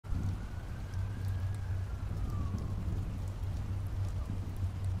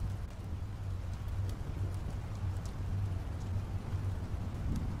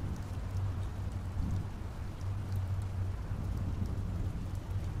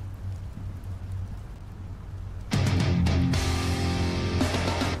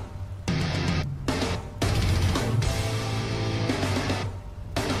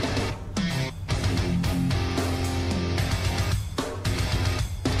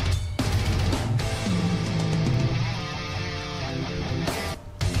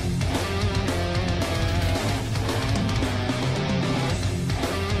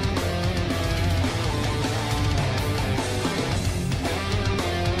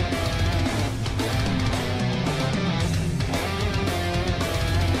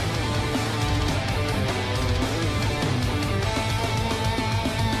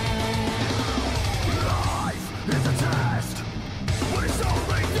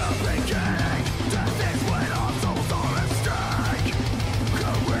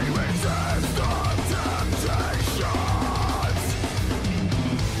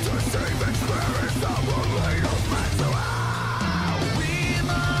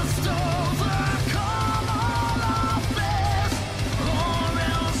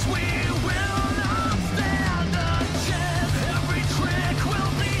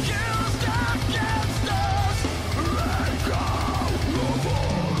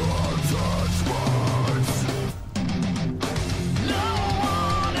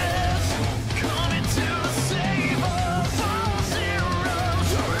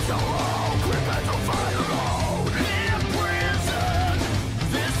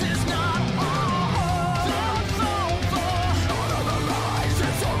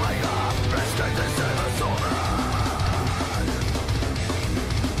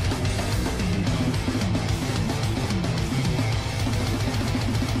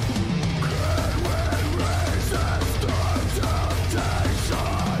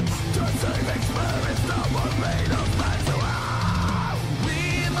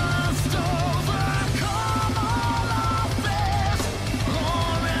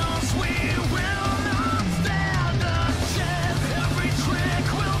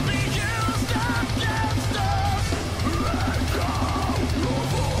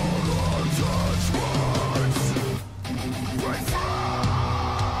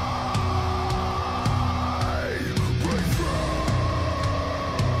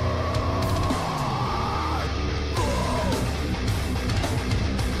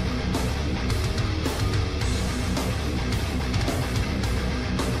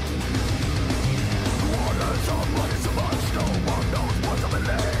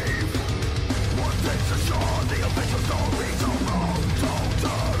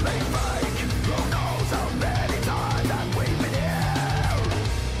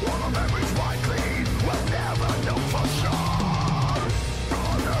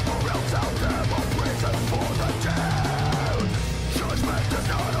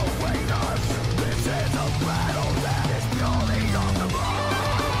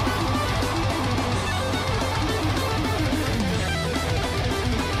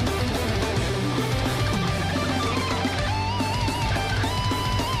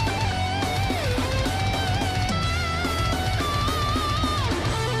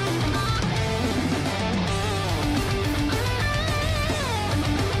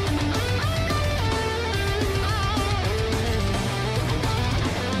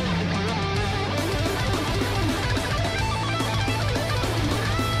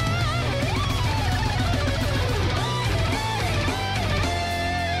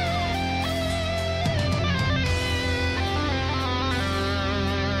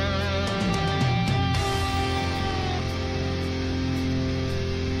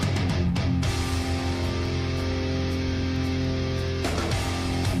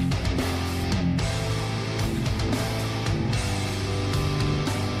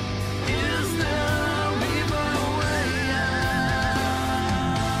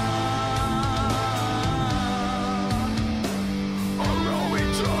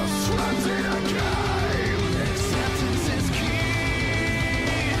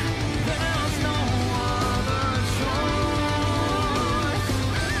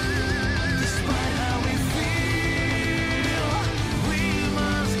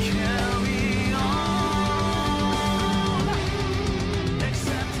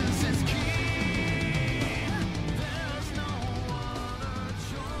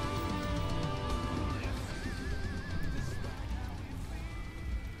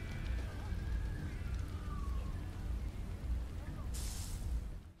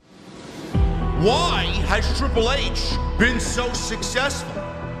Why has Triple H been so successful?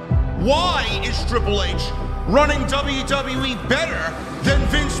 Why is Triple H running WWE better than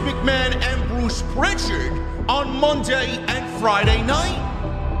Vince McMahon and Bruce Pritchard on Monday and Friday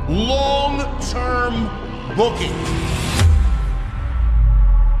night? Long-term booking.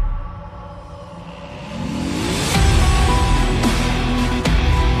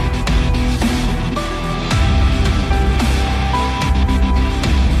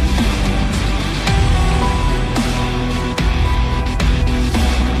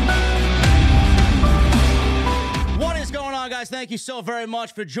 Thank you so very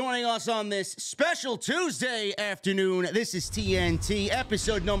much for joining us on this special Tuesday afternoon. This is TNT,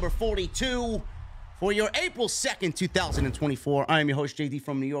 episode number 42 for your April 2nd, 2024. I am your host, JD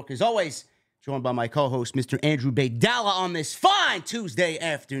from New York, as always, joined by my co-host, Mr. Andrew Baydala, on this fine Tuesday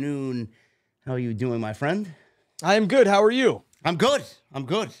afternoon. How are you doing, my friend? I am good. How are you? I'm good. I'm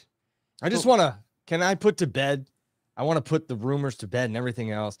good. I just want to, can I put to bed? I want to put the rumors to bed and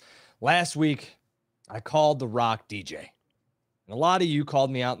everything else. Last week, I called The Rock DJ. And a lot of you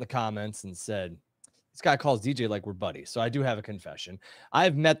called me out in the comments and said, this guy calls DJ like we're buddies. So I do have a confession.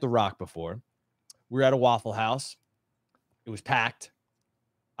 I've met The Rock before. We were at a Waffle House. It was packed.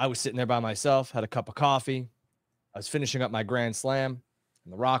 I was sitting there by myself, had a cup of coffee. I was finishing up my Grand Slam.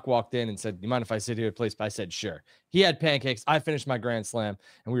 And The Rock walked in and said, you mind if I sit here, please? I said, sure. He had pancakes. I finished my Grand Slam.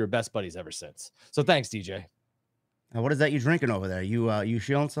 And we were best buddies ever since. So thanks, DJ. What is that you drinking over there? You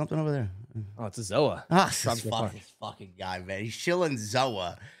shilling something over there? Oh, it's a Zoa. This fucking guy, man. He's shilling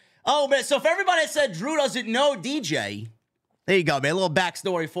Zoa. Oh, man. So for everybody that said Drew doesn't know DJ, there you go, man. A little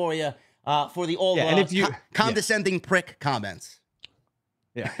backstory for you for the old and if you, condescending prick comments.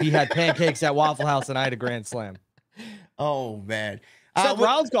 Yeah, he had pancakes at Waffle House and I had a Grand Slam. Oh, man. Seth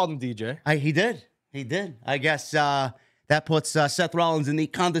Rollins called him DJ. He did. He did. I guess that puts Seth Rollins in the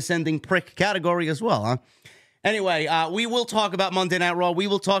condescending prick category as well, huh? Anyway, we will talk about Monday Night Raw. We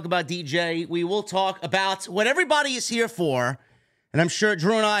will talk about DJ. We will talk about what everybody is here for. And I'm sure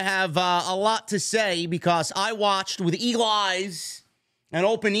Drew and I have a lot to say because I watched with eagle eyes and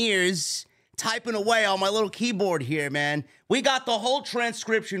open ears, typing away on my little keyboard here, man. We got the whole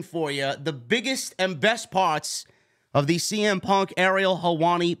transcription for you. The biggest and best parts of the CM Punk Ariel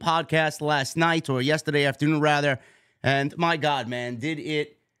Helwani podcast last night, or yesterday afternoon, rather. And my God, man, did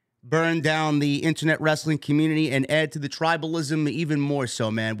it burn down the internet wrestling community and add to the tribalism even more so,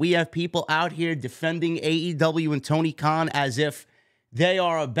 man. We have people out here defending AEW and Tony Khan as if they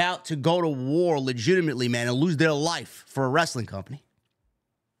are about to go to war legitimately, man, and lose their life for a wrestling company.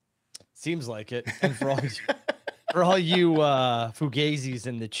 Seems like it. And for all you fugazis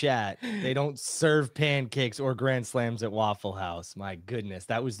in the chat, they don't serve pancakes or Grand Slams at Waffle House. My goodness,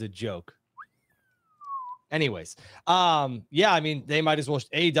 that was the joke. Anyways, yeah, I mean, they might as well,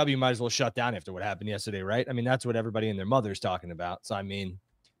 AEW might as well shut down after what happened yesterday, right? I mean, that's what everybody and their mother's talking about. So, I mean,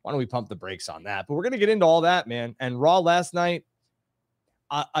 why don't we pump the brakes on that? But we're going to get into all that, man. And Raw last night,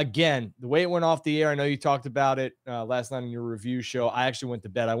 again, the way it went off the air, I know you talked about it last night in your review show. I actually went to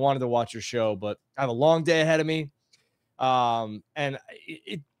bed. I wanted to watch your show, but I have a long day ahead of me. And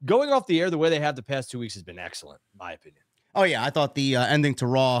going off the air the way they have the past 2 weeks has been excellent, in my opinion. Oh, yeah, I thought the ending to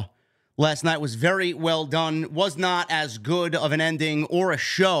Raw last night was very well done. Was not as good of an ending or a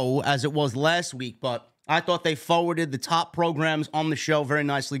show as it was last week, but I thought they forwarded the top programs on the show very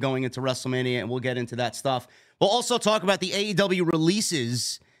nicely going into WrestleMania, and we'll get into that stuff. We'll also talk about the AEW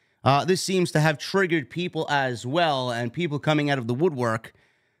releases. This seems to have triggered people as well, and people coming out of the woodwork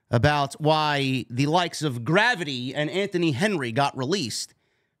about why the likes of Gravity and Anthony Henry got released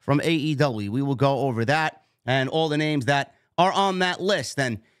from AEW. We will go over that and all the names that are on that list.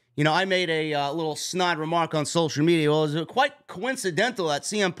 And you know, I made a little snide remark on social media. Well, it was quite coincidental that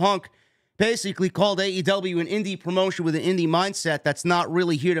CM Punk basically called AEW an indie promotion with an indie mindset that's not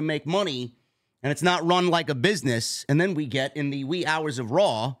really here to make money, and it's not run like a business. And then we get, in the wee hours of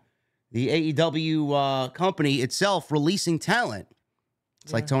Raw, the AEW company itself releasing talent.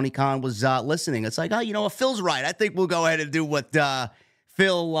 It's like Tony Khan was listening. It's like, oh, you know what? Phil's right. I think we'll go ahead and do what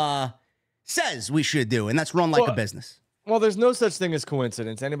Phil says we should do, and that's run like a business. Well, there's no such thing as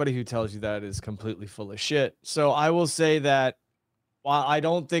coincidence. Anybody who tells you that is completely full of shit. So I will say that while I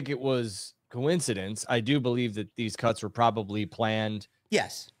don't think it was coincidence, I do believe that these cuts were probably planned.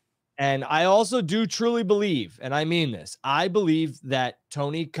 Yes. And I also do truly believe, and I mean this, I believe that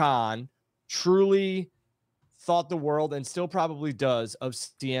Tony Khan truly thought the world, and still probably does, of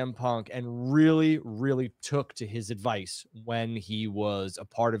CM Punk, and really, really took to his advice when he was a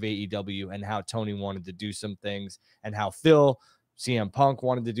part of AEW, and how Tony wanted to do some things, and how CM Punk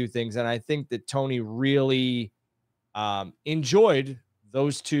wanted to do things. And I think that Tony really enjoyed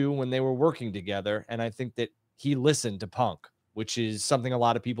those two when they were working together. And I think that he listened to Punk, which is something a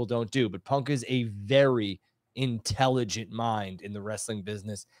lot of people don't do. But Punk is a very intelligent mind in the wrestling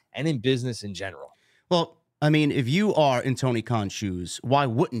business and in business in general. Well, I mean, if you are in Tony Khan's shoes, why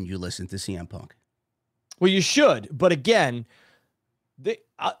wouldn't you listen to CM Punk? Well, you should. But again,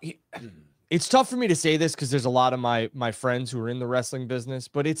 it's tough for me to say this because there's a lot of my friends who are in the wrestling business,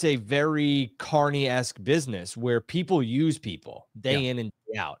 but it's a very Carney-esque business where people use people day in and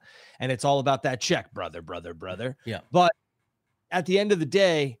day out. And it's all about that check, brother. Yeah. But at the end of the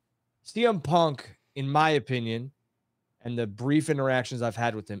day, CM Punk, in my opinion, and the brief interactions I've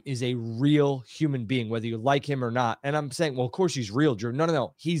had with him, is a real human being, whether you like him or not. And I'm saying, well, of course he's real, Drew.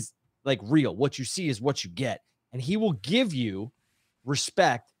 No. He's like real. What you see is what you get. And he will give you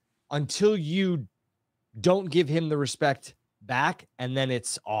respect until you don't give him the respect back, and then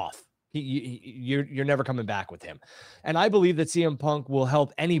it's off. You're never coming back with him. And I believe that CM Punk will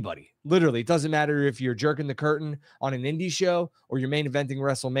help anybody. Literally, it doesn't matter if you're jerking the curtain on an indie show or you're main eventing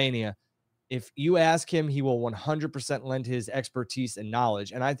WrestleMania. If you ask him, he will 100% lend his expertise and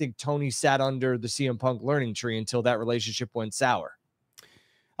knowledge. And I think Tony sat under the CM Punk learning tree until that relationship went sour.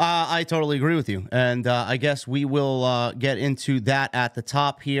 I totally agree with you. And I guess we will get into that at the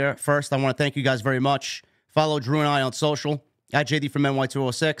top here. First, I want to thank you guys very much. Follow Drew and I on social, at JD from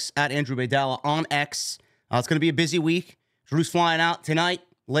NY206, at Andrew Baydala on X. It's going to be a busy week. Drew's flying out tonight,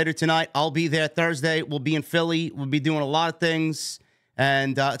 later tonight. I'll be there Thursday. We'll be in Philly. We'll be doing a lot of things.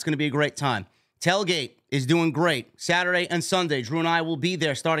 And it's going to be a great time. Tailgate is doing great. Saturday and Sunday, Drew and I will be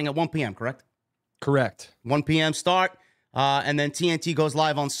there starting at 1 p.m., correct? Correct. 1 p.m. start. And then TNT goes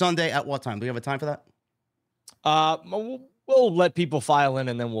live on Sunday at what time? Do we have a time for that? We'll let people file in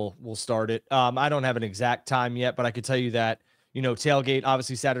and then we'll start it. I don't have an exact time yet, but I could tell you that, tailgate,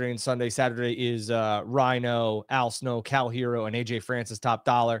 obviously Saturday and Sunday. Saturday is Rhino, Al Snow, Cal Hero, and AJ Francis Top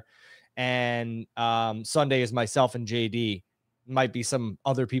Dollar. And Sunday is myself and JD. Might be some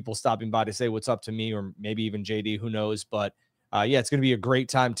other people stopping by to say what's up to me, or maybe even JD, who knows. But it's going to be a great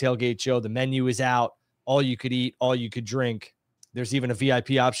time tailgate show. The menu is out. All you could eat, all you could drink. There's even a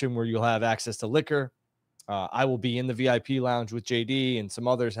VIP option where you'll have access to liquor. I will be in the VIP lounge with JD and some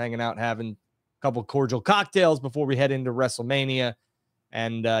others hanging out, having a couple cordial cocktails before we head into WrestleMania.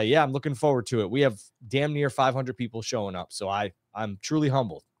 And I'm looking forward to it. We have damn near 500 people showing up. So I'm truly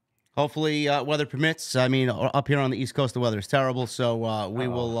humbled. Hopefully weather permits. I mean, up here on the East Coast, the weather is terrible. So we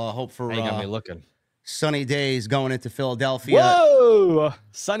will hope for got me looking. Sunny days going into Philadelphia. Whoa!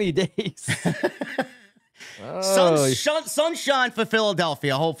 Sunny days. Sunshine for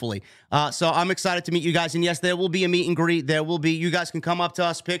Philadelphia, hopefully. So I'm excited to meet you guys. And yes, there will be a meet and greet. You guys can come up to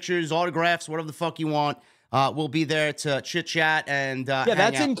us, pictures, autographs, whatever the fuck you want. We'll be there to chit chat and that's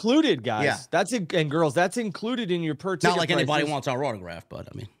out. Included, guys. Yeah. And girls, that's included in your per ticket. Not like prices. anybody wants our autograph, but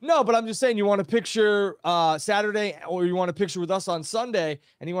I mean. No, but I'm just saying, you want a picture Saturday, or you want a picture with us on Sunday,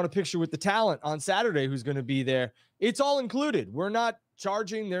 and you want a picture with the talent on Saturday who's going to be there. It's all included. We're not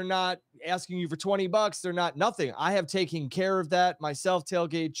charging. They're not asking you for $20. They're not nothing. I have taken care of that myself.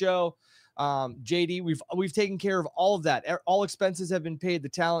 Tailgate Joe, JD, we've taken care of all of that. All expenses have been paid. The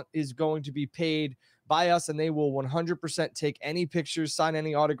talent is going to be paid by us, and they will 100% take any pictures, sign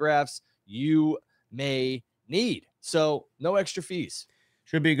any autographs you may need. So no extra fees.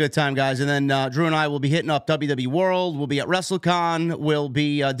 Should be a good time, guys. And then Drew and I will be hitting up WWE World. We'll be at WrestleCon. We'll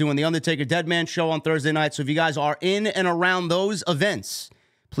be doing the Undertaker Deadman show on Thursday night. So if you guys are in and around those events,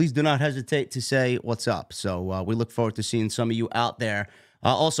 please do not hesitate to say what's up. So we look forward to seeing some of you out there.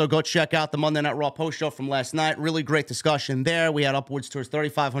 Also, go check out the Monday Night Raw post show from last night. Really great discussion there. We had upwards towards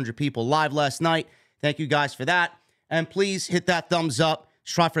 3,500 people live last night. Thank you guys for that. And please hit that thumbs up.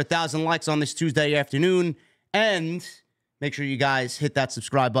 Let's try for 1,000 likes on this Tuesday afternoon. And make sure you guys hit that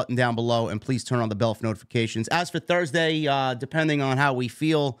subscribe button down below. And please turn on the bell for notifications. As for Thursday, depending on how we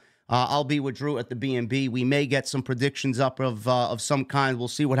feel, I'll be with Drew at the B&B. We may get some predictions up of some kind. We'll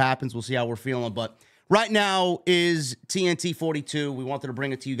see what happens. We'll see how we're feeling. But right now is TNT 42. We wanted to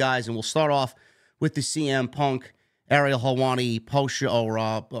bring it to you guys. And we'll start off with the CM Punk Ariel Helwani post-show or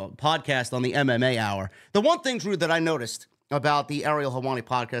podcast on the MMA Hour. The one thing, Drew, that I noticed about the Ariel Helwani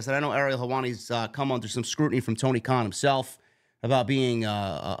podcast, and I know Ariel Helwani's come under some scrutiny from Tony Khan himself about being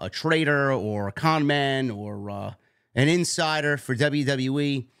a traitor or a con man or an insider for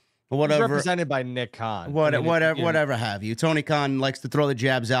WWE or whatever. He's represented by Nick Khan. Whatever have you. Tony Khan likes to throw the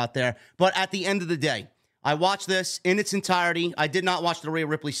jabs out there. But at the end of the day, I watched this in its entirety. I did not watch the Rhea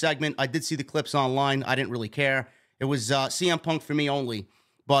Ripley segment. I did see the clips online. I didn't really care. It was CM Punk for me only.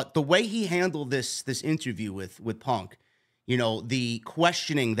 But the way he handled this interview with Punk, You know, the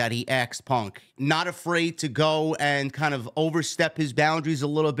questioning that he asked Punk, not afraid to go and kind of overstep his boundaries a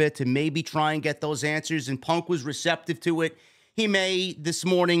little bit to maybe try and get those answers. And Punk was receptive to it. He may this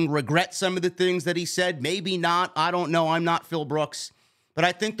morning regret some of the things that he said, maybe not. I don't know. I'm not Phil Brooks. But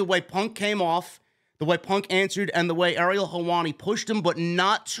I think the way Punk came off, the way Punk answered, and the way Ariel Helwani pushed him, but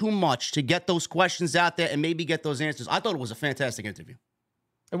not too much to get those questions out there and maybe get those answers. I thought it was a fantastic interview.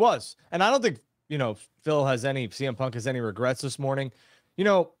 It was. And I don't think, CM Punk has any regrets this morning.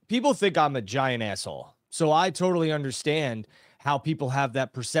 People think I'm a giant asshole. So I totally understand how people have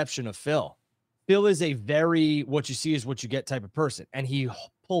that perception of Phil. Phil is a very what you see is what you get type of person, and he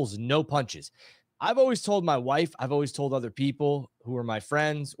pulls no punches. I've always told my wife, I've always told other people who are my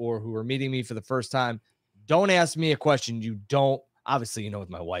friends or who are meeting me for the first time, don't ask me a question you don't. Obviously, with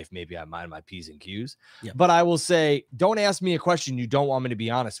my wife, maybe I mind my P's and Q's, but I will say, don't ask me a question you don't want me to be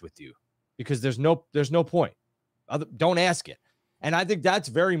honest with you, because there's no point. Don't ask it. And I think that's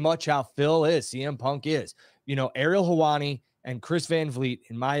very much how Phil is, CM Punk is. Ariel Helwani and Chris Van Vliet,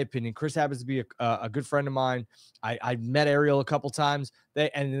 in my opinion, Chris happens to be a good friend of mine. I met Ariel a couple times,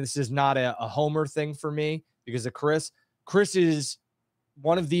 and this is not a homer thing for me because of Chris. Chris is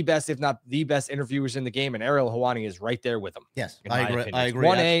one of the best, if not the best interviewers in the game, and Ariel Helwani is right there with him. Yes, I agree.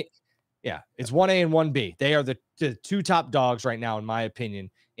 1A, it's 1A and 1B. They are the two top dogs right now, in my opinion,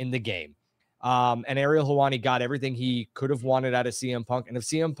 in the game. And Ariel Helwani got everything he could have wanted out of CM Punk. And if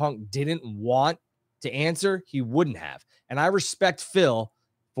CM Punk didn't want to answer, he wouldn't have. And I respect Phil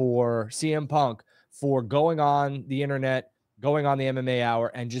for CM Punk for going on the internet, going on the MMA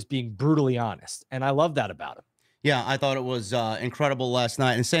Hour, and just being brutally honest. And I love that about him. Yeah, I thought it was incredible last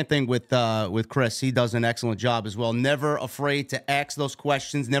night. And same thing with Chris. He does an excellent job as well. Never afraid to ask those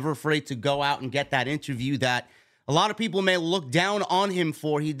questions, never afraid to go out and get that interview that a lot of people may look down on him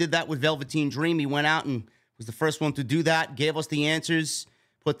for. He did that with Velveteen Dream. He went out and was the first one to do that, gave us the answers,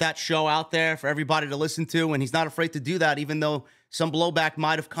 put that show out there for everybody to listen to, and he's not afraid to do that, even though some blowback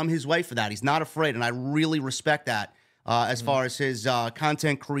might have come his way for that. He's not afraid, and I really respect that as far as his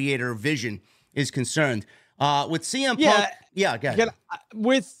content creator vision is concerned. With CM Punk, go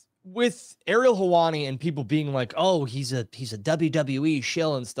ahead. With Ariel Helwani and people being like, oh, he's a WWE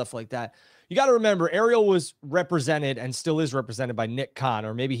shill and stuff like that. You got to remember, Ariel was represented and still is represented by Nick Khan,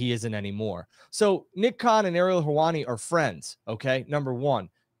 or maybe he isn't anymore. So Nick Khan and Ariel Helwani are friends, okay? Number one.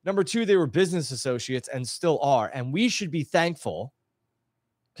 Number two, they were business associates and still are. And we should be thankful,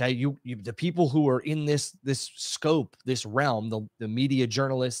 okay, the people who are in this scope, this realm, the media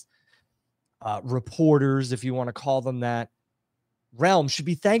journalists, reporters, if you want to call them that, realm should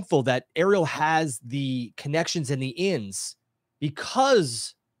be thankful that Ariel has the connections and the ins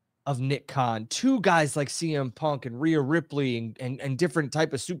because of Nick Khan, two guys like CM Punk and Rhea Ripley and different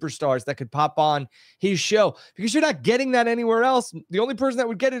type of superstars that could pop on his show, because you're not getting that anywhere else. The only person that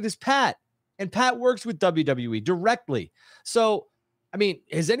would get it is Pat, and Pat works with WWE directly. So, I mean,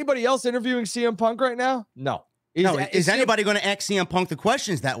 is anybody else interviewing CM Punk right now? No. Is anybody going to ask CM Punk the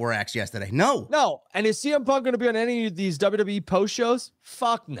questions that were asked yesterday? No. No. And is CM Punk going to be on any of these WWE post shows?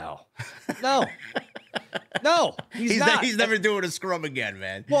 Fuck no. No. No. He's not. He's never doing a scrum again,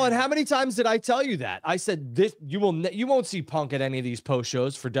 man. Well, and how many times did I tell you that? I said this: you won't see Punk at any of these post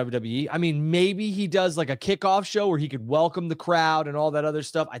shows for WWE. I mean, maybe he does like a kickoff show where he could welcome the crowd and all that other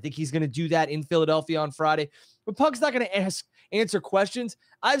stuff. I think he's going to do that in Philadelphia on Friday. But Punk's not going to answer questions.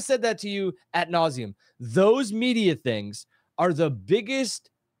 I've said that to you ad nauseum. Those media things are the biggest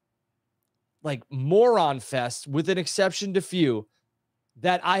moron fest, with an exception to few,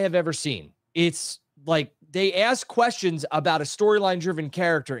 that I have ever seen. It's like they ask questions about a storyline driven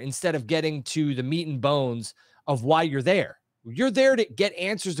character instead of getting to the meat and bones of why you're there. You're there to get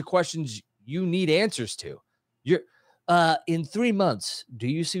answers to questions you need answers to. You're in 3 months, do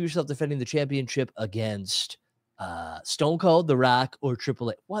you see yourself defending the championship against Stone Cold, The Rock, or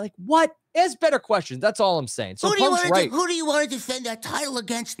Triple H? Well, what? Ask better questions. That's all I'm saying. So who do you want to defend that title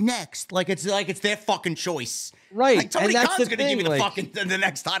against next? Like it's their fucking choice. Right. Like Tony Khan's going to give you the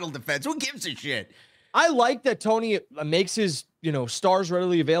next title defense. Who gives a shit? I like that Tony makes his, stars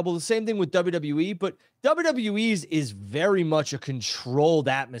readily available. The same thing with WWE, but WWE's is very much a controlled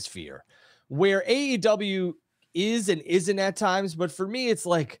atmosphere, where AEW is and isn't at times. But for me, it's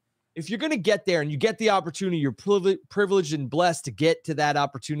like, if you're going to get there and you get the opportunity, you're privileged and blessed to get to that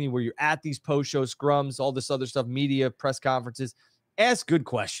opportunity where you're at these post-show scrums, all this other stuff, media, press conferences, ask good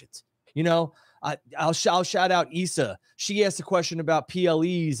questions. I'll shout out Issa. She asked a question about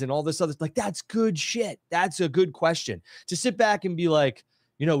PLEs and all this other, that's good shit. That's a good question. To sit back and be like,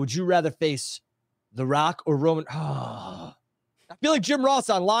 would you rather face The Rock or Roman? Oh, I feel like Jim Ross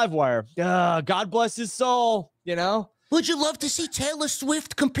on Livewire. God bless his soul, Would you love to see Taylor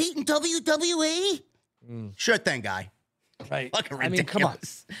Swift compete in WWE? Sure thing, guy. Right. Fucking ridiculous. I mean, come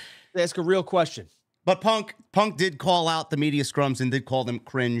on. Ask a real question. But Punk did call out the media scrums and did call them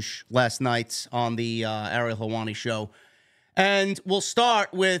cringe last night on the Ariel Helwani show. And we'll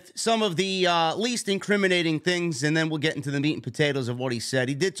start with some of the least incriminating things, and then we'll get into the meat and potatoes of what he said.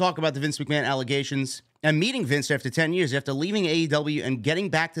 He did talk about the Vince McMahon allegations and meeting Vince after 10 years, after leaving AEW and getting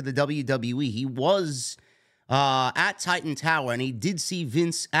back to the WWE. He was at Titan Tower, and he did see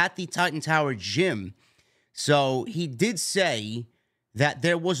Vince at the Titan Tower gym. So he did say that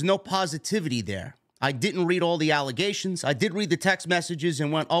there was no positivity there. I didn't read all the allegations. I did read the text messages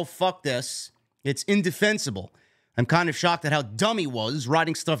and went, oh, fuck this. It's indefensible. I'm kind of shocked at how dumb he was,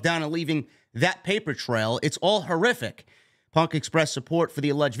 writing stuff down and leaving that paper trail. It's all horrific. Punk expressed support for the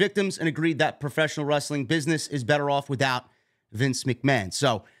alleged victims and agreed that professional wrestling business is better off without Vince McMahon.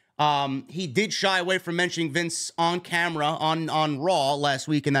 So he did shy away from mentioning Vince on camera on Raw last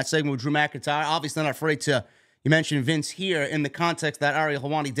week in that segment with Drew McIntyre. Obviously not afraid to mention Vince here in the context that Ariel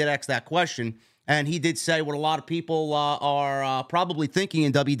Helwani did ask that question. And he did say what a lot of people are probably thinking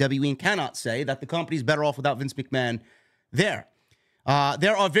in WWE and cannot say, that the company's better off without Vince McMahon there.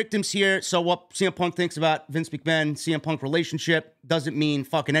 There are victims here, so what CM Punk thinks about Vince McMahon, CM Punk relationship doesn't mean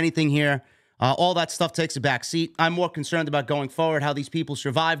fucking anything here. All that stuff takes a back seat. I'm more concerned about going forward, how these people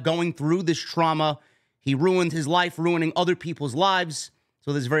survive going through this trauma. He ruined his life, ruining other people's lives.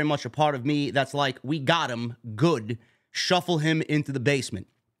 So there's very much a part of me that's like, we got him, good. Shuffle him into the basement.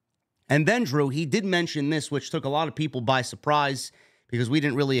 And then, Drew, he did mention this, which took a lot of people by surprise because we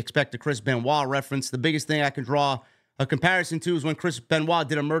didn't really expect a Chris Benoit reference. The biggest thing I can draw a comparison to is when Chris Benoit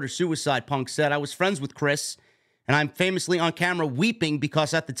did a murder-suicide. Punk said, I was friends with Chris, and I'm famously on camera weeping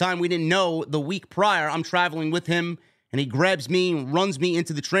because at the time we didn't know the week prior I'm traveling with him, and he grabs me and runs me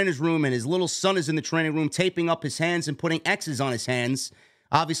into the trainer's room, and his little son is in the training room taping up his hands and putting X's on his hands.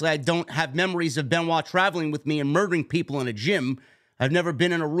 Obviously, I don't have memories of Benoit traveling with me and murdering people in a gym. I've never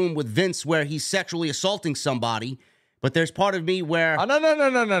been in a room with Vince where he's sexually assaulting somebody, but there's part of me where... Oh, no.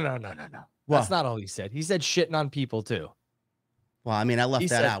 That's not all he said. He said shitting on people, too. Well, I mean, I left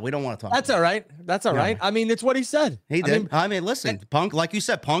that out. We don't want to talk That's all right. That's all right. I mean, it's what he said. He did. I mean, listen, Punk, like you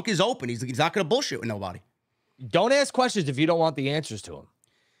said, Punk is open. He's not going to bullshit with nobody. Don't ask questions if you don't want the answers to them.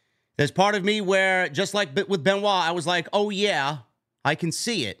 There's part of me where, just like with Benoit, I was like, oh, yeah, I can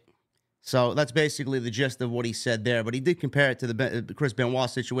see it. So that's basically the gist of what he said there. But he did compare it to the Chris Benoit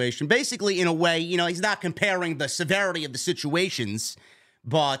situation. Basically, in a way, you know, he's not comparing the severity of the situations,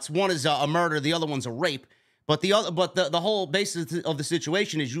 but one is a murder, the other one's a rape. But the whole basis of the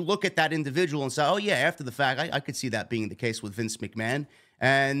situation is you look at that individual and say, oh, yeah, after the fact, I could see that being the case with Vince McMahon.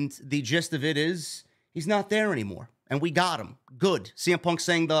 And the gist of it is he's not there anymore. And we got him. Good. CM Punk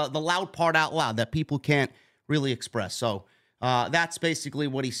saying the loud part out loud that people can't really express. So that's basically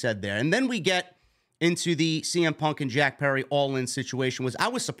what he said there. And then we get into the CM Punk and Jack Perry all-in situation. I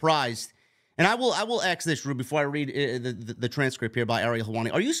was surprised, and I will ask this, Drew, before I read the transcript here by Ariel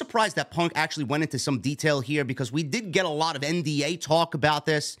Helwani. Are you surprised that Punk actually went into some detail here? Because we did get a lot of NDA talk about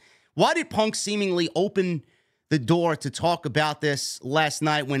this. Why did Punk seemingly open the door to talk about this last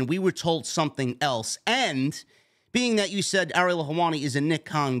night when we were told something else? And being that you said Ariel Helwani is a Nick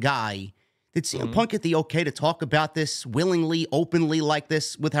Khan guy, did CM Punk get the okay to talk about this willingly, openly like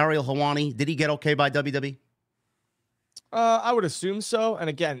this with Ariel Helwani? Did he get okay by WWE? I would assume so. And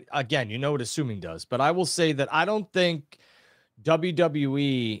again, you know what assuming does. But I will say that I don't think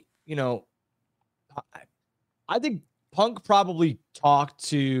WWE, you know, I think Punk probably talked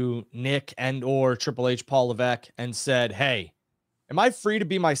to Nick and or Triple H, Paul Levesque, and said, hey, am I free to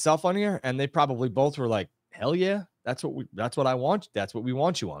be myself on here? And they probably both were like, hell yeah. That's what I want. That's what we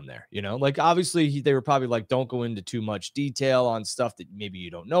want you on there. You know, like obviously they were probably like, don't go into too much detail on stuff that maybe you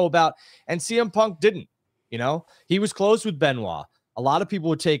don't know about. And CM Punk didn't, you know, he was close with Benoit. A lot of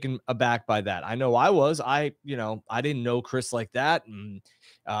people were taken aback by that. I know I was, I didn't know Chris like that and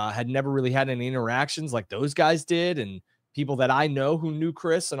had never really had any interactions like those guys did. And people that I know who knew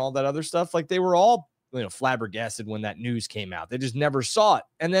Chris and all that other stuff, like they were all, you know, flabbergasted when that news came out. They just never saw it.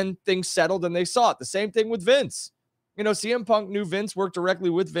 And then things settled and they saw it. The same thing with Vince. You know, CM Punk knew Vince, worked directly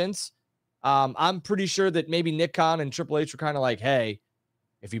with Vince. I'm pretty sure that maybe Nick Khan and Triple H were kind of like, hey,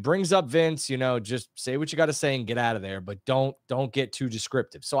 if he brings up Vince, you know, just say what you got to say and get out of there, but don't get too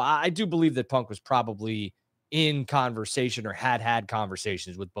descriptive. So I do believe that Punk was probably in conversation or had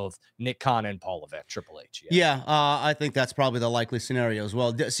conversations with both Nick Khan and Paul Levesque, Triple H. Yeah, I think that's probably the likely scenario as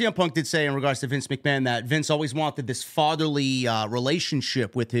well. CM Punk did say in regards to Vince McMahon that Vince always wanted this fatherly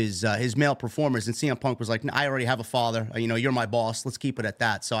relationship with his male performers, and CM Punk was like, I already have a father. You know, you're my boss. Let's keep it at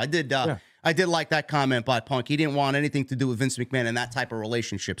that. So I did I did like that comment by Punk. He didn't want anything to do with Vince McMahon and that type of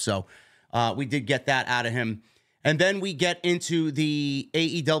relationship. So we did get that out of him. And then we get into the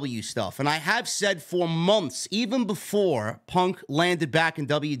AEW stuff. And I have said for months, even before Punk landed back in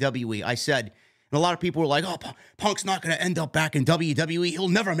WWE, I said, and a lot of people were like, oh, Punk's not going to end up back in WWE. He'll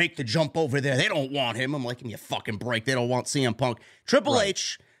never make the jump over there. They don't want him. I'm like, give me a fucking break. They don't want CM Punk. Triple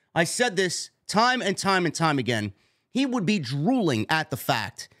H, I said this time and time and time again. He would be drooling at the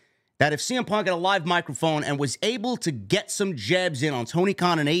fact that if CM Punk had a live microphone and was able to get some jabs in on Tony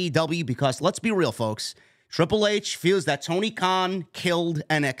Khan and AEW, because let's be real, folks, Triple H feels that Tony Khan killed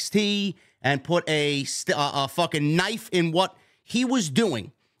NXT and put a fucking knife in what he was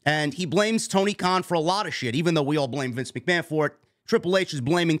doing. And he blames Tony Khan for a lot of shit, even though we all blame Vince McMahon for it. Triple H is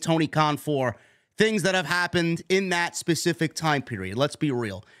blaming Tony Khan for things that have happened in that specific time period. Let's be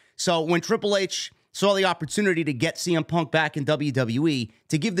real. So when Triple H saw the opportunity to get CM Punk back in WWE,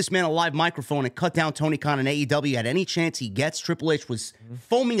 to give this man a live microphone and cut down Tony Khan and AEW at any chance he gets, Triple H was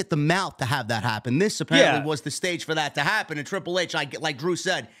foaming at the mouth to have that happen. This apparently was the stage for that to happen. And Triple H, like Drew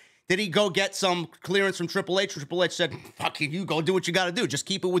said, did he go get some clearance from Triple H? Triple H said, fuck you, go do what you got to do. Just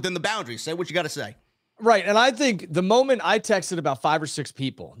keep it within the boundaries. Say what you got to say. Right. And I think the moment I texted about 5 or 6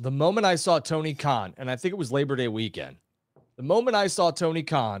 people, the moment I saw Tony Khan, and I think it was Labor Day weekend, the moment I saw Tony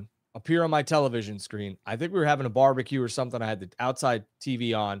Khan appear on my television screen, I think we were having a barbecue or something. I had the outside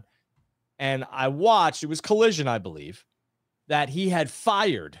TV on, and I watched, it was Collision, I believe, that he had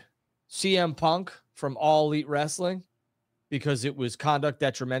fired CM Punk from All Elite Wrestling because it was conduct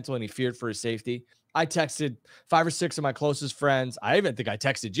detrimental and he feared for his safety. I texted 5 or 6 of my closest friends. I even think I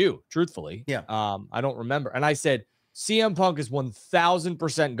texted you, truthfully. Yeah. I don't remember. And I said, CM Punk is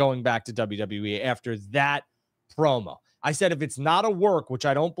 1000% going back to WWE after that promo. I said, if it's not a work, which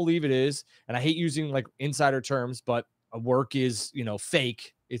I don't believe it is, and I hate using like insider terms, but a work is,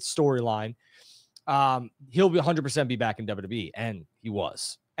 fake. It's storyline. He'll be 100% be back in WWE, and he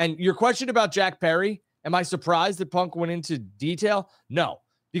was. And your question about Jack Perry, am I surprised that Punk went into detail? No,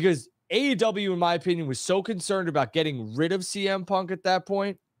 because AEW, in my opinion, was so concerned about getting rid of CM Punk at that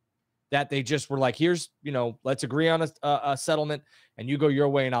point that they just were like, here's, let's agree on a settlement, and you go your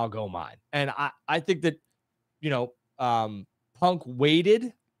way and I'll go mine. And I think that, Punk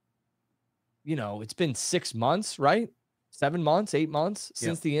waited, it's been 6 months, right? 7 months, 8 months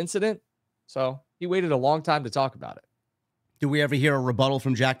since the incident. So he waited a long time to talk about it. Do we ever hear a rebuttal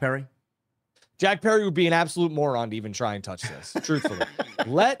from Jack Perry? Jack Perry would be an absolute moron to even try and touch this, truthfully.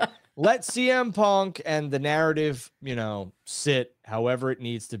 Let CM Punk and the narrative, sit however it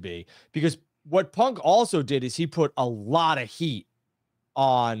needs to be. Because what Punk also did is he put a lot of heat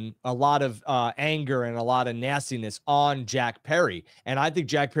on a lot of anger and a lot of nastiness on Jack Perry. And I think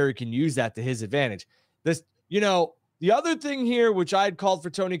Jack Perry can use that to his advantage. This, the other thing here, which I had called for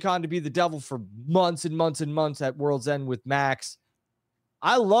Tony Khan to be the devil for months and months and months at World's End with Max.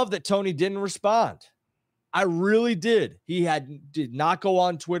 I love that Tony didn't respond. I really did. He did not go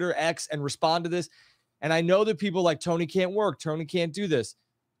on Twitter, X, and respond to this. And I know that people like Tony can't work. Tony can't do this.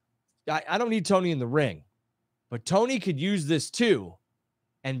 I don't need Tony in the ring. But Tony could use this too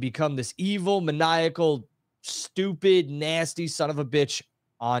and become this evil, maniacal, stupid, nasty son of a bitch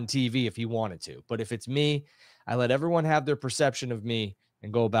on TV if he wanted to. But if it's me, I let everyone have their perception of me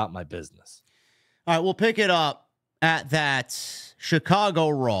and go about my business. All right, we'll pick it up at that Chicago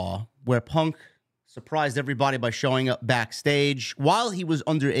Raw where Punk surprised everybody by showing up backstage while he was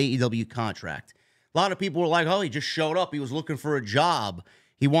under AEW contract. A lot of people were like, oh, he just showed up. He was looking for a job.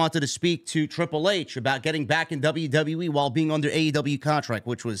 He wanted to speak to Triple H about getting back in WWE while being under AEW contract,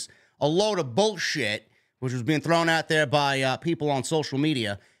 which was a load of bullshit, which was being thrown out there by people on social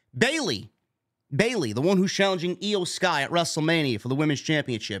media. Bayley, the one who's challenging Io Sky at WrestleMania for the Women's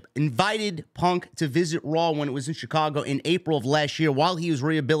Championship, invited Punk to visit Raw when it was in Chicago in April of last year while he was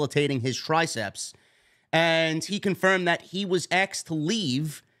rehabilitating his triceps. And he confirmed that he was asked to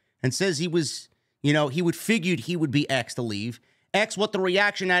leave and says he was, figured he would be asked to leave. Asked what the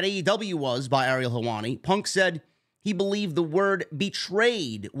reaction at AEW was by Ariel Helwani. Punk said he believed the word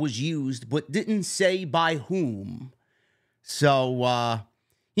betrayed was used, but didn't say by whom. So,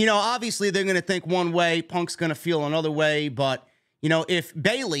 obviously they're going to think one way, Punk's going to feel another way, but, if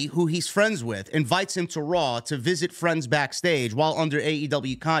Bayley, who he's friends with, invites him to Raw to visit friends backstage while under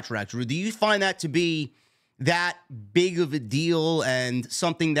AEW contract, do you find that to be that big of a deal and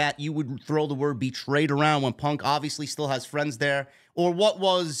something that you would throw the word betrayed around when Punk obviously still has friends there? Or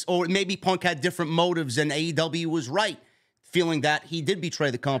maybe Punk had different motives and AEW was right, feeling that he did betray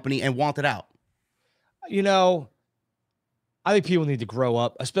the company and wanted out? I think people need to grow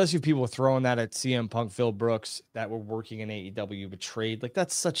up, especially if people are throwing that at CM Punk, Phil Brooks, that were working in AEW betrayed. Like,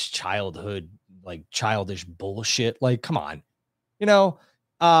 that's such childhood, like childish bullshit. Like, come on.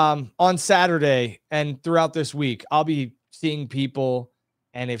 On Saturday and throughout this week, I'll be seeing people.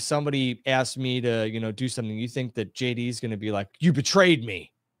 And if somebody asks me to, do something, you think that JD is going to be like, you betrayed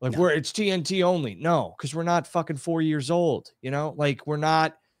me. Like, No. it's TNT only. No, because we're not fucking 4 years old. Like, we're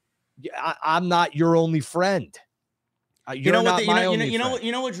not, I'm not your only friend. You know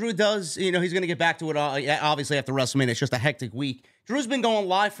what Drew does? He's going to get back to it obviously after WrestleMania. It's just a hectic week. Drew's been going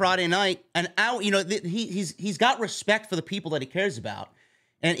live Friday night and out. He's got respect for the people that he cares about,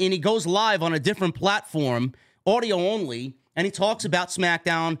 and he goes live on a different platform, audio only, and he talks about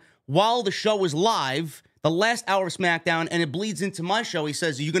SmackDown while the show is live, the last hour of SmackDown, and it bleeds into my show. He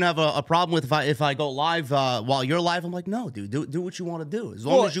says, "Are you gonna have a problem with if I go live while you're live?" I'm like, "No, dude. Do what you want to do. As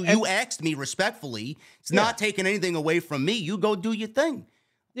long as you asked me respectfully, it's not taking anything away from me. You go do your thing."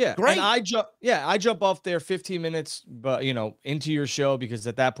 Yeah, great. And I jump off there 15 minutes, but into your show, because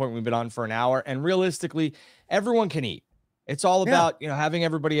at that point we've been on for an hour, and realistically, everyone can eat. It's all about having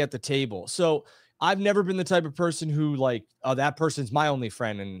everybody at the table. So I've never been the type of person who like, oh, that person's my only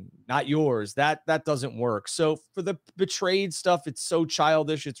friend and not yours. That doesn't work. So for the betrayed stuff, it's so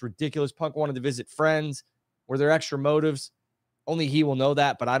childish. It's ridiculous. Punk wanted to visit friends. Were there extra motives? Only he will know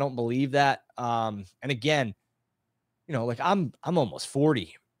that, but I don't believe that. And again, like I'm almost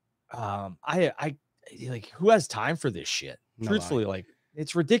 40. I like, who has time for this shit? Truthfully, like,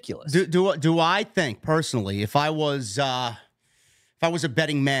 it's ridiculous. Do I think personally, if I was a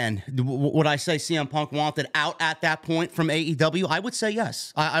betting man, would I say CM Punk wanted out at that point from AEW? I would say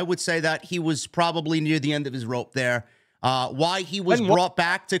yes. I would say that he was probably near the end of his rope there. Why he was brought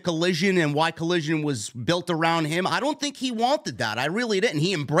back to Collision and why Collision was built around him, I don't think he wanted that. I really didn't.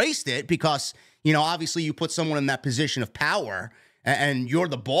 He embraced it because, obviously you put someone in that position of power and you're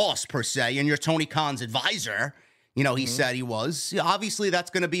the boss per se, and you're Tony Khan's advisor. He said he was. Obviously, that's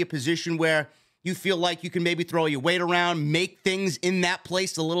going to be a position where you feel like you can maybe throw your weight around, make things in that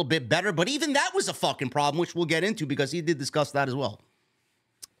place a little bit better. But even that was a fucking problem, which we'll get into because he did discuss that as well.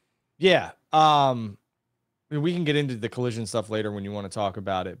 Yeah. We can get into the Collision stuff later when you want to talk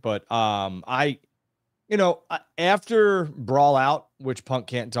about it. But after Brawl Out, which Punk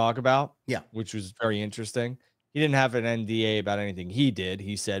can't talk about, which was very interesting. He didn't have an NDA about anything he did,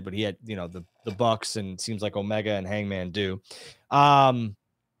 he said, but he had, the Bucks and seems like Omega and Hangman do.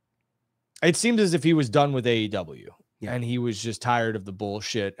 It seems as if he was done with AEW and he was just tired of the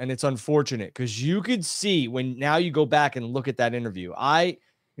bullshit. And it's unfortunate because you could see when now you go back and look at that interview. I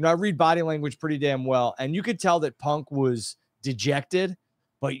read body language pretty damn well, and you could tell that Punk was dejected,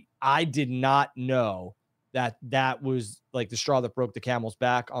 but I did not know that was like the straw that broke the camel's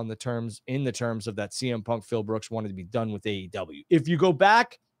back in the terms of that CM Punk, Phil Brooks wanted to be done with AEW. If you go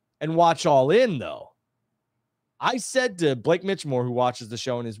back and watch All In, though, I said to Blake Mitchmore, who watches the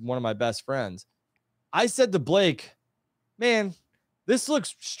show and is one of my best friends, I said to Blake, man, this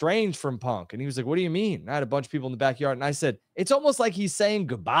looks strange from Punk. And he was like, what do you mean? I had a bunch of people in the backyard. And I said, it's almost like he's saying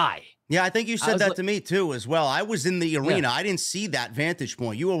goodbye. Yeah, I think you said that to me too as well. I was in the arena. I didn't see that vantage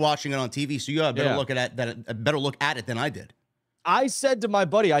point. You were watching it on TV, so you had a better look at it than I did. I said to my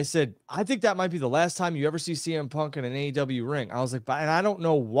buddy, I said, I think that might be the last time you ever see CM Punk in an AEW ring. I was like, and I don't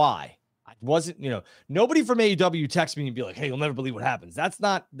know why. I wasn't, nobody from AEW texts me and be like, hey, you'll never believe what happens.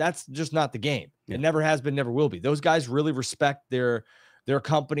 That's just not the game. It never has been, never will be. Those guys really respect their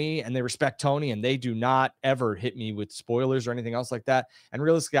company and they respect Tony, and they do not ever hit me with spoilers or anything else like that. And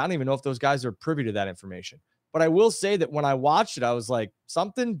realistically, I don't even know if those guys are privy to that information. But I will say that when I watched it, I was like,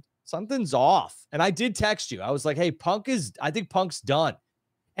 something's off. And I did text you. I was like, hey, I think Punk's done.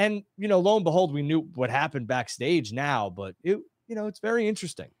 And, lo and behold, we knew what happened backstage now, but it's very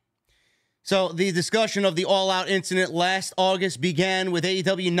interesting. So the discussion of the all-out incident last August began with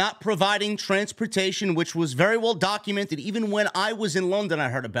AEW not providing transportation, which was very well documented. Even when I was in London, I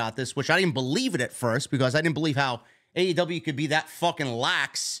heard about this, which I didn't believe it at first because I didn't believe how AEW could be that fucking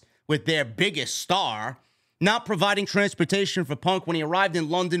lax with their biggest star. Not providing transportation for Punk when he arrived in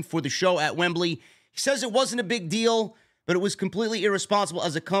London for the show at Wembley. He says it wasn't a big deal, but it was completely irresponsible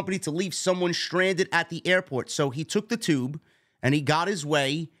as a company to leave someone stranded at the airport. So he took the tube and he got his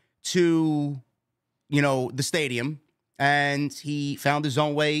way to, the stadium, and he found his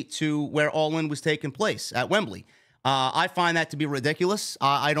own way to where All In was taking place at Wembley. I find that to be ridiculous.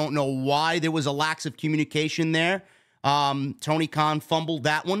 I don't know why there was a lack of communication there. Tony Khan fumbled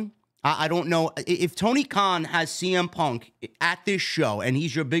that one. I don't know. If Tony Khan has CM Punk at this show and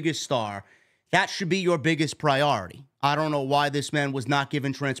he's your biggest star, that should be your biggest priority. I don't know why this man was not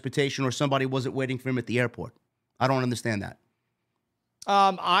given transportation or somebody wasn't waiting for him at the airport. I don't understand that.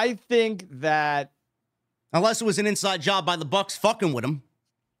 I think that unless it was an inside job by the Bucks fucking with him.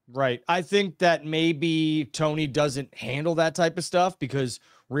 Right. I think that maybe Tony doesn't handle that type of stuff because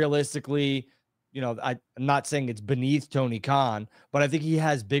realistically, I'm not saying it's beneath Tony Khan, but I think he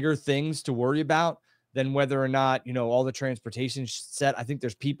has bigger things to worry about than whether or not, all the transportation set. I think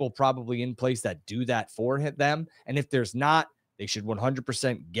there's people probably in place that do that for them. And if there's not, they should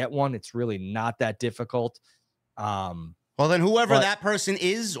 100% get one. It's really not that difficult. Well, then whoever that person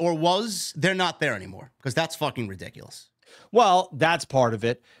is or was, they're not there anymore because that's fucking ridiculous. Well, that's part of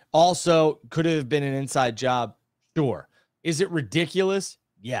it. Also, could it have been an inside job? Sure. Is it ridiculous?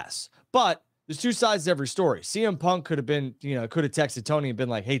 Yes. But there's two sides to every story. CM Punk could have been, could have texted Tony and been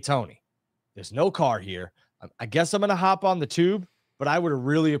like, hey, Tony, there's no car here. I guess I'm going to hop on the tube, but I would have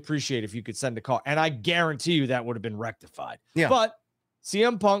really appreciated if you could send a car. And I guarantee you that would have been rectified. Yeah. But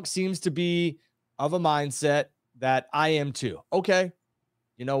CM Punk seems to be of a mindset that I am too. Okay.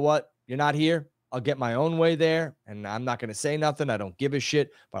 You know what? You're not here. I'll get my own way there, and I'm not going to say nothing. I don't give a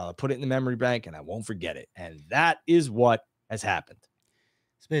shit, but I'll put it in the memory bank, and I won't forget it. And that is what has happened.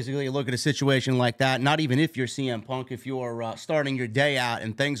 It's basically, you look at a situation like that, not even if you're CM Punk, if you're starting your day out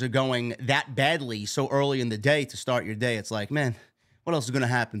and things are going that badly so early in the day to start your day, it's like, man, what else is going to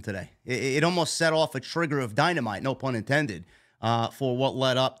happen today? It almost set off a trigger of dynamite, no pun intended, for what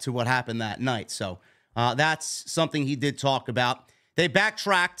led up to what happened that night. So that's something he did talk about. They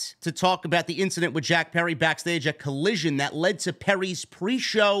backtracked to talk about the incident with Jack Perry backstage at Collision that led to Perry's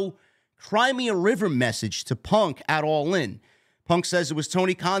pre-show Cry Me a River message to Punk at All In. Punk says it was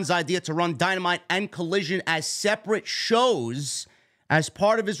Tony Khan's idea to run Dynamite and Collision as separate shows as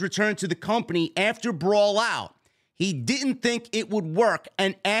part of his return to the company after Brawl Out. He didn't think it would work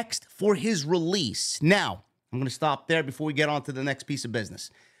and asked for his release. Now, I'm going to stop there before we get on to the next piece of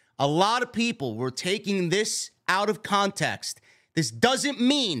business. A lot of people were taking this out of context. This doesn't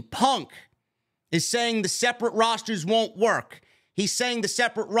mean Punk is saying the separate rosters won't work. He's saying the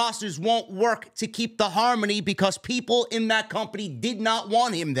separate rosters won't work to keep the harmony because people in that company did not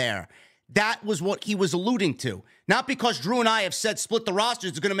want him there. That was what he was alluding to. Not because Drew and I have said split the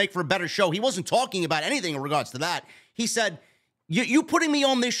rosters is going to make for a better show. He wasn't talking about anything in regards to that. He said, you putting me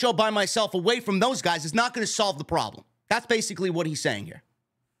on this show by myself away from those guys is not going to solve the problem. That's basically what he's saying here.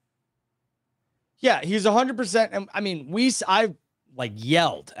 Yeah, he's 100%. I mean, I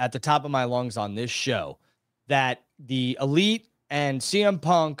yelled at the top of my lungs on this show that the Elite and CM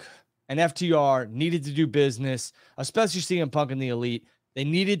Punk and FTR needed to do business, especially CM Punk and the Elite. They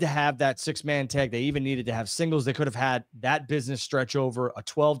needed to have that 6-man tag. They even needed to have singles. They could have had that business stretch over a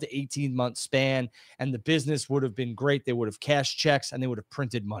 12 to 18 month span, and the business would have been great. They would have cashed checks and they would have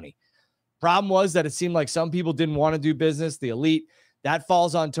printed money. Problem was that it seemed like some people didn't want to do business. The Elite, that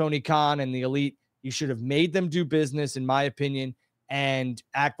falls on Tony Khan and the Elite. You should have made them do business, in my opinion, and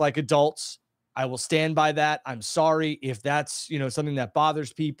act like adults. I will stand by that. I'm sorry if that's, something that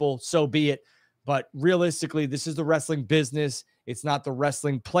bothers people, so be it. But realistically, this is the wrestling business. It's not the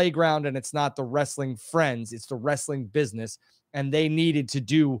wrestling playground and it's not the wrestling friends. It's the wrestling business, and they needed to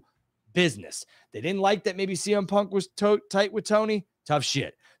do business. They didn't like that maybe CM Punk was tight with Tony. Tough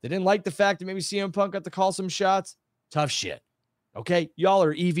shit. They didn't like the fact that maybe CM Punk got to call some shots. Tough shit. Okay? Y'all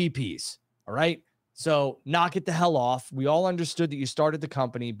are EVPs. All right? So knock it the hell off. We all understood that you started the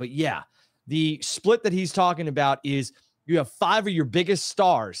company, but yeah, the split that he's talking about is you have 5 of your biggest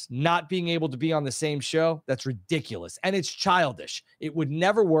stars not being able to be on the same show. That's ridiculous. And it's childish. It would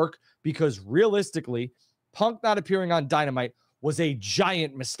never work because realistically, Punk not appearing on Dynamite was a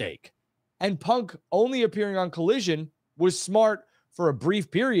giant mistake. And Punk only appearing on Collision was smart for a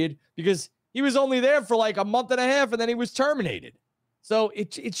brief period because he was only there for like a month and a half and then he was terminated. So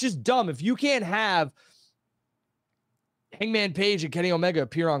it's just dumb. If you can't have Hangman Page and Kenny Omega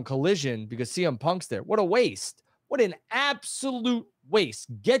appear on Collision because CM Punk's there, what a waste. What an absolute waste.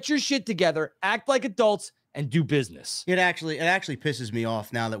 Get your shit together, act like adults, and do business. It actually pisses me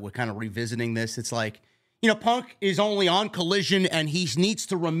off now that we're kind of revisiting this. It's like, Punk is only on Collision and he needs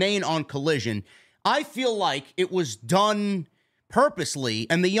to remain on Collision. I feel like it was done purposely,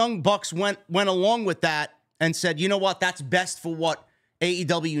 and the Young Bucks went along with that and said, you know what, that's best for what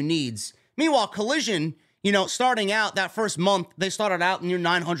AEW needs. Meanwhile, Collision, starting out that first month, they started out near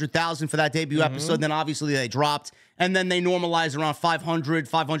 900,000 for that debut episode. Then obviously they dropped, and then they normalized around 500,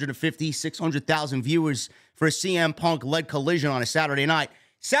 550, 600,000 viewers for a CM Punk-led Collision on a Saturday night.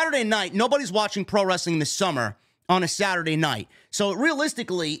 Saturday night, nobody's watching pro wrestling this summer on a Saturday night. So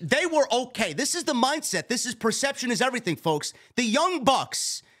realistically, they were okay. This is the mindset. This is perception is everything, folks. The Young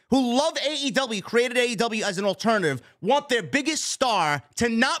Bucks, who love AEW, created AEW as an alternative, want their biggest star to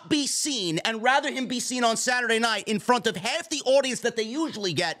not be seen and rather him be seen on Saturday night in front of half the audience that they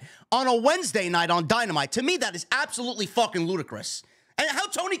usually get on a Wednesday night on Dynamite. To me, that is absolutely fucking ludicrous. And how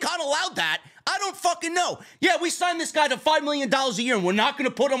Tony Khan allowed that, I don't fucking know. Yeah, we signed this guy to $5 million a year and we're not going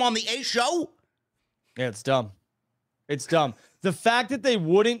to put him on the A show? Yeah, it's dumb. It's dumb. The fact that they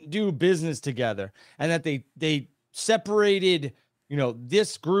wouldn't do business together and that they separated, you know,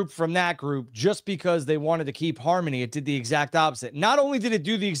 this group from that group just because they wanted to keep harmony, it did the exact opposite. Not only did it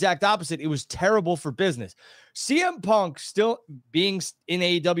do the exact opposite, it was terrible for business. CM Punk still being in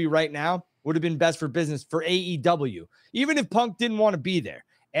AEW right now would have been best for business for AEW, even if Punk didn't want to be there.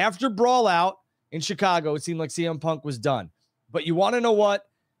 After Brawl Out in Chicago, it seemed like CM Punk was done. But you want to know what?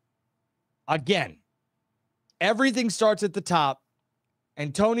 Again, everything starts at the top,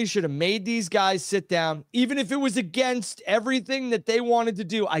 and Tony should have made these guys sit down, even if it was against everything that they wanted to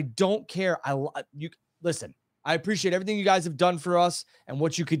do. I don't care. Listen, I appreciate everything you guys have done for us and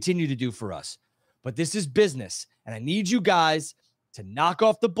what you continue to do for us. But this is business, and I need you guys to knock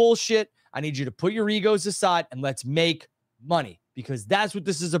off the bullshit. I need you to put your egos aside and let's make money, because that's what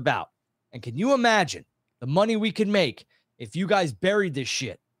this is about. And can you imagine the money we can make if you guys buried this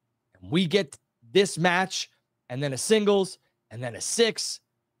shit and we get this match and then a singles and then a 6?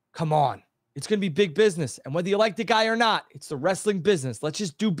 Come on. It's going to be big business. And whether you like the guy or not, it's the wrestling business. Let's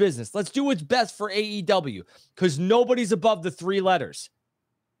just do business. Let's do what's best for AEW, because nobody's above the 3 letters.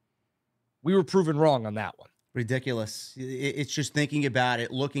 We were proven wrong on that one. Ridiculous. It's just thinking about it,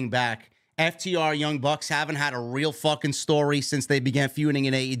 looking back. FTR Young Bucks haven't had a real fucking story since they began feuding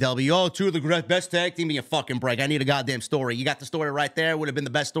in AEW. Oh, 2 of the best tag team. Give me a fucking break. I need a goddamn story. You got the story right there. Would have been the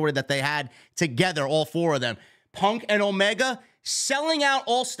best story that they had together, all 4 of them. Punk and Omega selling out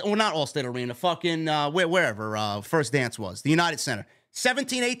not Allstate Arena, fucking wherever First Dance was, the United Center.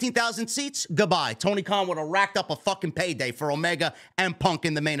 18,000 seats. Goodbye. Tony Khan would have racked up a fucking payday for Omega and Punk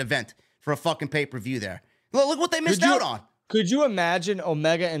in the main event for a fucking pay-per-view there. Look what they missed out on. Could you imagine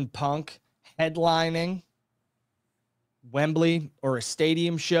Omega and Punk headlining Wembley or a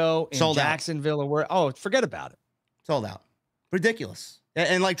stadium show in Sold Jacksonville? Or where? Oh, forget about it. Sold out. Ridiculous.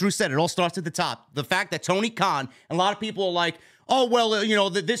 And like Drew said, it all starts at the top. The fact that Tony Khan, and a lot of people are like, oh, well, you know,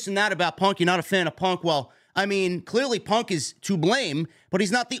 this and that about Punk. You're not a fan of Punk. Well, I mean, clearly Punk is to blame, but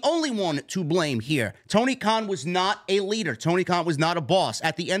he's not the only one to blame here. Tony Khan was not a leader. Tony Khan was not a boss.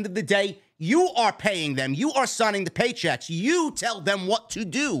 At the end of the day, you are paying them. You are signing the paychecks. You tell them what to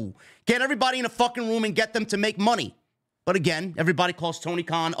do. Get everybody in a fucking room and get them to make money. But again, everybody calls Tony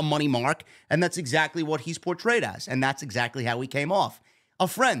Khan a money mark, and that's exactly what he's portrayed as, and that's exactly how he came off. A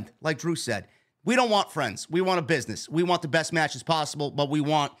friend, like Drew said. We don't want friends. We want a business. We want the best matches possible, but we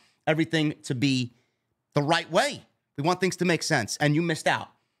want everything to be the right way. We want things to make sense, and you missed out.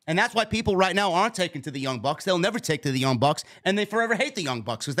 And that's why people right now aren't taking to the Young Bucks. They'll never take to the Young Bucks, and they forever hate the Young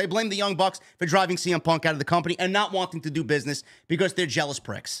Bucks because they blame the Young Bucks for driving CM Punk out of the company and not wanting to do business because they're jealous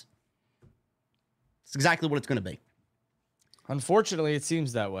pricks. It's exactly what it's going to be. Unfortunately, it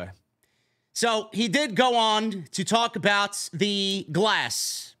seems that way. So he did go on to talk about the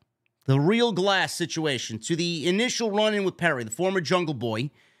glass, the real glass situation. To the initial run-in with Perry, the former Jungle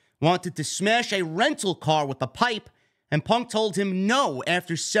Boy, wanted to smash a rental car with a pipe, and Punk told him no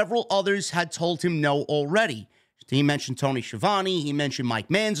after several others had told him no already. He mentioned Tony Schiavone. He mentioned Mike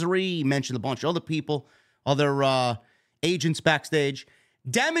Manzarek. He mentioned a bunch of other people, other agents backstage.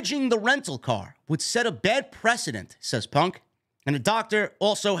 Damaging the rental car would set a bad precedent, says Punk. And the doctor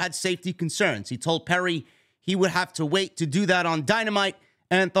also had safety concerns. He told Perry he would have to wait to do that on Dynamite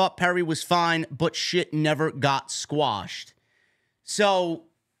and thought Perry was fine, but shit never got squashed. So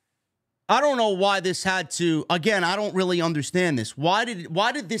I don't know why this had to, again, I don't really understand this. Why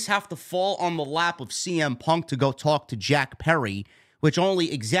did this have to fall on the lap of CM Punk to go talk to Jack Perry, which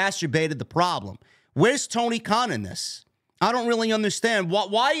only exacerbated the problem? Where's Tony Khan in this? I don't really understand.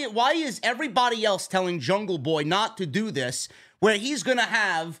 Why is everybody else telling Jungle Boy not to do this, where he's going to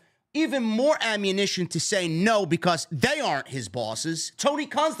have even more ammunition to say no because they aren't his bosses? Tony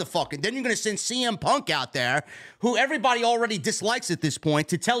Khan's the fucking... Then you're going to send CM Punk out there, who everybody already dislikes at this point,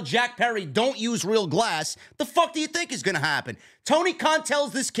 to tell Jack Perry, don't use real glass. The fuck do you think is going to happen? Tony Khan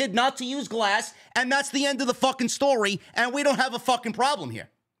tells this kid not to use glass, and that's the end of the fucking story, and we don't have a fucking problem here.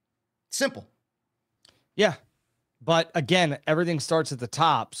 Simple. Yeah. But again, everything starts at the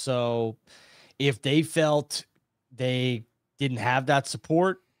top. So if they felt they didn't have that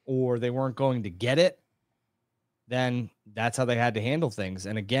support or they weren't going to get it, then that's how they had to handle things.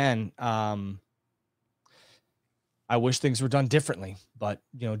 And again, I wish things were done differently, but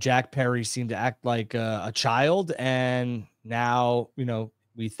you know, Jack Perry seemed to act like a child, and now, you know,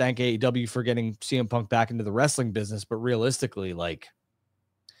 we thank AEW for getting CM Punk back into the wrestling business, but realistically, like,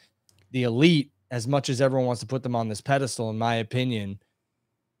 the Elite, as much as everyone wants to put them on this pedestal, in my opinion,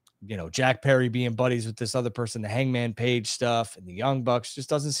 you know, Jack Perry being buddies with this other person, the Hangman Page stuff, and the Young Bucks just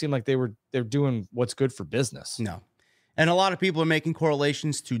doesn't seem like they're doing what's good for business. No. And a lot of people are making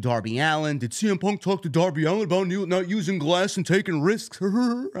correlations to Darby Allin. Did CM Punk talk to Darby Allin about not using glass and taking risks?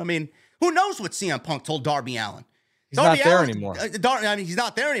 I mean, who knows what CM Punk told Darby Allin? He's not there anymore. I mean, he's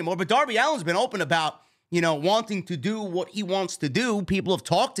not there anymore, but Darby Allin's been open about, you know, wanting to do what he wants to do. People have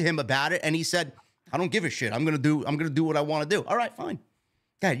talked to him about it, and he said, I don't give a shit. I'm gonna do what I want to do. All right, fine.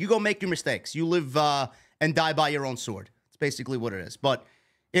 Go ahead, you go make your mistakes. You live and die by your own sword. It's basically what it is. But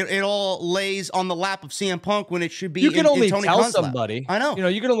it all lays on the lap of CM Punk when it should be. You can only Tony tell Khan's somebody. Lap. I know. You know,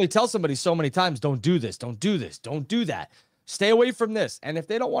 you can only tell somebody so many times, don't do this, don't do this, don't do that. Stay away from this. And if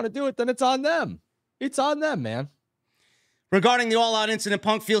they don't want to do it, then it's on them. It's on them, man. Regarding the all-out incident,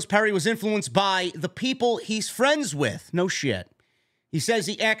 Punk feels Perry was influenced by the people he's friends with. No shit. He says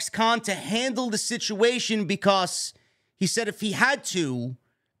he asked Khan to handle the situation because he said if he had to,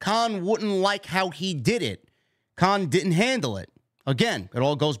 Khan wouldn't like how he did it. Khan didn't handle it. Again, it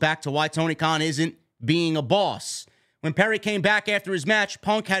all goes back to why Tony Khan isn't being a boss. When Perry came back after his match,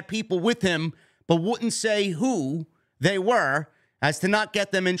 Punk had people with him, but wouldn't say who they were as to not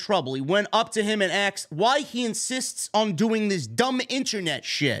get them in trouble. He went up to him and asked why he insists on doing this dumb internet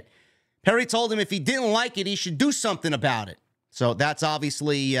shit. Perry told him if he didn't like it, he should do something about it. So that's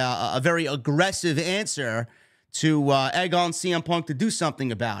obviously a very aggressive answer to egg on CM Punk to do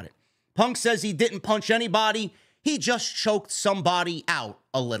something about it. Punk says he didn't punch anybody. He just choked somebody out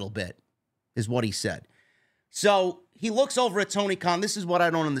a little bit, is what he said. So he looks over at Tony Khan. This is what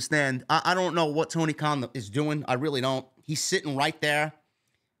I don't understand. I don't know what Tony Khan is doing. I really don't. He's sitting right there.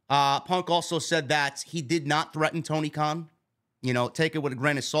 Punk also said that he did not threaten Tony Khan. You know, take it with a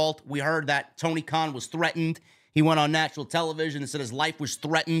grain of salt. We heard that Tony Khan was threatened. He went on national television and said his life was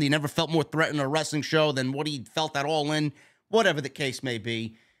threatened. He never felt more threatened at a wrestling show than what he felt at All In, whatever the case may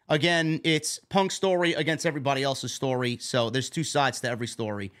be. Again, it's Punk's story against everybody else's story, so there's two sides to every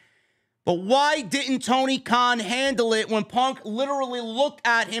story. But why didn't Tony Khan handle it when Punk literally looked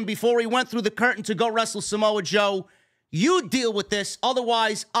at him before he went through the curtain to go wrestle Samoa Joe? You deal with this,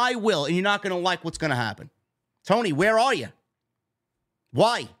 otherwise I will, and you're not going to like what's going to happen. Tony, where are you?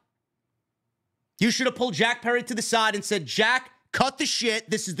 Why? You should have pulled Jack Perry to the side and said, Jack, cut the shit.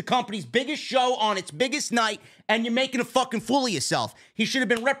 This is the company's biggest show on its biggest night, and you're making a fucking fool of yourself. He should have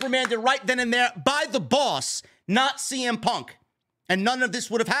been reprimanded right then and there by the boss, not CM Punk. And none of this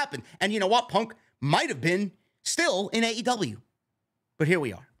would have happened. And you know what? Punk might have been still in AEW. But here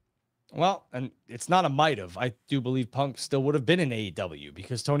we are. Well, and it's not a might have. I do believe Punk still would have been in AEW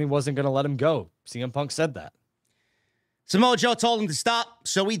because Tony wasn't going to let him go. CM Punk said that. Samoa Joe told him to stop,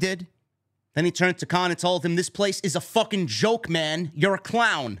 so he did. Then he turned to Khan and told him, this place is a fucking joke, man. You're a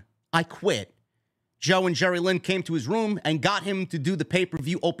clown. I quit. Joe and Jerry Lynn came to his room and got him to do the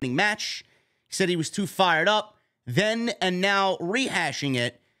pay-per-view opening match. He said he was too fired up. Then and now rehashing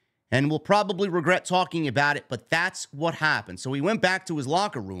it, and will probably regret talking about it, but that's what happened. So he went back to his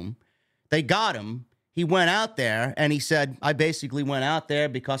locker room. They got him. He went out there, and he said, I basically went out there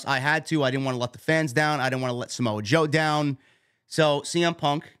because I had to. I didn't want to let the fans down. I didn't want to let Samoa Joe down. So CM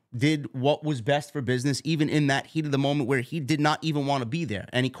Punk did what was best for business, even in that heat of the moment where he did not even want to be there,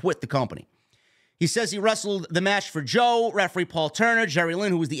 and he quit the company. He says he wrestled the match for Joe, referee Paul Turner, Jerry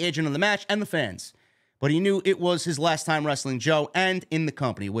Lynn, who was the agent of the match, and the fans. But he knew it was his last time wrestling Joe and in the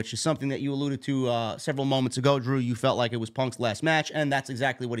company, which is something that you alluded to several moments ago, Drew. You felt like it was Punk's last match, and that's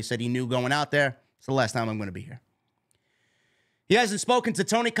exactly what he said he knew going out there. It's the last time I'm going to be here. He hasn't spoken to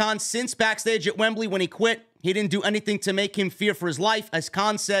Tony Khan since backstage at Wembley when he quit. He didn't do anything to make him fear for his life. As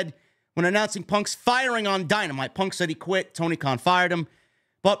Khan said when announcing Punk's firing on Dynamite, Punk said he quit. Tony Khan fired him.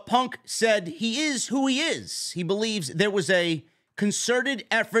 But Punk said he is who he is. He believes there was a concerted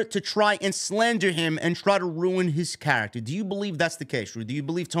effort to try and slander him and try to ruin his character. Do you believe that's the case, Drew? Do you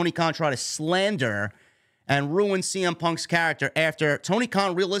believe Tony Khan tried to slander and ruin CM Punk's character after Tony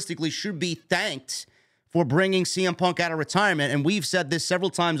Khan realistically should be thanked for bringing CM Punk out of retirement? And we've said this several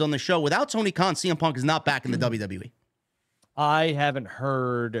times on the show. Without Tony Khan, CM Punk is not back in the WWE. I haven't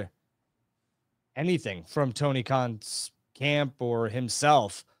heard anything from Tony Khan's camp or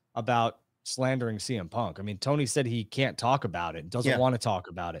himself about slandering CM Punk. I mean, Tony said he can't talk about it, doesn't want to talk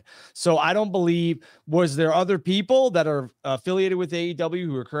about it. So I don't believe, was there other people that are affiliated with AEW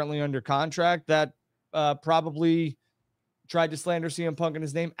who are currently under contract that probably tried to slander CM Punk in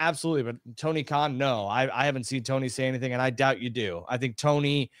his name? Absolutely. But Tony Khan, no, I haven't seen Tony say anything, and I doubt you do. I think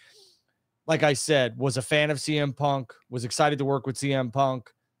Tony, like I said, was a fan of CM Punk, was excited to work with CM Punk,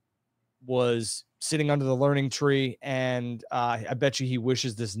 was sitting under the learning tree, and I bet you he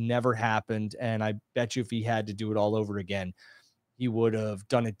wishes this never happened, and I bet you if he had to do it all over again, he would have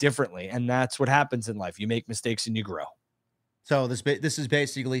done it differently, and that's what happens in life. You make mistakes and you grow. So this is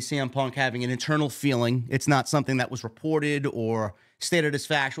basically CM Punk having an internal feeling. It's not something that was reported or stated as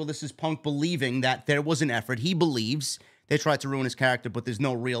factual. This is Punk believing that there was an effort. He believes they tried to ruin his character, but there's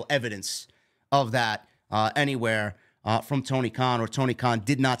no real evidence of that anywhere from Tony Khan, or Tony Khan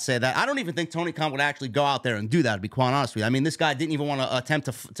did not say that. I don't even think Tony Khan would actually go out there and do that, to be quite honest with you. I mean, this guy didn't even want to attempt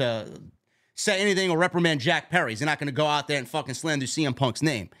to say anything or reprimand Jack Perry. He's not going to go out there and fucking slander CM Punk's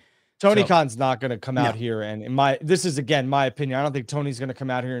name. Tony Khan's not going to come out here, and this is, again, my opinion. I don't think Tony's going to come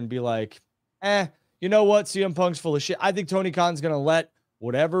out here and be like, you know what, CM Punk's full of shit. I think Tony Khan's going to let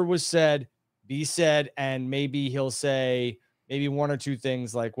whatever was said be said, and maybe he'll say maybe one or two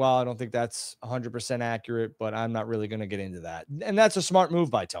things like, well, I don't think that's 100% accurate, but I'm not really going to get into that. And that's a smart move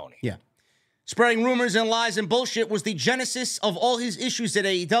by Tony. Yeah. Spreading rumors and lies and bullshit was the genesis of all his issues at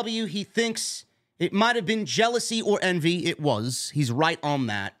AEW. He thinks it might have been jealousy or envy. It was. He's right on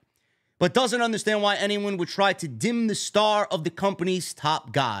that. But doesn't understand why anyone would try to dim the star of the company's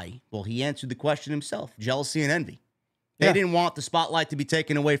top guy. Well, he answered the question himself. Jealousy and envy. They didn't want the spotlight to be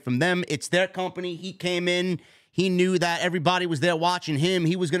taken away from them. It's their company. He came in. He knew that everybody was there watching him.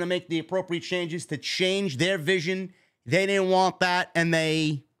 He was going to make the appropriate changes to change their vision. They didn't want that, and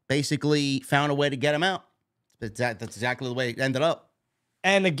they basically found a way to get him out. That's exactly the way it ended up.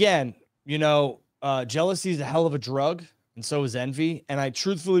 And again, jealousy is a hell of a drug, and so is envy. And I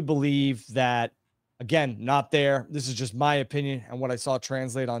truthfully believe that, again, not there. This is just my opinion and what I saw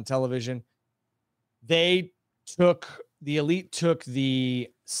translate on television. The Elite took the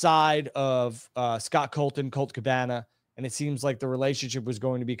side of Scott Colton, Colt Cabana, and it seems like the relationship was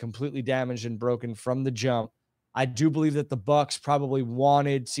going to be completely damaged and broken from the jump. I do believe that the Bucks probably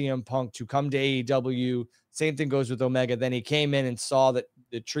wanted CM Punk to come to AEW. Same thing goes with Omega. Then he came in and saw that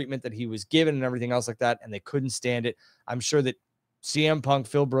the treatment that he was given and everything else like that, and they couldn't stand it. I'm sure that CM Punk,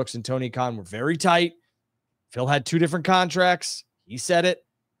 Phil Brooks, and Tony Khan were very tight. Phil had 2 different contracts. He said it.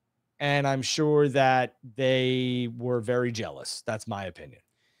 And I'm sure that they were very jealous. That's my opinion.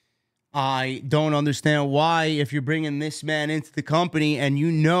 I don't understand why, if you're bringing this man into the company and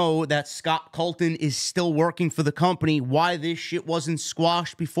you know that Scott Colton is still working for the company, why this shit wasn't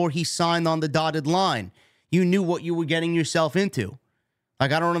squashed before he signed on the dotted line. You knew what you were getting yourself into.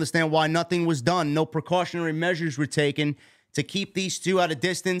 Like, I don't understand why nothing was done. No precautionary measures were taken to keep these two at a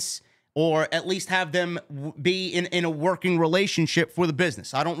distance, or at least have them be in a working relationship for the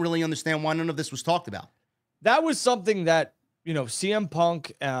business. I don't really understand why none of this was talked about. That was something that, CM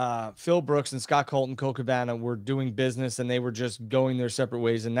Punk, Phil Brooks, and Scott Colton, Colt Cabana were doing business, and they were just going their separate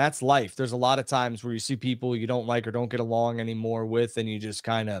ways, and that's life. There's a lot of times where you see people you don't like or don't get along anymore with, and you just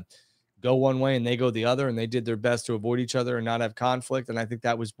kind of go one way and they go the other, and they did their best to avoid each other and not have conflict, and I think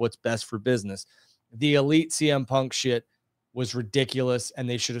that was what's best for business. The Elite CM Punk shit was ridiculous, and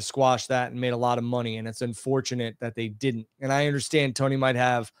they should have squashed that and made a lot of money, and it's unfortunate that they didn't. And I understand Tony might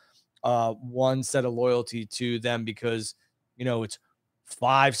have one set of loyalty to them because, it's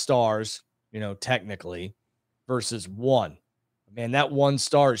 5 stars, technically, versus 1. Man, that 1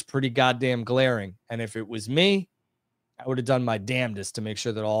 star is pretty goddamn glaring, and if it was me, I would have done my damnedest to make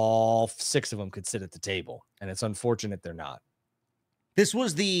sure that all 6 of them could sit at the table, and it's unfortunate they're not. This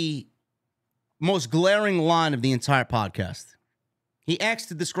was the most glaring line of the entire podcast. He asked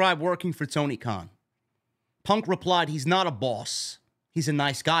to describe working for Tony Khan. Punk replied, he's not a boss. He's a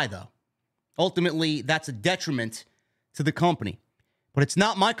nice guy, though. Ultimately, that's a detriment to the company. But it's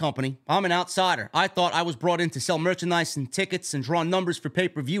not my company. I'm an outsider. I thought I was brought in to sell merchandise and tickets and draw numbers for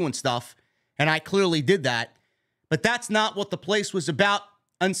pay-per-view and stuff, and I clearly did that. But that's not what the place was about,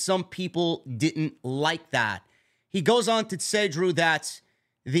 and some people didn't like that. He goes on to say, Drew, that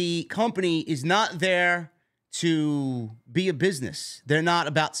the company is not there to be a business. They're not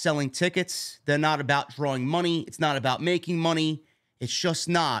about selling tickets. They're not about drawing money. It's not about making money. It's just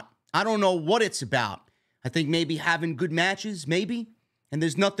not. I don't know what it's about. I think maybe having good matches, maybe. And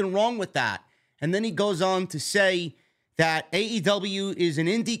there's nothing wrong with that. And then he goes on to say that AEW is an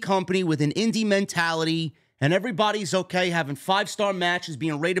indie company with an indie mentality, and everybody's okay having 5-star matches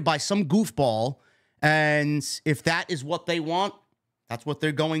being rated by some goofball. And if that is what they want, that's what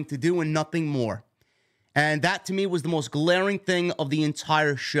they're going to do and nothing more. And that, to me, was the most glaring thing of the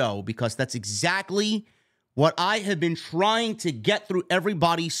entire show, because that's exactly what I have been trying to get through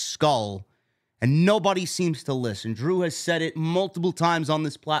everybody's skull, and nobody seems to listen. Drew has said it multiple times on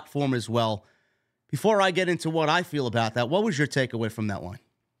this platform as well. Before I get into what I feel about that, what was your takeaway from that line?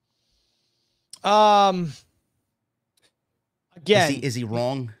 Again, Is he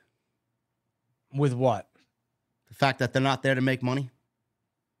wrong? With what? The fact that they're not there to make money?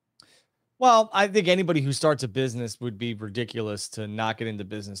 Well, I think anybody who starts a business would be ridiculous to not get into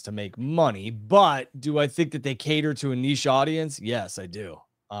business to make money. But do I think that they cater to a niche audience? Yes, I do.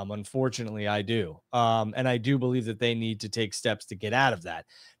 Unfortunately, I do. And I do believe that they need to take steps to get out of that.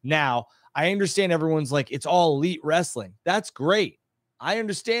 Now, I understand everyone's like, it's all elite wrestling. That's great. I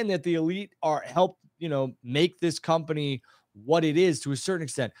understand that the elite help, make this company what it is to a certain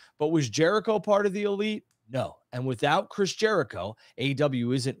extent. But was Jericho part of the elite? No. And without Chris Jericho,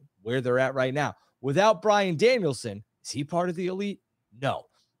 AEW isn't where they're at right now. Without Bryan Danielson, is he part of the elite? No.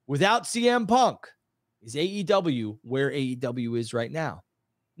 Without CM Punk, is AEW where AEW is right now?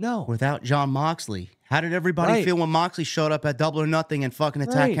 No. Without Jon Moxley, how did everybody feel when Moxley showed up at Double or Nothing and fucking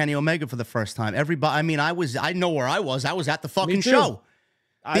attacked Kenny Omega for the first time? Everybody, I mean, I know where I was. I was at the fucking show.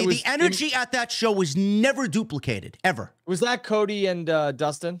 The energy at that show was never duplicated, ever. Was that Cody and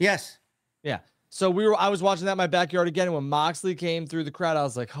Dustin? Yes. Yeah. So I was watching that in my backyard again, and when Moxley came through the crowd, I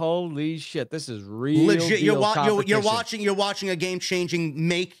was like, "Holy shit, this is real." Legit, you're watching a game-changing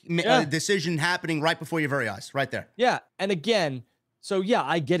decision happening right before your very eyes, right there. Yeah, and again, so yeah,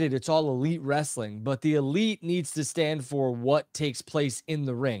 I get it. It's all elite wrestling, but the elite needs to stand for what takes place in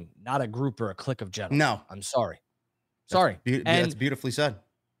the ring, not a group or a clique of gentlemen. No, I'm sorry. That's beautifully said.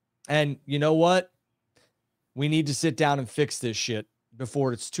 And you know what? We need to sit down and fix this shit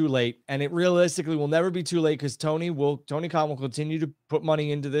before it's too late. And it realistically will never be too late, because Tony Khan will continue to put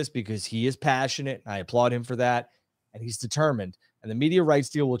money into this because he is passionate. I applaud him for that. And he's determined. And the media rights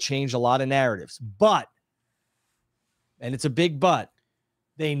deal will change a lot of narratives. But, and it's a big but,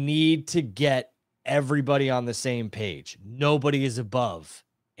 they need to get everybody on the same page. Nobody is above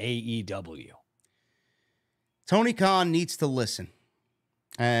AEW. Tony Khan needs to listen.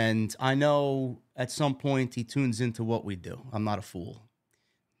 And I know at some point he tunes into what we do. I'm not a fool.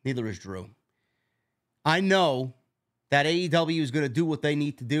 Neither is Drew. I know that AEW is going to do what they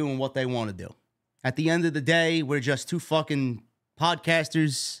need to do and what they want to do. At the end of the day, we're just two fucking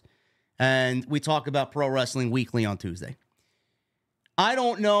podcasters, and we talk about pro wrestling weekly on Tuesday. I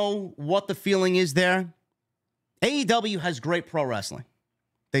don't know what the feeling is there. AEW has great pro wrestling.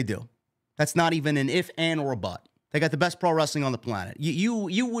 They do. That's not even an if, and, or a but. They got the best pro wrestling on the planet.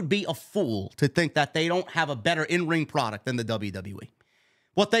 You would be a fool to think that they don't have a better in-ring product than the WWE.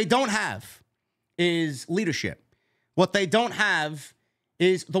 What they don't have is leadership. What they don't have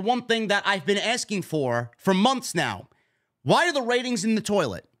is the one thing that I've been asking for months now. Why are the ratings in the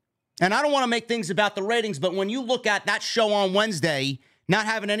toilet? And I don't want to make things about the ratings, but when you look at that show on Wednesday, not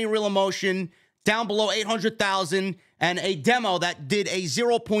having any real emotion, down below 800,000, and a demo that did a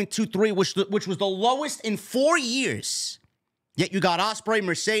 0.23, which was the lowest in 4 years. Yet you got Ospreay,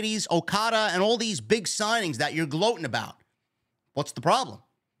 Mercedes, Okada, and all these big signings that you're gloating about. What's the problem?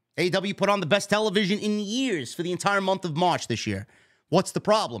 AEW put on the best television in years for the entire month of March this year. What's the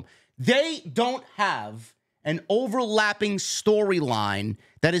problem? They don't have an overlapping storyline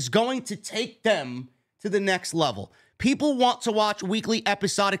that is going to take them to the next level. People want to watch weekly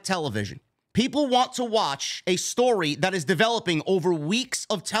episodic television. People want to watch a story that is developing over weeks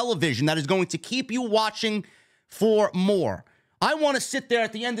of television that is going to keep you watching for more. I want to sit there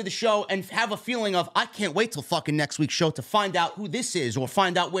at the end of the show and have a feeling of, I can't wait till fucking next week's show to find out who this is or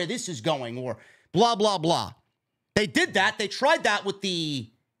find out where this is going or blah, blah, blah. They did that. They tried that with the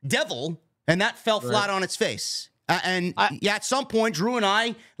Devil, and that fell flat on its face. At some point, Drew and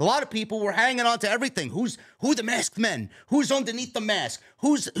I, a lot of people were hanging on to everything. Who the masked men? Who's underneath the mask?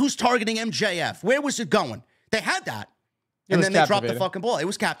 Who's targeting MJF? Where was it going? They had that. And then they dropped the fucking ball. It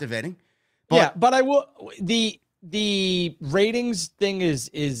was captivating. But I will the ratings thing is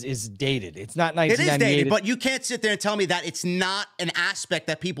dated. It's not 1998. It is dated, but you can't sit there and tell me that it's not an aspect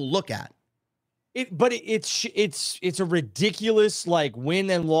that people look at. It's a ridiculous like win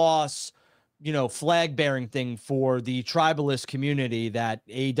and loss, flag bearing thing for the tribalist community that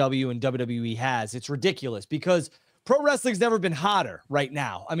AEW and WWE has. It's ridiculous because pro wrestling's never been hotter right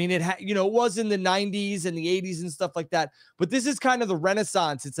now. I mean, it was in the 90s and the 80s and stuff like that, but this is kind of the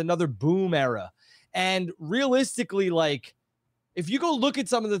Renaissance. It's another boom era. And realistically, like if you go look at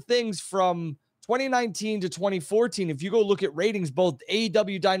some of the things from 2019 to 2014, if you go look at ratings, both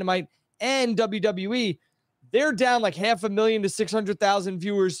AEW Dynamite and WWE, they're down like 500,000 to 600,000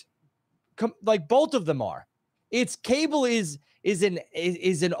 viewers. Like both of them are. It's cable is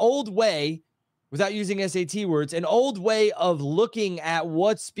an old way, without using SAT words, an old way of looking at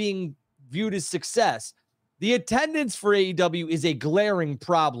what's being viewed as success. The attendance for AEW is a glaring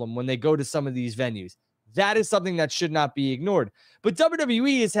problem when they go to some of these venues. That is something that should not be ignored. But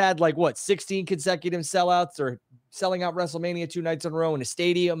WWE has had 16 consecutive sellouts or selling out WrestleMania 2 nights in a row in a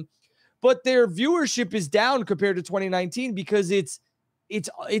stadium. But their viewership is down compared to 2019 because it's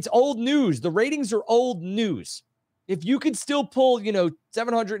old news. The ratings are old news. If you could still pull,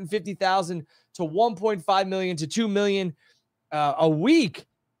 750,000 to 1.5 million to 2 million a week,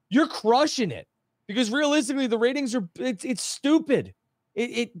 you're crushing it. Because realistically, the ratings it's stupid.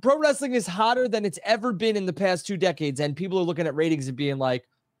 Pro wrestling is hotter than it's ever been in the past 2 decades, and people are looking at ratings and being like,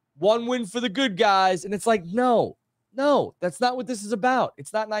 one win for the good guys, and it's like, no, that's not what this is about.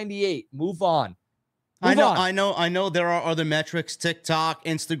 It's not 98. Move on. I know there are other metrics, TikTok,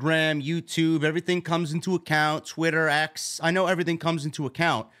 Instagram, YouTube, everything comes into account, Twitter, X. I know everything comes into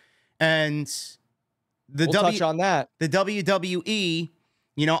account. And we'll touch on that. The WWE,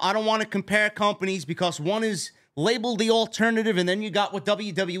 I don't want to compare companies because one is labeled the alternative, and then you got what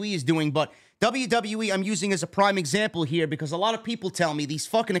WWE is doing. But WWE, I'm using as a prime example here because a lot of people tell me these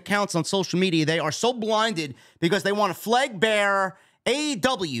fucking accounts on social media, they are so blinded because they want to flag bear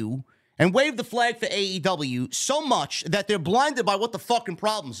AEW and wave the flag for AEW so much that they're blinded by what the fucking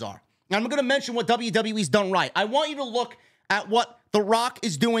problems are. And I'm going to mention what WWE's done right. I want you to look at what The Rock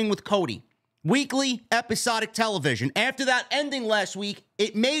is doing with Cody. Weekly episodic television. After that ending last week,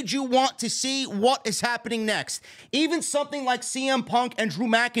 it made you want to see what is happening next. Even something like CM Punk and Drew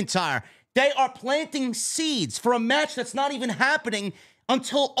McIntyre, they are planting seeds for a match that's not even happening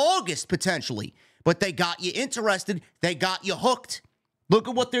until August, potentially. But they got you interested. They got you hooked. Look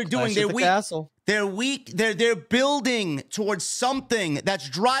at what they're doing. They're weak. They're building towards something that's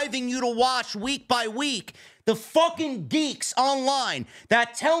driving you to watch week by week. The fucking geeks online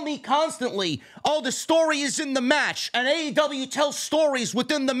that tell me constantly, oh, the story is in the match, and AEW tells stories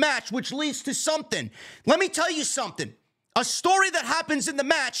within the match, which leads to something. Let me tell you something. A story that happens in the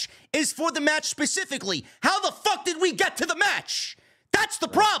match is for the match specifically. How the fuck did we get to the match? That's the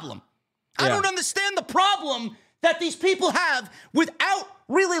problem. Yeah. I don't understand the problem that these people have without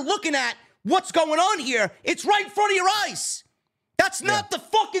really looking at what's going on here. It's right in front of your eyes. That's not the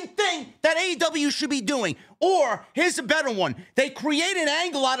fucking thing that AEW should be doing. Or, here's a better one. They create an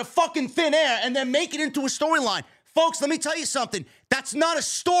angle out of fucking thin air and then make it into a storyline. Folks, let me tell you something. That's not a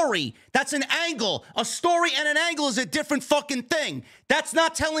story. That's an angle. A story and an angle is a different fucking thing. That's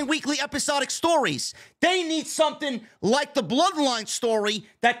not telling weekly episodic stories. They need something like the Bloodline story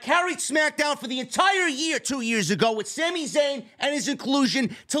that carried SmackDown for the entire year 2 years ago with Sami Zayn and his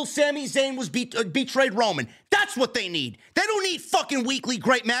inclusion till Sami Zayn was betrayed Roman. That's what they need. They don't need fucking weekly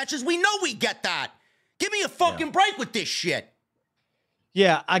great matches. We know we get that. Give me a fucking break with this shit.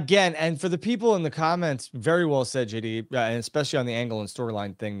 Yeah, again, and for the people in the comments, very well said, JD, and especially on the angle and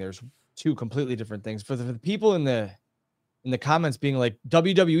storyline thing, there's 2 completely different things. For the people in the comments being like,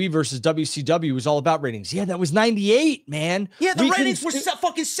 WWE versus WCW was all about ratings. Yeah, that was 98, man. Yeah, the ratings were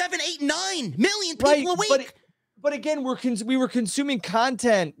fucking 7, 8, 9 million people a week. But again, we were consuming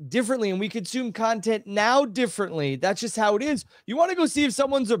content differently, and we consume content now differently. That's just how it is. You want to go see if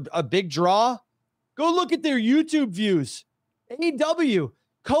someone's a big draw? Go look at their YouTube views. AEW,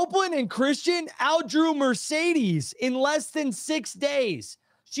 Copeland and Christian outdrew Mercedes in less than 6 days.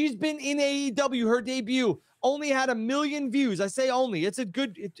 She's been in AEW. Her debut only had 1 million views. I say only. It's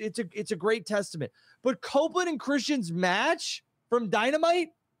a great testament. But Copeland and Christian's match from Dynamite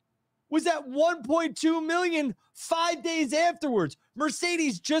was at 1.2 million 5 days afterwards.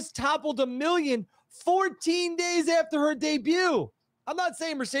 Mercedes just toppled 1 million 14 days after her debut. I'm not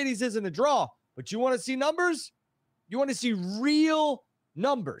saying Mercedes isn't a draw, but you want to see numbers? You want to see real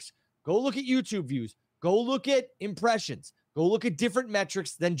numbers. Go look at YouTube views. Go look at impressions. Go look at different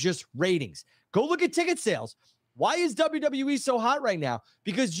metrics than just ratings. Go look at ticket sales. Why is WWE so hot right now?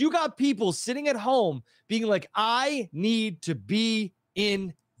 Because you got people sitting at home being like, I need to be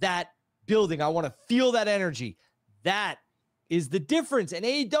in that building. I want to feel that energy. That is the difference. And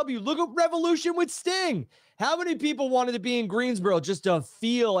AEW, look at Revolution with Sting. How many people wanted to be in Greensboro just to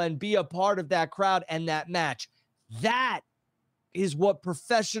feel and be a part of that crowd and that match? That is what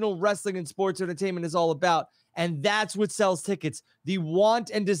professional wrestling and sports entertainment is all about. And that's what sells tickets. The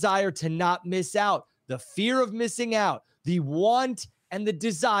want and desire to not miss out. The fear of missing out. The want and the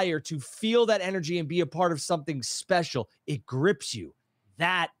desire to feel that energy and be a part of something special. It grips you.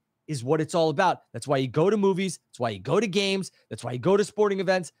 That is what it's all about. That's why you go to movies. That's why you go to games. That's why you go to sporting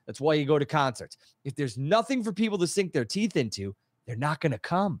events. That's why you go to concerts. If there's nothing for people to sink their teeth into, they're not going to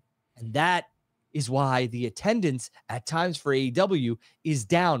come. And that is why the attendance at times for AEW is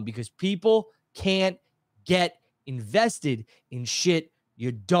down, because people can't get invested in shit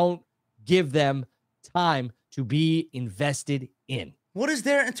you don't give them time to be invested in. What is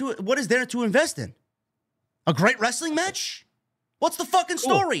there to invest in? A great wrestling match? What's the fucking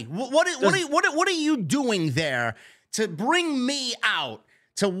story? What are you doing there to bring me out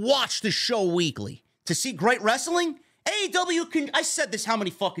to watch the show weekly? To see great wrestling? AEW can, I said this how many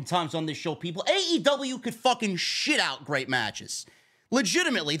fucking times on this show, people. AEW could fucking shit out great matches.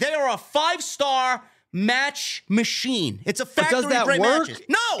 Legitimately, they are a 5-star match machine. It's a factory of great matches.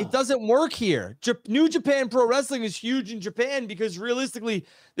 No! It doesn't work here. New Japan Pro Wrestling is huge in Japan because realistically,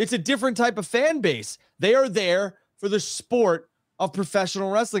 it's a different type of fan base. They are there for the sport of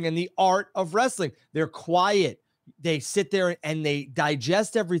professional wrestling and the art of wrestling. They're quiet. They sit there and they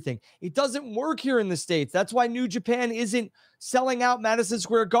digest everything. It doesn't work here in the States. That's why New Japan isn't selling out Madison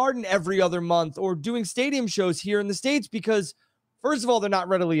Square Garden every other month or doing stadium shows here in the States because, first of all, they're not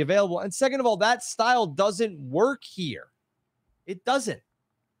readily available. And second of all, that style doesn't work here. It doesn't.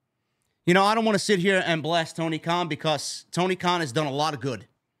 You know, I don't want to sit here and blast Tony Khan because Tony Khan has done a lot of good.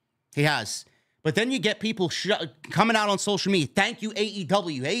 He has. But then you get people coming out on social media. Thank you,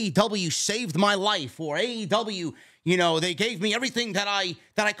 AEW. AEW saved my life. Or AEW, you know, they gave me everything that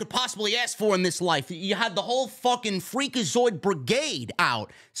I could possibly ask for in this life. You had the whole fucking Freakazoid Brigade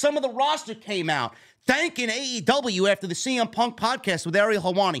out. Some of the roster came out thanking AEW after the CM Punk podcast with Ariel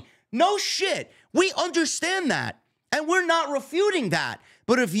Helwani. No shit. We understand that. And we're not refuting that.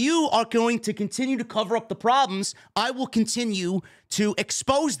 But if you are going to continue to cover up the problems, I will continue to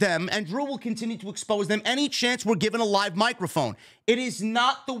expose them, and Drew will continue to expose them any chance we're given a live microphone. It is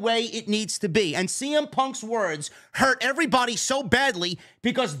not the way it needs to be. And CM Punk's words hurt everybody so badly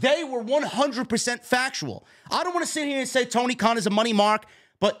because they were 100% factual. I don't want to sit here and say Tony Khan is a money mark,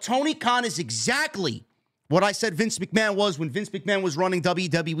 but Tony Khan is exactly what I said Vince McMahon was when Vince McMahon was running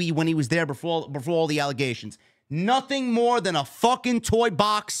WWE when he was there before all the allegations. Nothing more than a fucking toy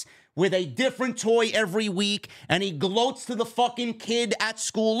box with a different toy every week, and he gloats to the fucking kid at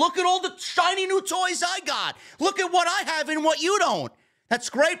school. Look at all the shiny new toys I got. Look at what I have and what you don't. That's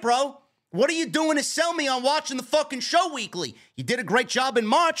great, bro. What are you doing to sell me on watching the fucking show weekly? You did a great job in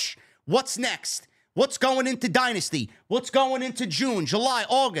March. What's next? What's going into Dynasty? What's going into June, July,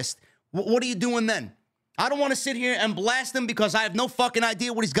 August? What are you doing then? I don't want to sit here and blast him because I have no fucking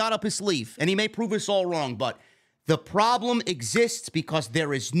idea what he's got up his sleeve, and he may prove us all wrong, but the problem exists because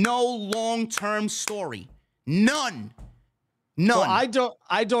there is no long-term story. None. Well,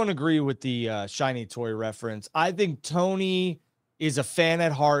 I don't agree with the shiny toy reference. I think Tony is a fan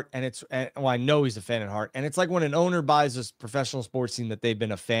at heart, and I know he's a fan at heart. And it's like when an owner buys a professional sports team that they've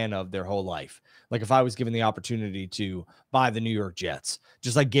been a fan of their whole life. Like if I was given the opportunity to buy the New York Jets,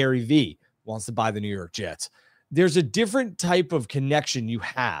 just like Gary Vee wants to buy the New York Jets. There's a different type of connection you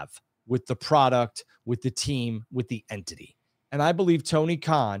have with the product, with the team, with the entity. And I believe Tony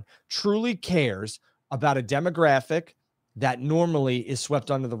Khan truly cares about a demographic that normally is swept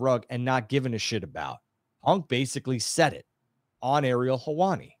under the rug and not given a shit about. Punk basically said it on Ariel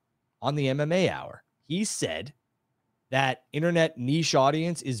Helwani on the MMA Hour. He said that internet niche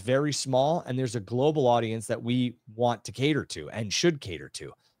audience is very small and there's a global audience that we want to cater to and should cater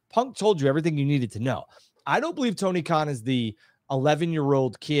to. Punk told you everything you needed to know. I don't believe Tony Khan is the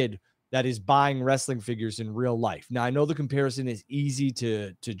 11-year-old kid that is buying wrestling figures in real life. Now, I know the comparison is easy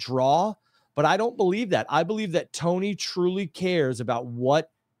to draw, but I don't believe that. I believe that Tony truly cares about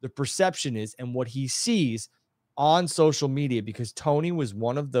what the perception is and what he sees on social media, because Tony was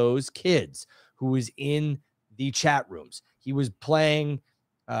one of those kids who was in the chat rooms. He was playing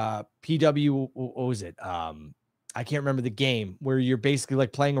PW, what was it? I can't remember the game where you're basically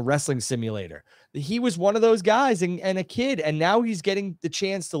like playing a wrestling simulator. He was one of those guys and a kid, and now he's getting the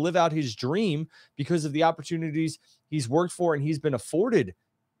chance to live out his dream because of the opportunities he's worked for and he's been afforded.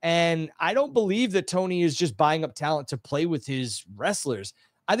 And I don't believe that Tony is just buying up talent to play with his wrestlers.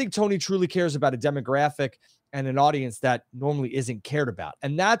 I think Tony truly cares about a demographic and an audience that normally isn't cared about.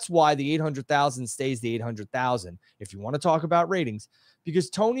 And that's why the 800,000 stays the 800,000, if you want to talk about ratings, because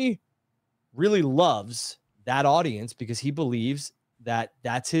Tony really loves that audience because he believes that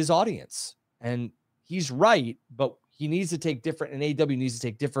that's his audience. And he's right, but he needs to take different, and AEW needs to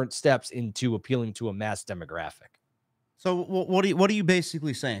take different steps into appealing to a mass demographic. So what are you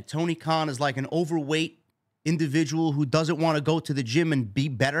basically saying? Tony Khan is like an overweight individual who doesn't want to go to the gym and be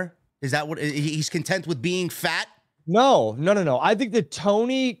better? Is that what he's content with being fat? No. I think that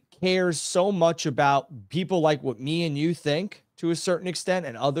Tony cares so much about people like what me and you think to a certain extent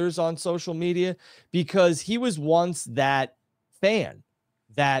and others on social media, because he was once that fan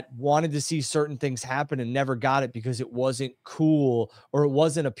that wanted to see certain things happen and never got it because it wasn't cool or it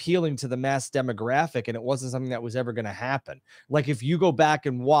wasn't appealing to the mass demographic, and it wasn't something that was ever going to happen. Like if you go back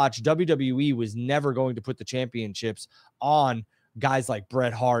and watch, WWE was never going to put the championships on guys like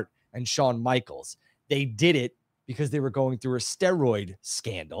Bret Hart and Shawn Michaels. They did it because they were going through a steroid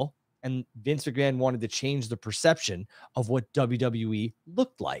scandal, and Vince McMahon wanted to change the perception of what WWE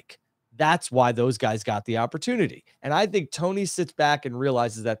looked like. That's why those guys got the opportunity. And I think Tony sits back and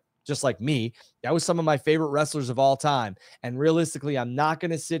realizes that, just like me, that was some of my favorite wrestlers of all time. And realistically, I'm not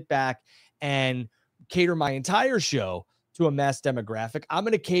going to sit back and cater my entire show to a mass demographic. I'm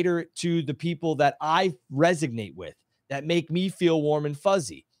going to cater it to the people that I resonate with, that make me feel warm and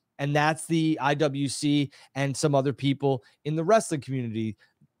fuzzy. And that's the IWC and some other people in the wrestling community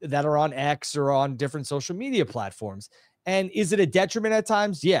that are on X or on different social media platforms. And is it a detriment at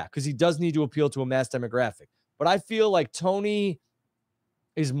times? Yeah, because he does need to appeal to a mass demographic. But I feel like Tony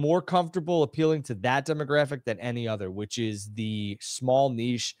is more comfortable appealing to that demographic than any other, which is the small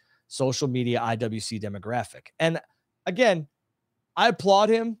niche social media IWC demographic. And again, I applaud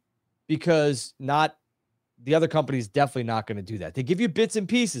him because the other company is definitely not going to do that. They give you bits and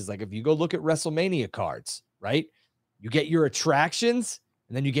pieces. Like if you go look at WrestleMania cards, right? You get your attractions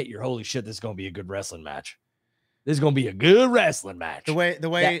and then you get your holy shit, this is going to be a good wrestling match. This is going to be a good wrestling match. The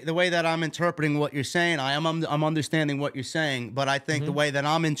way that I'm interpreting what you're saying, I'm understanding what you're saying, but I think the way that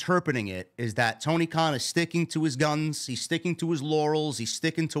I'm interpreting it is that Tony Khan is sticking to his guns, he's sticking to his laurels, he's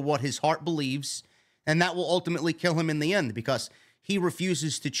sticking to what his heart believes, and that will ultimately kill him in the end because he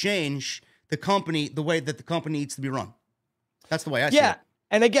refuses to change the company the way that the company needs to be run. That's the way I see it. Yeah,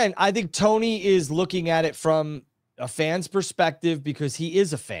 and again, I think Tony is looking at it from a fan's perspective because he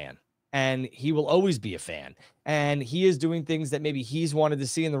is a fan. And he will always be a fan. And he is doing things that maybe he's wanted to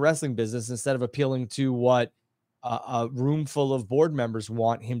see in the wrestling business instead of appealing to what a room full of board members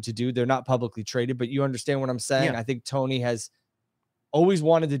want him to do. They're not publicly traded, but you understand what I'm saying? Yeah. I think Tony has always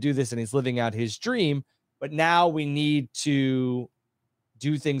wanted to do this and he's living out his dream. But now we need to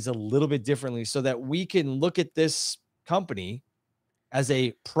do things a little bit differently so that we can look at this company as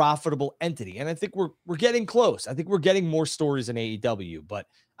a profitable entity. And I think we're getting close. I think we're getting more stories in AEW, but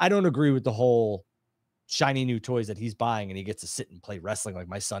I don't agree with the whole shiny new toys that he's buying and he gets to sit and play wrestling like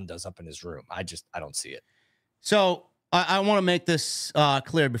my son does up in his room. I don't see it. So I want to make this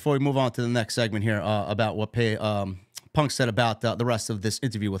clear before we move on to the next segment here about what Punk said about the rest of this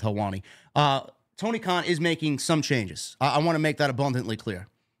interview with Helwani. Tony Khan is making some changes. I want to make that abundantly clear.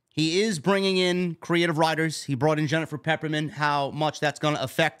 He is bringing in creative writers. He brought in Jennifer Pepperman. How much that's going to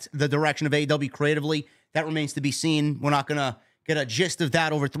affect the direction of AEW creatively, that remains to be seen. We're not going to get a gist of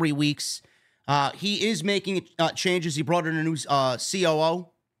that over 3 weeks. He is making changes. He brought in a new COO.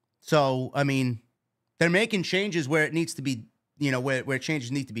 So, I mean, they're making changes where it needs to be, where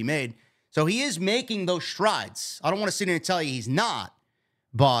changes need to be made. So he is making those strides. I don't want to sit here and tell you he's not,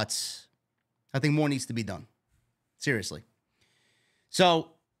 but I think more needs to be done. Seriously. So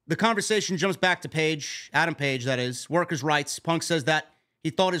the conversation jumps back to Page, Adam Page, that is, workers' rights. Punk says that he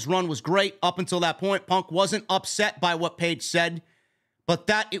thought his run was great up until that point. Punk wasn't upset by what Page said, but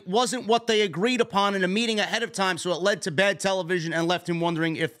that it wasn't what they agreed upon in a meeting ahead of time, so it led to bad television and left him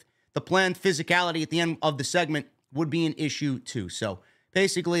wondering if the planned physicality at the end of the segment would be an issue too. So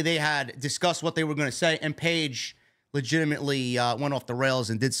basically they had discussed what they were going to say, and Page legitimately went off the rails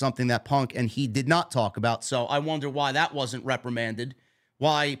and did something that Punk and he did not talk about. So I wonder why that wasn't reprimanded,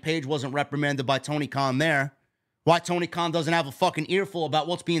 why Page wasn't reprimanded by Tony Khan there. Why Tony Khan doesn't have a fucking earful about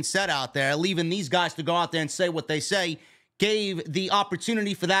what's being said out there, leaving these guys to go out there and say what they say, gave the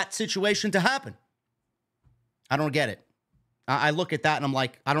opportunity for that situation to happen. I don't get it. I look at that and I'm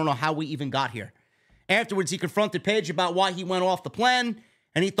like, I don't know how we even got here. Afterwards, he confronted Page about why he went off the plan,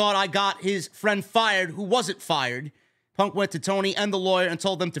 and he thought I got his friend fired who wasn't fired. Punk went to Tony and the lawyer and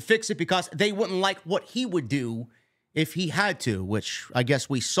told them to fix it because they wouldn't like what he would do if he had to, which I guess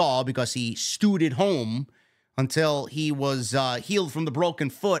we saw because he stewed at home until he was healed from the broken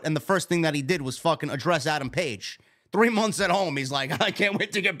foot, and the first thing that he did was fucking address Adam Page. 3 months at home, he's like, I can't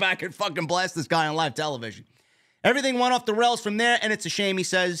wait to get back and fucking blast this guy on live television. Everything went off the rails from there, and it's a shame, he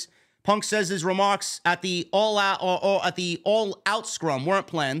says. Punk says his remarks at the all-out or at the all-out scrum weren't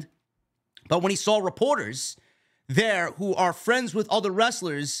planned, but when he saw reporters there who are friends with other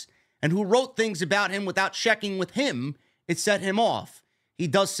wrestlers and who wrote things about him without checking with him, it set him off. He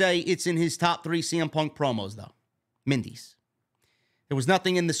does say it's in his top 3 CM Punk promos, though. Mindy's. There was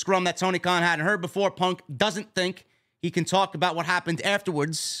nothing in the scrum that Tony Khan hadn't heard before. Punk doesn't think he can talk about what happened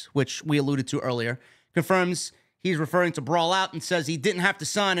afterwards, which we alluded to earlier. Confirms he's referring to Brawl Out and says he didn't have to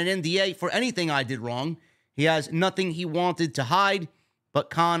sign an NDA for anything I did wrong. He has nothing he wanted to hide, but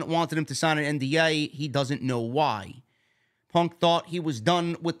Khan wanted him to sign an NDA. He doesn't know why. Punk thought he was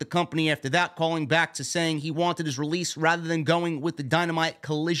done with the company after that, calling back to saying he wanted his release rather than going with the Dynamite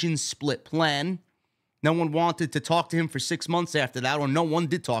Collision split plan. No one wanted to talk to him for 6 months after that, or no one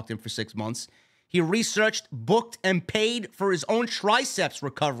did talk to him for 6 months. He researched, booked, and paid for his own triceps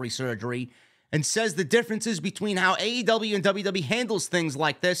recovery surgery and says the differences between how AEW and WWE handles things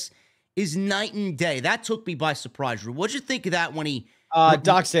like this is night and day. That took me by surprise, Drew. What'd you think of that when he...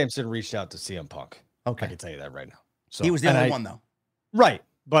 Doc Samson reached out to CM Punk. Okay. I can tell you that right now. So, he was the only one, though. Right.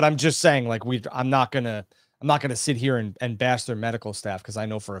 But I'm just saying, like, I'm not gonna sit here and bash their medical staff, because I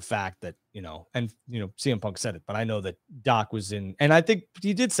know for a fact that, CM Punk said it, but I know that Doc was in, and I think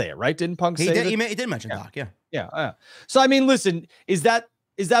he did say it, right? Didn't Punk say it? He did mention Doc, yeah. Yeah. So, I mean, listen, is that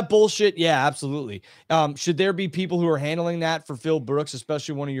bullshit? Yeah, absolutely. Should there be people who are handling that for Phil Brooks,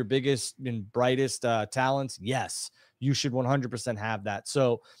 especially one of your biggest and brightest talents? Yes, you should 100% have that.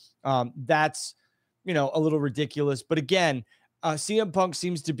 So that's, a little ridiculous. But again, CM Punk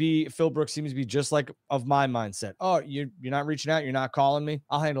Phil Brooks seems to be just like of my mindset. Oh, you're not reaching out. You're not calling me.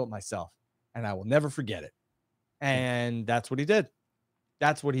 I'll handle it myself. And I will never forget it. And that's what he did.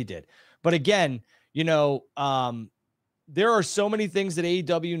 But again, there are so many things that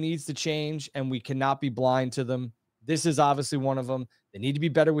AEW needs to change, and we cannot be blind to them. This is obviously one of them. They need to be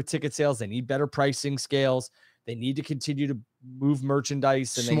better with ticket sales. They need better pricing scales. They need to continue to move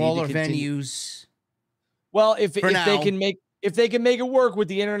merchandise and smaller they need to venues. Well, if they can make it work with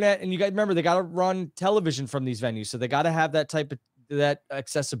the internet, and you guys remember, they got to run television from these venues, so they got to have that type of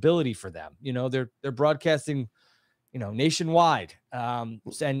accessibility for them. They're broadcasting, nationwide,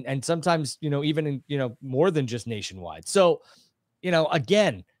 and sometimes, even in, more than just nationwide. So,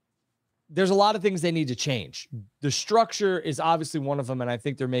 again, there's a lot of things they need to change. The structure is obviously one of them, and I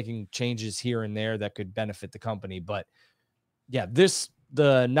think they're making changes here and there that could benefit the company. But yeah,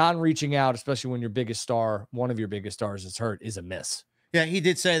 the non-reaching out, especially when your biggest star, one of your biggest stars, is hurt, is a miss. Yeah, he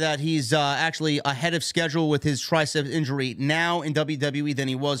did say that he's actually ahead of schedule with his triceps injury now in WWE than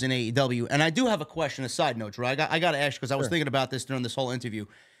he was in AEW. And I do have a question, a side note, Drew. I got to ask, because I was thinking about this during this whole interview.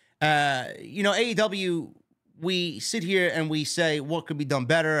 AEW, we sit here and we say, what could be done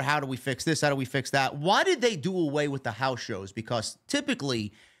better? How do we fix this? How do we fix that? Why did they do away with the house shows? Because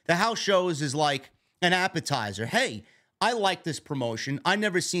typically the house shows is like an appetizer. Hey, I like this promotion. I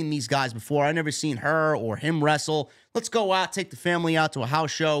never seen these guys before. I never seen her or him wrestle. Let's go out, take the family out to a house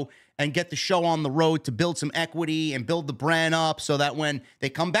show and get the show on the road to build some equity and build the brand up so that when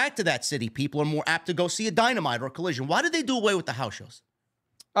they come back to that city, people are more apt to go see a Dynamite or a Collision. Why did they do away with the house shows?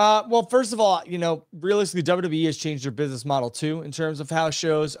 Well, first of all, realistically, WWE has changed their business model too in terms of house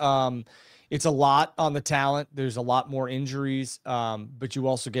shows. It's a lot on the talent. There's a lot more injuries, but you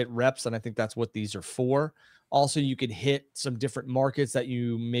also get reps, and I think that's what these are for. Also, you could hit some different markets that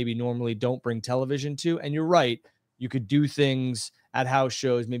you maybe normally don't bring television to. And you're right, you could do things at house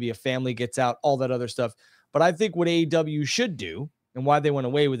shows. Maybe a family gets out, all that other stuff. But I think what AEW should do, and why they went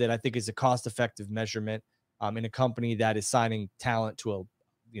away with it, I think is a cost-effective measurement in a company that is signing talent to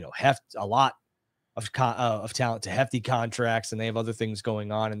a lot of talent to hefty contracts, and they have other things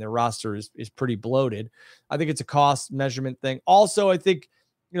going on, and their roster is pretty bloated. I think it's a cost measurement thing. Also, I think,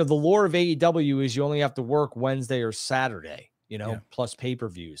 the lore of AEW is you only have to work Wednesday or Saturday, plus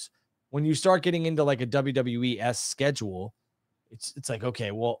pay-per-views. When you start getting into like a WWE-esque schedule, it's like,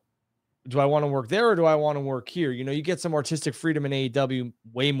 okay, well, do I want to work there or do I want to work here? You get some artistic freedom in AEW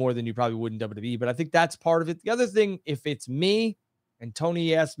way more than you probably would in WWE, but I think that's part of it. The other thing, if it's me, and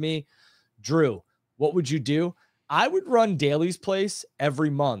Tony asked me, Drew, what would you do? I would run Daly's Place every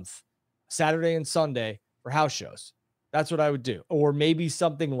month, Saturday and Sunday, for house shows. That's what I would do. Or maybe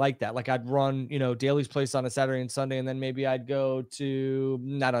something like that. Like I'd run, Daly's Place on a Saturday and Sunday, and then maybe I'd go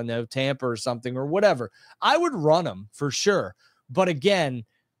to, I don't know, Tampa or something or whatever. I would run them for sure. But again,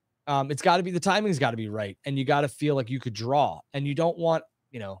 it's got to be, the timing's got to be right. And you got to feel like you could draw. And you don't want,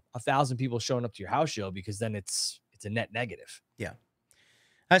 1,000 people showing up to your house show, because then it's a net negative. Yeah.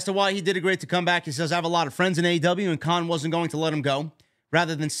 As to why he did agree to come back, he says, I have a lot of friends in AEW, and Khan wasn't going to let him go.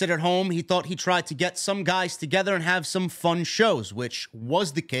 Rather than sit at home, he thought he tried to get some guys together and have some fun shows, which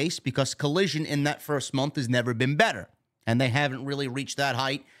was the case because Collision in that first month has never been better. And they haven't really reached that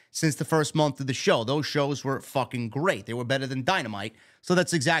height since the first month of the show. Those shows were fucking great. They were better than Dynamite. So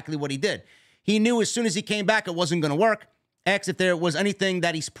that's exactly what he did. He knew as soon as he came back it wasn't going to work. Asked if there was anything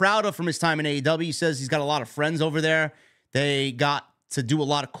that he's proud of from his time in AEW. He says he's got a lot of friends over there. They got to do a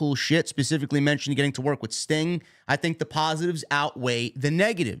lot of cool shit, specifically mentioned getting to work with Sting. I think the positives outweigh the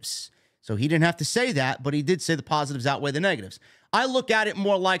negatives. So he didn't have to say that, but he did say the positives outweigh the negatives. I look at it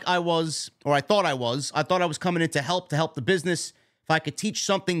more like I thought I was coming in to help the business. If I could teach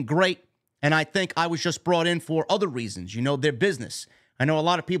something great, and I think I was just brought in for other reasons, their business. I know a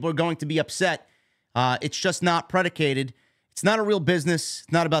lot of people are going to be upset. It's just not predicated. It's not a real business.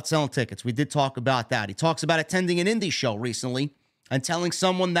 It's not about selling tickets. We did talk about that. He talks about attending an indie show recently. and telling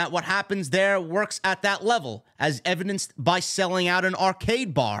someone that what happens there works at that level, as evidenced by selling out an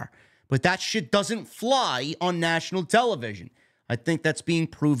arcade bar. But that shit doesn't fly on national television. I think that's being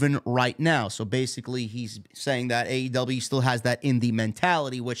proven right now. So basically, he's saying that AEW still has that indie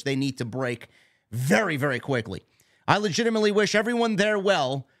mentality, which they need to break very, very quickly. I legitimately wish everyone there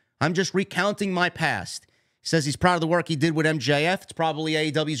well. I'm just recounting my past. He says he's proud of the work he did with MJF. It's probably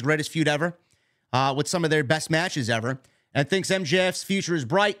AEW's greatest feud ever, with some of their best matches ever, and thinks MJF's future is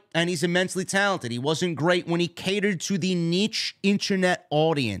bright, and he's immensely talented. He wasn't great when he catered to the niche internet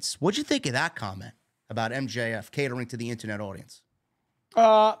audience. What'd you think of that comment about MJF catering to the internet audience?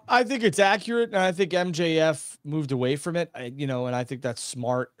 I think it's accurate, and I think MJF moved away from it, and I think that's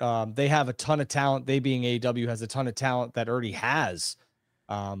smart. They have a ton of talent. They being AEW has a ton of talent that already has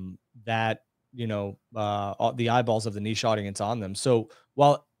the eyeballs of the niche audience on them. So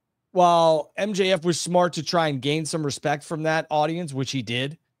while MJF was smart to try and gain some respect from that audience, which he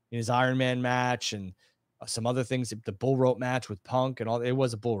did in his Iron Man match and some other things, the bull rope match with Punk and all, it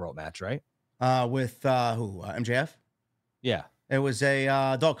was a bull rope match, right? With who? MJF? Yeah. It was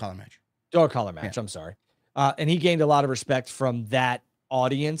a dog collar match. Dog collar match, yeah. I'm sorry. And he gained a lot of respect from that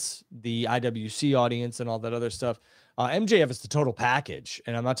audience, the IWC audience and all that other stuff. MJF is the total package.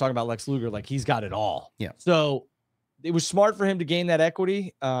 And I'm not talking about Lex Luger. Like, he's got it all. Yeah. So it was smart for him to gain that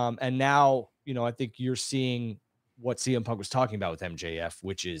equity. And now, I think you're seeing what CM Punk was talking about with MJF,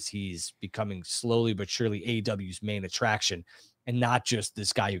 which is he's becoming slowly but surely AEW's main attraction and not just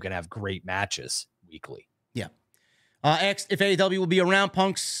this guy who can have great matches weekly. Yeah. Asked if AEW will be around.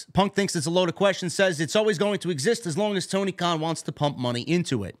 Punk thinks it's a loaded question, says it's always going to exist as long as Tony Khan wants to pump money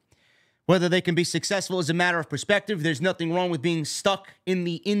into it. Whether they can be successful is a matter of perspective. There's nothing wrong with being stuck in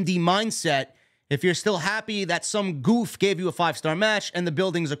the indie mindset. If you're still happy that some goof gave you a 5-star match and the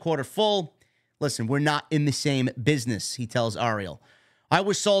building's a quarter full, listen, we're not in the same business, he tells Ariel. I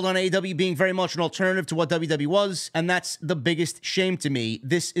was sold on AEW being very much an alternative to what WWE was, and that's the biggest shame to me.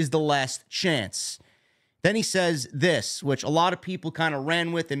 This is the last chance. Then he says this, which a lot of people kind of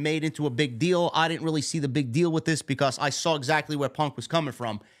ran with and made into a big deal. I didn't really see the big deal with this because I saw exactly where Punk was coming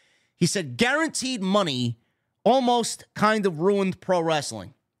from. He said, guaranteed money almost kind of ruined pro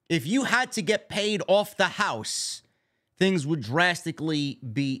wrestling. If you had to get paid off the house, things would drastically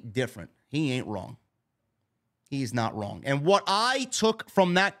be different. He ain't wrong. He's not wrong. And what I took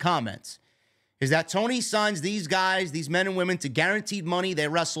from that comment is that Tony signs these guys, these men and women, to guaranteed money. They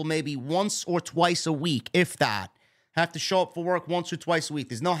wrestle maybe once or twice a week, if that. Have to show up for work once or twice a week.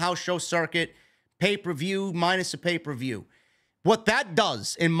 There's no house show circuit, pay-per-view minus a pay-per-view. What that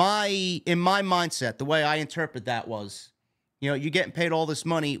does, in my mindset, the way I interpret that was, you're getting paid all this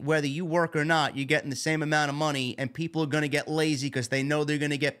money, whether you work or not, you're getting the same amount of money, and people are going to get lazy because they know they're going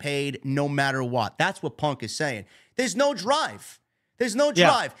to get paid no matter what. That's what Punk is saying. There's no drive. There's no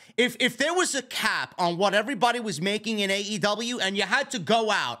drive. Yeah. If there was a cap on what everybody was making in AEW and you had to go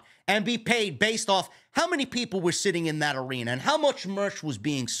out and be paid based off how many people were sitting in that arena and how much merch was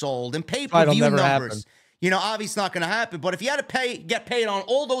being sold and pay-per-view numbers, obviously it's not going to happen. But if you had to get paid on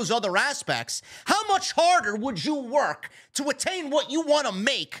all those other aspects, how much harder would you work to attain what you want to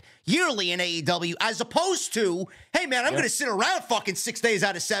make yearly in AEW as opposed to, hey, man, I'm going to sit around fucking 6 days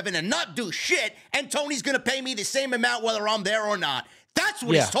out of 7 and not do shit, and Tony's going to pay me the same amount whether I'm there or not. That's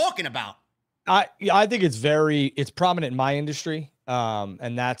what he's talking about. I think it's prominent in my industry.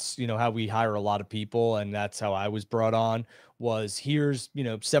 And that's, how we hire a lot of people. And that's how I was brought on was here's,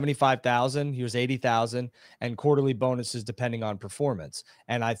 75,000, here's 80,000 and quarterly bonuses depending on performance.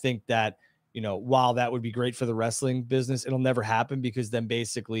 And I think that, while that would be great for the wrestling business, it'll never happen because then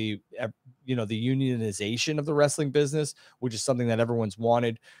basically, the unionization of the wrestling business, which is something that everyone's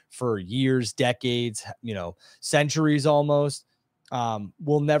wanted for years, decades, centuries almost,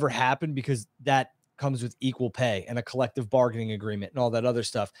 will never happen because that comes with equal pay and a collective bargaining agreement and all that other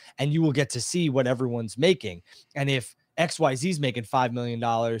stuff. And you will get to see what everyone's making. And if XYZ is making $5 million,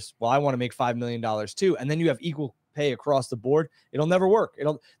 well, I want to make $5 million too. And then you have equal pay across the board. It'll never work.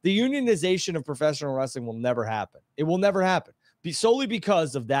 The unionization of professional wrestling will never happen. It will never happen solely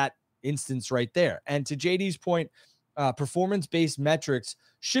because of that instance right there. And to JD's point, performance-based metrics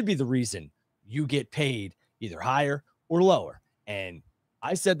should be the reason you get paid either higher or lower. And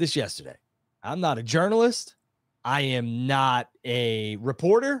I said this yesterday. I'm not a journalist. I am not a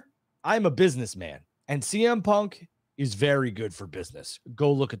reporter. I'm a businessman. And CM Punk is very good for business.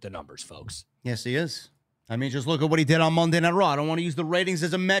 Go look at the numbers, folks. Yes, he is. I mean, just look at what he did on Monday Night Raw. I don't want to use the ratings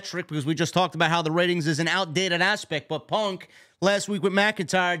as a metric because we just talked about how the ratings is an outdated aspect. But Punk last week with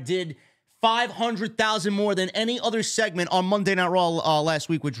McIntyre did 500,000 more than any other segment on Monday Night Raw last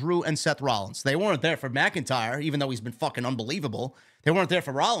week with Drew and Seth Rollins. They weren't there for McIntyre, even though he's been fucking unbelievable. They weren't there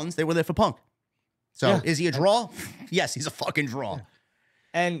for Rollins. They were there for Punk. So is he a draw? Yes, he's a fucking draw. Yeah.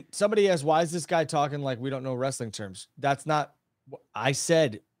 And somebody asked, why is this guy talking like we don't know wrestling terms? That's not what I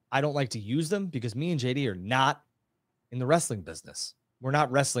said. I don't like to use them because me and JD are not in the wrestling business. We're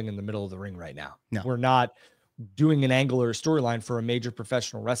not wrestling in the middle of the ring right now. No. We're not doing an angle or a storyline for a major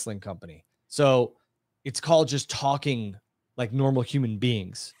professional wrestling company. So it's called just talking like normal human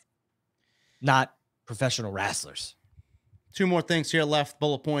beings, not professional wrestlers. Two more things here left,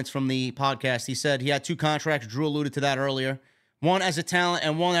 bullet points from the podcast. He said he had 2 contracts. Drew alluded to that earlier. One as a talent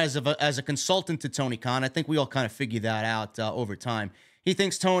and one as a consultant to Tony Khan. I think we all kind of figured that out over time. He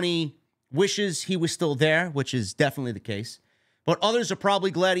thinks Tony wishes he was still there, which is definitely the case. But others are probably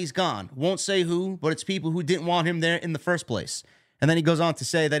glad he's gone. Won't say who, but it's people who didn't want him there in the first place. And then he goes on to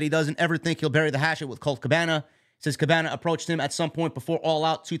say that he doesn't ever think he'll bury the hatchet with Colt Cabana. He says Cabana approached him at some point before All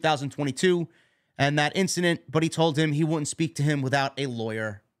Out 2022 and that incident, but he told him he wouldn't speak to him without a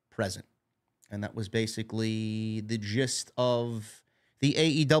lawyer present. And that was basically the gist of the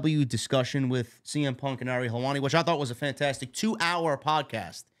AEW discussion with CM Punk and Ariel Helwani, which I thought was a fantastic 2-hour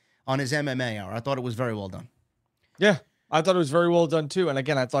podcast on his MMA Hour. I thought it was very well done. Yeah, I thought it was very well done too. And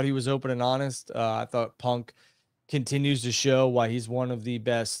again, I thought he was open and honest. I thought Punk continues to show why he's one of the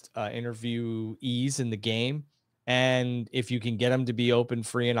best interviewees in the game. And if you can get him to be open,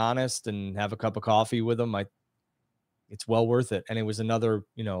 free, and honest and have a cup of coffee with him, it's well worth it. And it was another,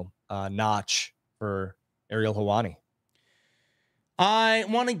 notch for Ariel Helwani. I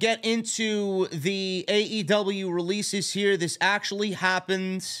want to get into the AEW releases here. This actually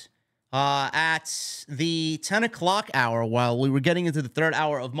happened at the 10 o'clock hour while we were getting into the third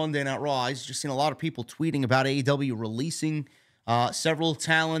hour of Monday Night Raw. I've just seen a lot of people tweeting about AEW releasing several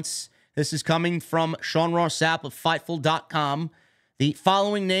talents. This is coming from Sean Ross Sapp of Fightful.com. The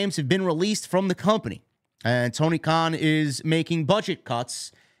following names have been released from the company. And Tony Khan is making budget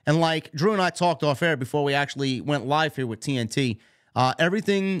cuts. And like Drew and I talked off air before we actually went live here with TNT,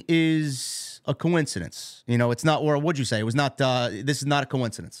 everything is a coincidence. It's not, or what'd you say? It was not, this is not a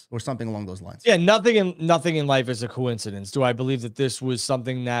coincidence or something along those lines. Yeah, nothing in life is a coincidence. Do I believe that this was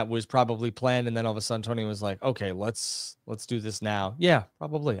something that was probably planned and then all of a sudden Tony was like, okay, let's do this now? Yeah,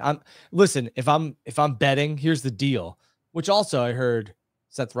 probably. Listen, if I'm betting, here's the deal, which also I heard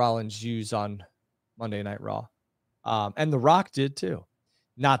Seth Rollins use on Monday Night Raw. And The Rock did too.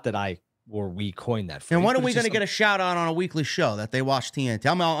 Not that we coined that phrase. And when are we going to get a shout out on a weekly show that they watch TNT?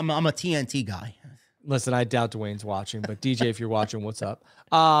 I'm a TNT guy. Listen, I doubt Dwayne's watching, but DJ, if you're watching, what's up?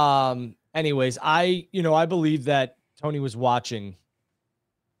 Anyways, I believe that Tony was watching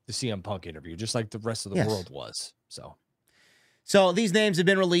the CM Punk interview, just like the rest of the world was. So these names have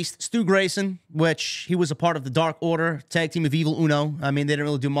been released. Stu Grayson, which he was a part of the Dark Order tag team of Evil Uno. I mean, they didn't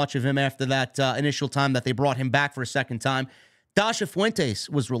really do much of him after that initial time that they brought him back for a second time. Dasha Fuentes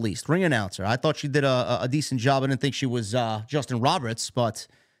was released, ring announcer. I thought she did a decent job. I didn't think she was Justin Roberts, but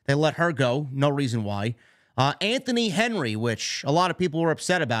they let her go. No reason why. Anthony Henry, which a lot of people were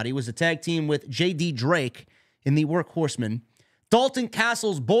upset about. He was a tag team with J.D. Drake in the Workhorsemen. Dalton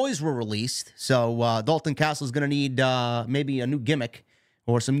Castle's boys were released. So Dalton Castle's going to need maybe a new gimmick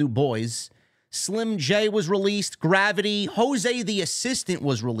or some new boys. Slim J was released. Gravity. Jose the Assistant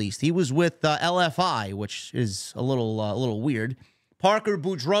was released. He was with LFI, which is a little weird. Parker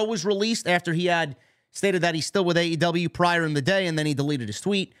Boudreaux was released after he had stated that he's still with AEW prior in the day, and then he deleted his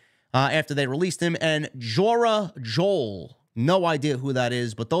tweet after they released him. And Jorah Joel, no idea who that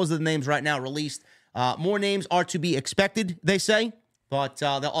is, but those are the names right now released. More names are to be expected, they say, but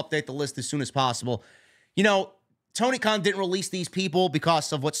they'll update the list as soon as possible. Tony Khan didn't release these people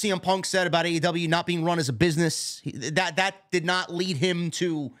because of what CM Punk said about AEW not being run as a business. That did not lead him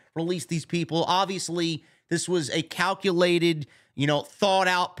to release these people. Obviously, this was a calculated, thought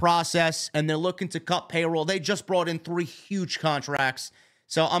out process, and they're looking to cut payroll. They just brought in 3 huge contracts.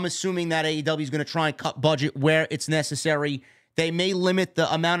 So I'm assuming that AEW is going to try and cut budget where it's necessary. They may limit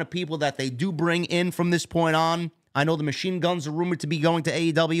the amount of people that they do bring in from this point on. I know the Machine Guns are rumored to be going to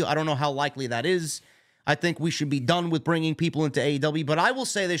AEW. I don't know how likely that is. I think we should be done with bringing people into AEW. But I will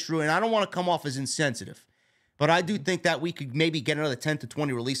say this, Drew, and I don't want to come off as insensitive, but I do think that we could maybe get another 10 to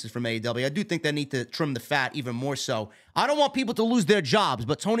 20 releases from AEW. I do think they need to trim the fat even more so. I don't want people to lose their jobs,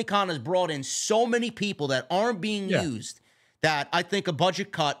 but Tony Khan has brought in so many people that aren't being used that I think a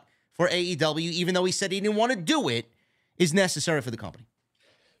budget cut for AEW, even though he said he didn't want to do it, is necessary for the company.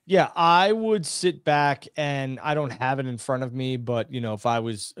 Yeah, I would sit back, and I don't have it in front of me, but if I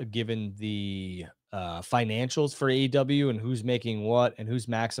was given the financials for AEW and who's making what and who's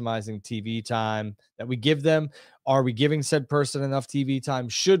maximizing TV time that we give them. Are we giving said person enough TV time?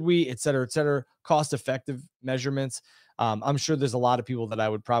 Should we, et cetera, cost effective measurements? I'm sure there's a lot of people that I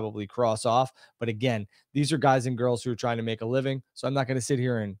would probably cross off, but again, these are guys and girls who are trying to make a living. So I'm not going to sit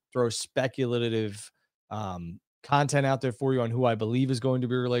here and throw speculative content out there for you on who I believe is going to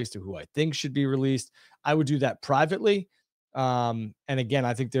be released or who I think should be released. I would do that privately. And again,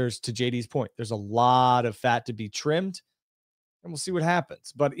 I think there's, to JD's point, there's a lot of fat to be trimmed, and we'll see what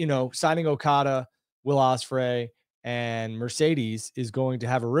happens. But, you know, signing Okada, Will Ospreay, and Mercedes is going to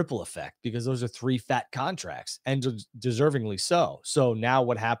have a ripple effect because those are 3 fat contracts, and deservingly so. So now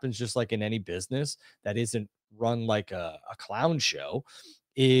what happens, just like in any business that isn't run like a clown show,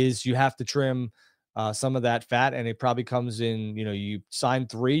 is you have to trim some of that fat, and it probably comes in, you know, you sign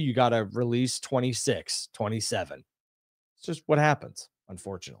 3, you got to release 26, 27. It's just what happens,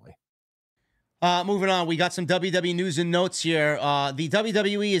 unfortunately. Moving on, we got some WWE news and notes here. The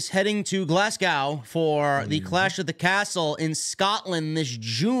WWE is heading to Glasgow for the Clash of the Castle in Scotland this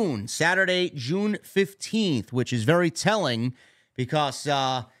June, Saturday, June 15th, which is very telling because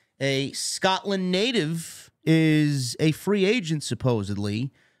a Scotland native is a free agent, supposedly,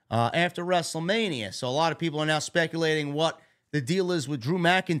 after WrestleMania. So a lot of people are now speculating what the deal is with Drew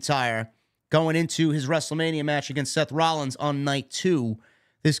McIntyre going into his WrestleMania match against Seth Rollins on night 2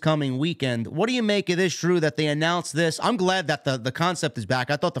 this coming weekend. What do you make of this, Drew, that they announced this? I'm glad that the concept is back.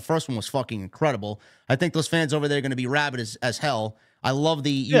 I thought the first one was fucking incredible. I think those fans over there are going to be rabid as hell. I love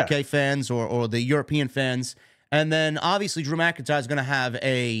the UK fans or the European fans. And then, obviously, Drew McIntyre is going to have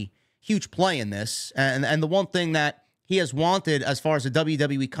a huge play in this. And the one thing that he has wanted as far as a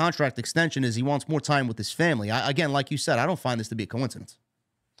WWE contract extension is he wants more time with his family. Again, like you said, I don't find this to be a coincidence.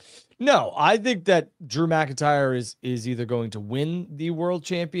 No, I think that Drew McIntyre is either going to win the world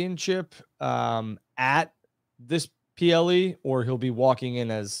championship at this PLE, or he'll be walking in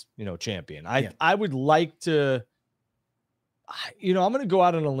as, you know, champion. I would like to, you know, I'm going to go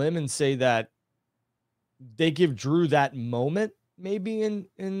out on a limb and say that they give Drew that moment maybe in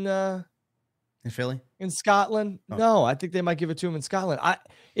Philly, in Scotland. Oh. No, I think they might give it to him in Scotland.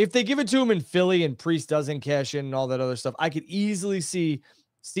 If they give it to him in Philly and Priest doesn't cash in and all that other stuff, I could easily see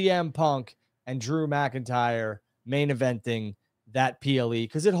CM Punk and Drew McIntyre main eventing that PLE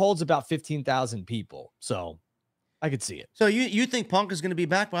because it holds about 15,000 people. So I could see it. So you think Punk is going to be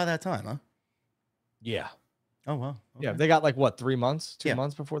back by that time, huh? Yeah. Oh, wow. Okay. Yeah. They got like what, 3 months, 2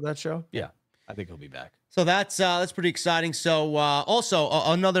 months before that show? Yeah. I think he'll be back. So that's pretty exciting. So also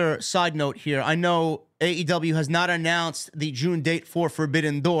another side note here. I know AEW has not announced the June date for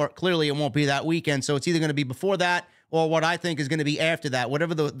Forbidden Door. Clearly it won't be that weekend. So it's either going to be before that or what I think is going to be after that.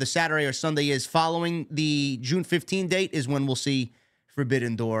 Whatever the Saturday or Sunday is following the June 15 date is when we'll see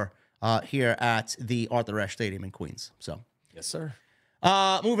Forbidden Door here at the Arthur Ashe Stadium in Queens. So yes, sir.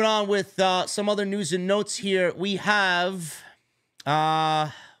 Moving on with some other news and notes here. We have,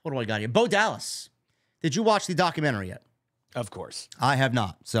 what do I got here? Bo Dallas. Did you watch the documentary yet? Of course. I have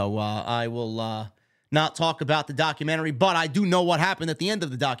not. So I will not talk about the documentary, but I do know what happened at the end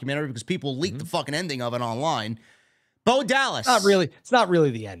of the documentary because people leaked the fucking ending of it online. Bo Dallas. Not really. It's not really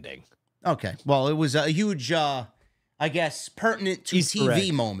the ending. Okay. Well, it was a huge, I guess, pertinent to Easter TV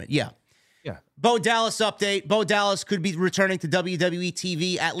egg. moment. Yeah. Yeah. Bo Dallas update. Bo Dallas could be returning to WWE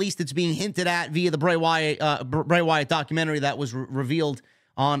TV. At least it's being hinted at via the Bray Wyatt documentary that was revealed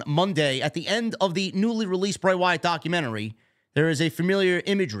on Monday. At the end of the newly released Bray Wyatt documentary, there is a familiar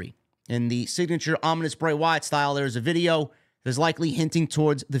imagery. In the signature ominous Bray Wyatt style, there is a video that is likely hinting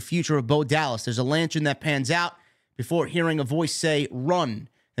towards the future of Bo Dallas. There's a lantern that pans out before hearing a voice say, "Run."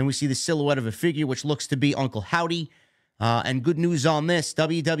 Then we see the silhouette of a figure, which looks to be Uncle Howdy. And good news on this,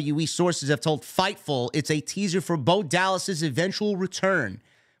 WWE sources have told Fightful it's a teaser for Bo Dallas's eventual return.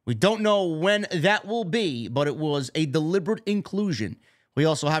 We don't know when that will be, but it was a deliberate inclusion. We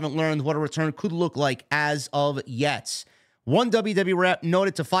also haven't learned what a return could look like as of yet. One WWE rep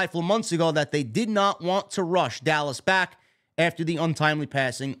noted to Fightful months ago that they did not want to rush Dallas back after the untimely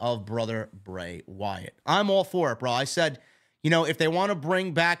passing of brother Bray Wyatt. I'm all for it, bro. I said, you know, if they want to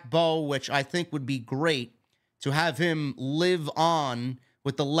bring back Bo, which I think would be great, to have him live on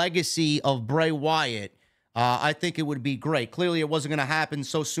with the legacy of Bray Wyatt, I think it would be great. Clearly, it wasn't going to happen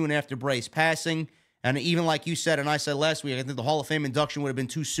so soon after Bray's passing. And even like you said, and I said last week, I think the Hall of Fame induction would have been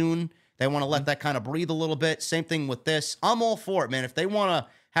too soon. They want to let that kind of breathe a little bit. Same thing with this. I'm all for it, man. If they want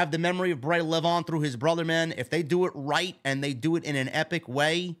to have the memory of Bray live on through his brother, man, if they do it right and they do it in an epic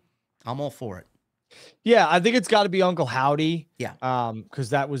way, I'm all for it. Yeah, I think it's got to be Uncle Howdy. Yeah. Because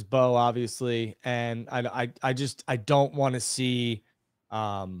that was Bo, obviously. And I don't want to see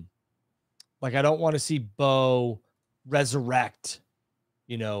Like, I don't want to see Bo resurrect,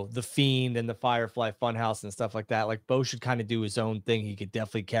 you know, the Fiend and the Firefly Funhouse and stuff like that. Like, Bo should kind of do his own thing. He could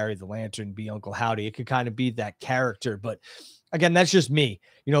definitely carry the lantern, be Uncle Howdy. It could kind of be that character. But again, that's just me.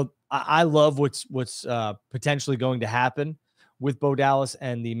 You know, I love what's potentially going to happen with Bo Dallas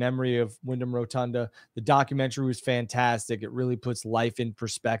and the memory of Wyndham Rotunda. The documentary was fantastic. It really puts life in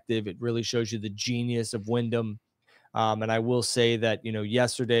perspective. It really shows you the genius of Wyndham. And I will say that, you know,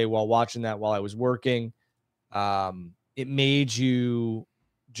 yesterday while watching that, while I was working, it made you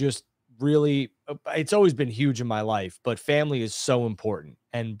just really, it's always been huge in my life, but family is so important.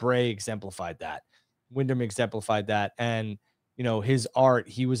 And Bray exemplified that. Wyndham exemplified that. And, you know, his art,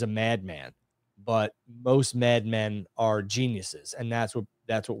 he was a madman, but most madmen are geniuses. And that's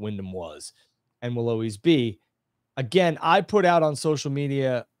what Wyndham was and will always be. Again, I put out on social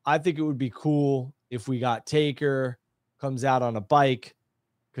media, I think it would be cool if we got Taker, comes out on a bike,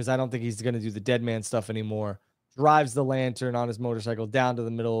 because I don't think he's going to do the dead man stuff anymore, drives the lantern on his motorcycle down to the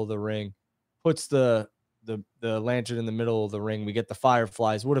middle of the ring, puts the lantern in the middle of the ring. We get the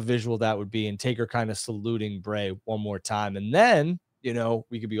fireflies. What a visual that would be. And Taker kind of saluting Bray one more time. And then, you know,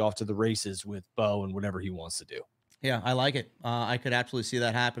 we could be off to the races with Bo and whatever he wants to do. Yeah, I like it. I could absolutely see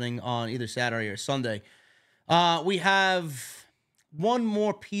that happening on either Saturday or Sunday. We have one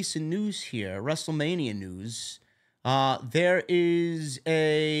more piece of news here, WrestleMania news. There is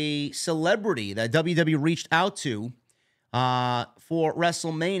a celebrity that WWE reached out to for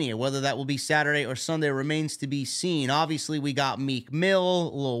WrestleMania. Whether that will be Saturday or Sunday remains to be seen. Obviously, we got Meek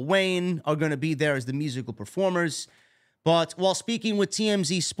Mill, Lil Wayne are going to be there as the musical performers. But while speaking with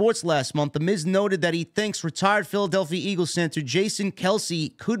TMZ Sports last month, The Miz noted that he thinks retired Philadelphia Eagles center Jason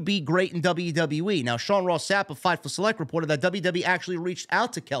Kelce could be great in WWE. Now, Sean Ross Sapp of Fightful Select reported that WWE actually reached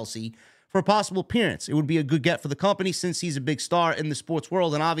out to Kelce for a possible appearance. It would be a good get for the company since he's a big star in the sports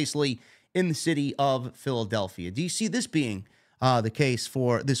world and obviously in the city of Philadelphia. Do you see this being the case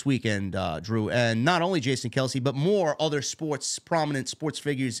for this weekend, Drew? And not only Jason Kelce, but more other prominent sports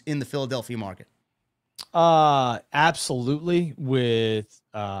figures in the Philadelphia market? Absolutely, with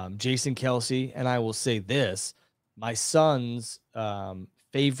Jason Kelce. And I will say this, my son's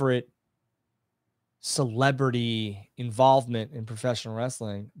favorite celebrity involvement in professional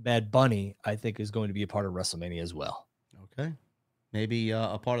wrestling, Bad Bunny, I think is going to be a part of WrestleMania as well. Okay. Maybe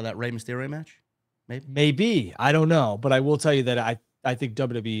a part of that Rey Mysterio match? Maybe. I don't know. But I will tell you that I think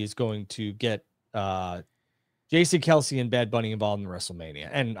WWE is going to get Jason Kelce and Bad Bunny involved in WrestleMania.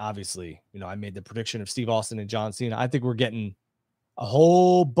 And obviously, you know, I made the prediction of Steve Austin and John Cena. I think we're getting a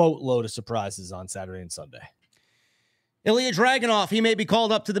whole boatload of surprises on Saturday and Sunday. Ilya Dragunov, he may be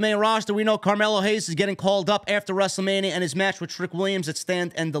called up to the main roster. We know Carmelo Hayes is getting called up after WrestleMania and his match with Trick Williams at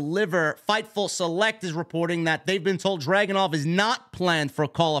Stand and Deliver. Fightful Select is reporting that they've been told Dragunov is not planned for a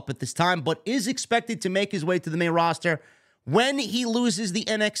call-up at this time, but is expected to make his way to the main roster when he loses the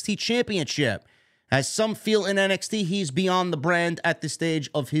NXT Championship. As some feel in NXT, he's beyond the brand at this stage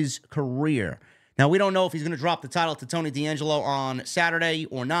of his career. Now, we don't know if he's going to drop the title to Tony D'Angelo on Saturday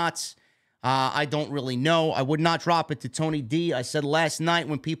or not. I don't really know. I would not drop it to Tony D. I said last night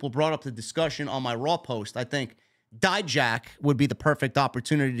when people brought up the discussion on my Raw post, I think Dijak would be the perfect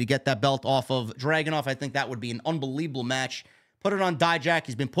opportunity to get that belt off of Dragunov. I think that would be an unbelievable match. Put it on Dijak.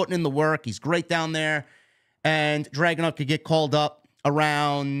 He's been putting in the work. He's great down there. And Dragunov could get called up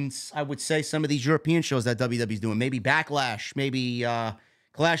around, I would say, some of these European shows that WWE's doing. Maybe Backlash, maybe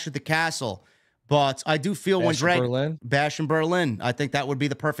Clash at the Castle. But I do feel Bash in Berlin, I think that would be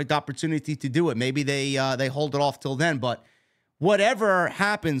the perfect opportunity to do it. Maybe they hold it off till then. But whatever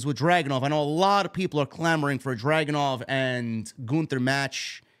happens with Dragunov, I know a lot of people are clamoring for a Dragunov and Gunther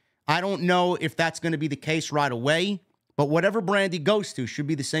match. I don't know if that's going to be the case right away. But whatever brand he goes to should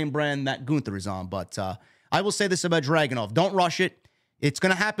be the same brand that Gunther is on. But I will say this about Dragunov. Don't rush it. It's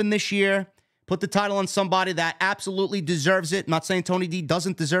going to happen this year. Put the title on somebody that absolutely deserves it. I'm not saying Tony D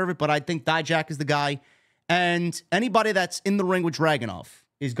doesn't deserve it, but I think Dijak is the guy. And anybody that's in the ring with Dragunov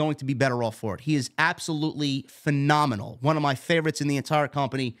is going to be better off for it. He is absolutely phenomenal. One of my favorites in the entire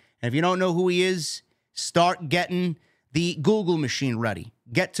company. And if you don't know who he is, start getting the Google machine ready.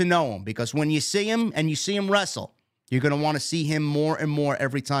 Get to know him, because when you see him and you see him wrestle, you're going to want to see him more and more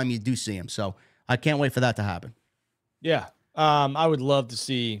every time you do see him. So I can't wait for that to happen. Yeah. I would love to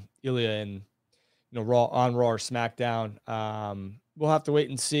see Ilya and Raw or SmackDown. We'll have to wait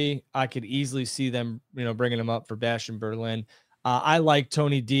and see. I could easily see them, bringing him up for Bash in Berlin. I like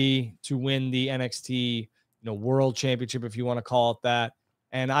Tony D to win the NXT, World Championship, if you want to call it that.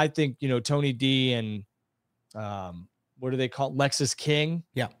 And I think, Tony D and what do they call it? Lexus King?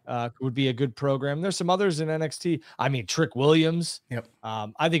 Yeah. Would be a good program. There's some others in NXT. I mean, Trick Williams. Yep.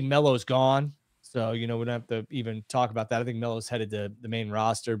 I think Melo's gone. So, we don't have to even talk about that. I think Melo's headed to the main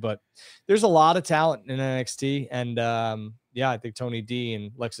roster, but there's a lot of talent in NXT. And I think Tony D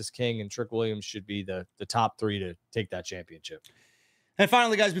and Lexus King and Trick Williams should be the top 3 to take that championship. And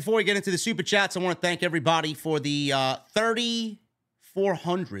finally, guys, before we get into the super chats, I want to thank everybody for the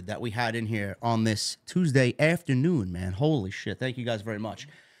 3,400 that we had in here on this Tuesday afternoon, man. Holy shit. Thank you guys very much.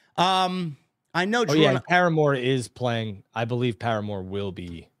 I know. Paramore is playing. I believe Paramore will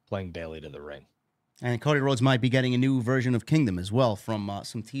be playing Bailey to the ring. And Cody Rhodes might be getting a new version of Kingdom as well from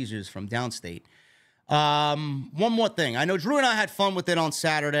some teasers from downstate. One more thing. I know Drew and I had fun with it on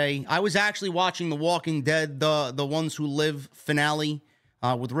Saturday. I was actually watching The Walking Dead, the Ones Who Live finale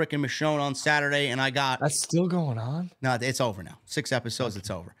with Rick and Michonne on Saturday, and I got... That's still going on? No, it's over now. 6 episodes, it's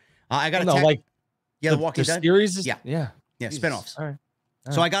over. I got The Walking Dead? Series is... Yeah, Jesus. Spinoffs. All right.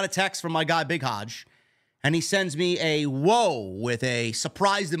 So I got a text from my guy, Big Hodge, and he sends me a whoa with a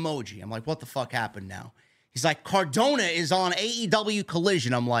surprised emoji. I'm like, what the fuck happened now? He's like, Cardona is on AEW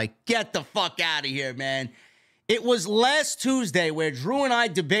Collision. I'm like, get the fuck out of here, man. It was last Tuesday where Drew and I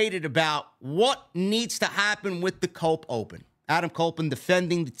debated about what needs to happen with the Cope Open. Adam Copeland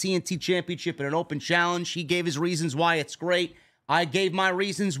defending the TNT Championship in an open challenge. He gave his reasons why it's great. I gave my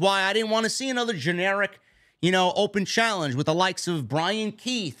reasons why I didn't want to see another generic, open challenge with the likes of Brian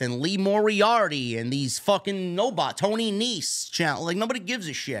Keith and Lee Moriarty and these fucking Tony Nese challenge. Like, nobody gives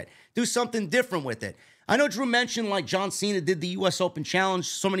a shit. Do something different with it. I know Drew mentioned, like, John Cena did the U.S. Open Challenge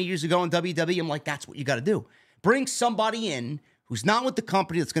so many years ago in WWE. I'm like, that's what you got to do. Bring somebody in who's not with the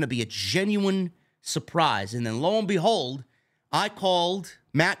company that's going to be a genuine surprise. And then, lo and behold, I called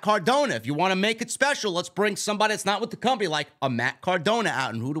Matt Cardona. If you want to make it special, let's bring somebody that's not with the company, like a Matt Cardona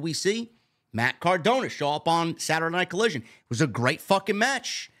out. And who do we see? Matt Cardona show up on Saturday Night Collision. It was a great fucking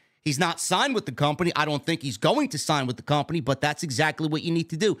match. He's not signed with the company. I don't think he's going to sign with the company, but that's exactly what you need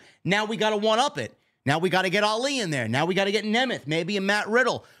to do. Now we got to one-up it. Now we got to get Ali in there. Now we got to get Nemeth, maybe a Matt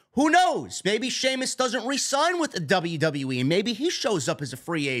Riddle. Who knows? Maybe Sheamus doesn't re-sign with the WWE, and maybe he shows up as a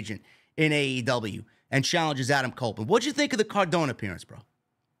free agent in AEW and challenges Adam Copeland. What'd you think of the Cardona appearance, bro?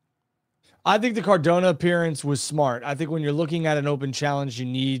 I think the Cardona appearance was smart. I think when you're looking at an open challenge, you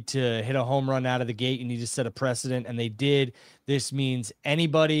need to hit a home run out of the gate. You need to set a precedent, and they did. This means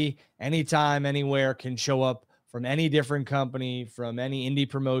anybody, anytime, anywhere can show up from any different company, from any indie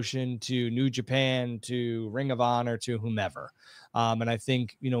promotion to New Japan to Ring of Honor to whomever. And I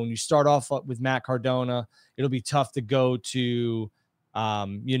think, when you start off with Matt Cardona, it'll be tough to go to,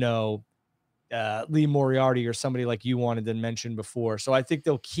 Lee Moriarty or somebody like you wanted to mention before. So I think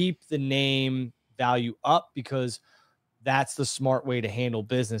they'll keep the name value up because that's the smart way to handle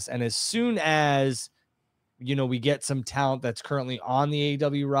business. And as soon as, we get some talent that's currently on the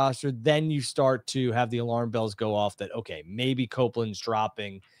AEW roster, then you start to have the alarm bells go off that, okay, maybe Copeland's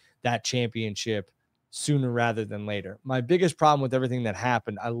dropping that championship sooner rather than later. My biggest problem with everything that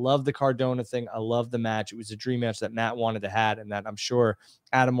happened, I love the Cardona thing. I love the match. It was a dream match that Matt wanted to have and that I'm sure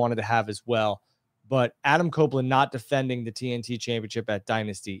Adam wanted to have as well. But Adam Copeland not defending the TNT Championship at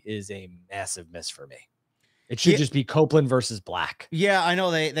Dynasty is a massive miss for me. It should just be Copeland versus Black. Yeah, I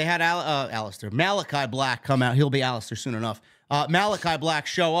know they had Malachi Black come out. He'll be Alistair soon enough. Malachi Black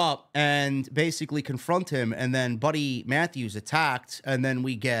show up and basically confront him, and then Buddy Matthews attacked, and then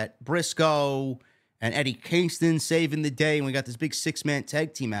we get Briscoe and Eddie Kingston saving the day, and we got this big 6-man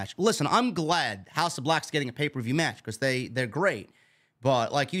tag team match. Listen, I'm glad House of Black's getting a pay-per-view match because they're great.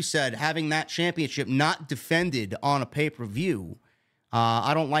 But like you said, having that championship not defended on a pay-per-view,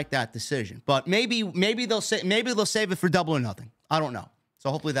 I don't like that decision. But maybe they'll save it for Double or Nothing. I don't know. So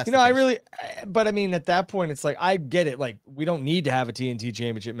hopefully that's but I mean, at that point, it's like, I get it. Like, we don't need to have a TNT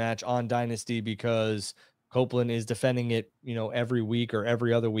Championship match on Dynasty because Copeland is defending it, every week or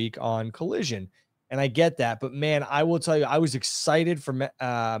every other week on Collision. And I get that. But man, I will tell you, I was excited for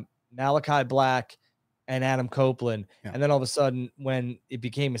Malachi Black and Adam Copeland. Yeah. And then all of a sudden, when it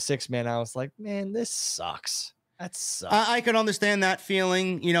became a 6-man, I was like, man, this sucks. That sucks. I can understand that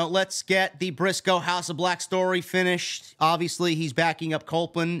feeling. Let's get the Briscoe House of Black story finished. Obviously, he's backing up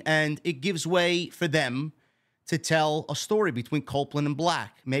Copeland, and it gives way for them to tell a story between Copeland and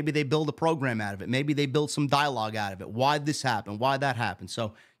Black. Maybe they build a program out of it. Maybe they build some dialogue out of it. Why this happened? Why that happened?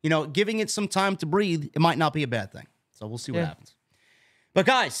 So, giving it some time to breathe, it might not be a bad thing. So we'll see what happens. But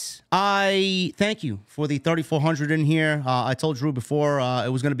guys, I thank you for the 3,400 in here. I told Drew before it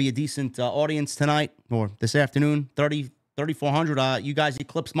was going to be a decent audience tonight or this afternoon. 3,400. You guys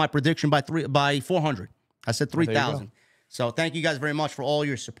eclipsed my prediction by 400. I said 3,000. So thank you guys very much for all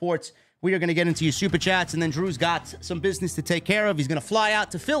your supports. We are going to get into your super chats, and then Drew's got some business to take care of. He's going to fly out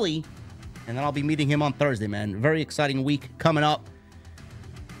to Philly, and then I'll be meeting him on Thursday, man. Very exciting week coming up.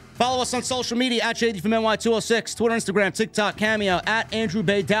 Follow us on social media at JD from NY206, Twitter, Instagram, TikTok, Cameo, at Andrew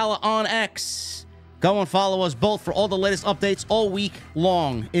Baydala on X. Go and follow us both for all the latest updates all week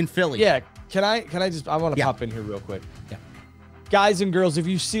long in Philly. Yeah, I want to pop in here real quick. Yeah. Guys and girls, if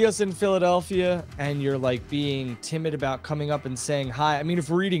you see us in Philadelphia and you're like being timid about coming up and saying hi, I mean, if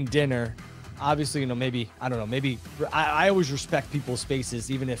we're eating dinner, obviously, maybe I always respect people's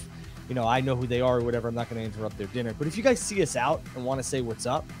spaces, even if, I know who they are or whatever. I'm not going to interrupt their dinner. But if you guys see us out and want to say what's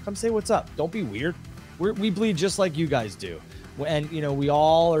up, come say what's up. Don't be weird. We bleed just like you guys do. And, we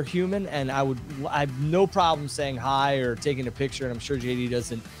all are human, and I have no problem saying hi or taking a picture, and I'm sure JD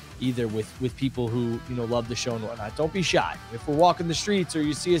doesn't either with people who, love the show and whatnot. Don't be shy. If we're walking the streets or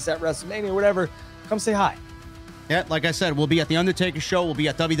you see us at WrestleMania or whatever, come say hi. Yeah, like I said, we'll be at the Undertaker show. We'll be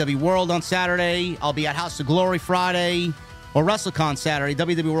at WWE World on Saturday. I'll be at House of Glory Friday, or WrestleCon Saturday,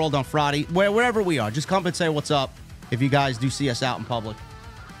 WWE World on Friday. Wherever we are, just come and say what's up if you guys do see us out in public.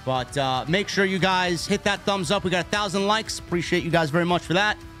 But make sure you guys hit that thumbs up. We got 1,000 likes. Appreciate you guys very much for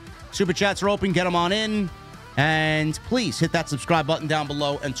that. Super chats are open. Get them on in. And please hit that subscribe button down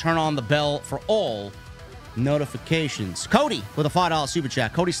below and turn on the bell for all notifications. Cody with a $5 super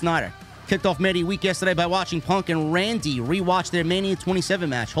chat. Cody Snyder kicked off Mania Week yesterday by watching Punk and Randy rewatch their Mania 27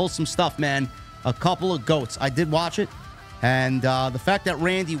 match. Wholesome stuff, man. A couple of goats. I did watch it. And the fact that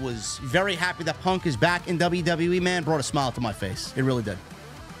Randy was very happy that Punk is back in WWE, man, brought a smile to my face. It really did.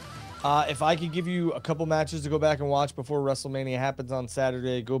 If I could give you a couple matches to go back and watch before WrestleMania happens on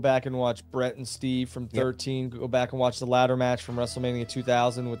Saturday, go back and watch Brett and Steve from 13. Yep. Go back and watch the ladder match from WrestleMania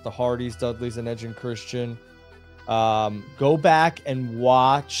 2000 with the Hardys, Dudleys, and Edge and Christian. Go back and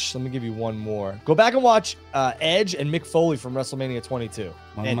watch. Let me give you one more. Go back and watch Edge and Mick Foley from WrestleMania 22.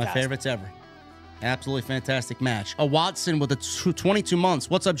 One of my favorites ever. Absolutely fantastic match. A Watson with a 22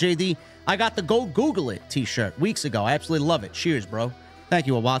 months. What's up, JD? I got the Go Google It t-shirt weeks ago. I absolutely love it. Cheers, bro. Thank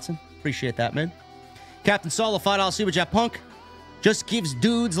you, Watson. Appreciate that, man. Captain Solo, $5 Super Chat. Punk just gives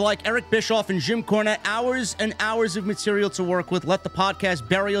dudes like Eric Bischoff and Jim Cornette hours and hours of material to work with. Let the podcast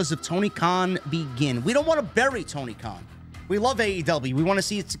burials of Tony Khan begin. We don't want to bury Tony Khan. We love AEW. We want to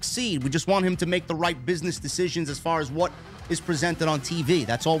see it succeed. We just want him to make the right business decisions as far as what is presented on TV.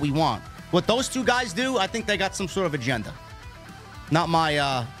 That's all we want. What those two guys do, I think they got some sort of agenda. Not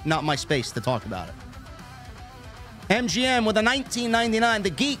my space to talk about it. MGM with a $19.99. The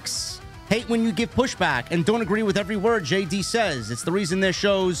geeks hate when you give pushback and don't agree with every word JD says. It's the reason their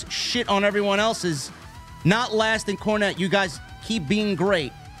shows shit on everyone else's. Not last in Cornette. You guys keep being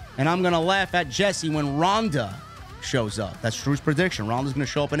great. And I'm going to laugh at Jesse when Ronda shows up. That's Drew's prediction. Ronda's going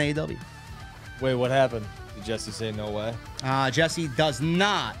to show up in AEW. Wait, what happened? Did Jesse say no way? Jesse does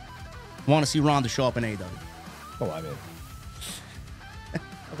not want to see Ronda show up in AEW. Oh, I mean.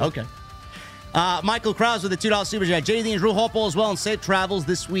 Okay. Michael Krause with a $2 super chat. JD and Drew hope all is well and safe travels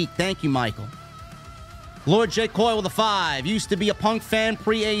this week. Thank you, Michael. Lord J. Coy with a 5. Used to be a Punk fan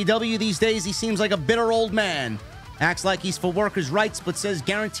pre-AEW. These days, he seems like a bitter old man. Acts like he's for workers' rights, but says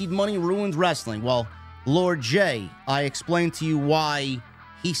guaranteed money ruins wrestling. Well, Lord J, I explained to you why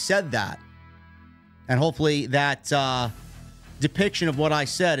he said that. And hopefully that depiction of what I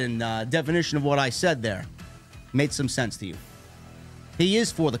said and definition of what I said there made some sense to you. He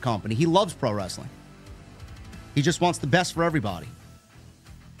is for the company. He loves pro wrestling. He just wants the best for everybody.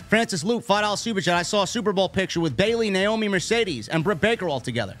 Francis Loop, $5 super chat. I saw a Super Bowl picture with Bayley, Naomi, Mercedes, and Britt Baker all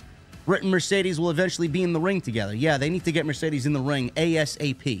together. Britt and Mercedes will eventually be in the ring together. Yeah, they need to get Mercedes in the ring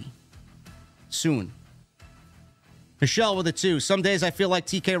ASAP. Soon. Michelle with a 2. Some days I feel like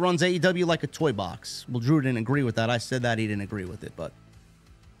TK runs AEW like a toy box. Well, Drew didn't agree with that. I said that. He didn't agree with it, but...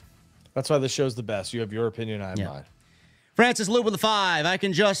 That's why this show's the best. You have your opinion, I have mine. Francis Lou with a 5. I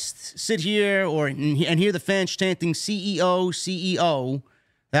can just sit here and hear the fans chanting CEO, CEO.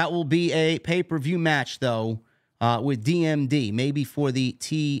 That will be a pay-per-view match, though, with DMD, maybe for the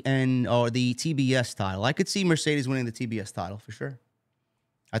TN or the TBS title. I could see Mercedes winning the TBS title for sure.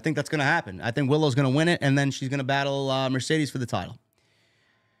 I think that's going to happen. I think Willow's going to win it, and then she's going to battle Mercedes for the title.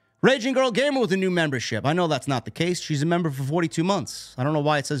 Raging Girl Gamer with a new membership. I know that's not the case. She's a member for 42 months. I don't know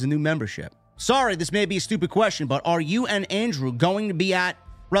why it says a new membership. Sorry, this may be a stupid question, but are you and Andrew going to be at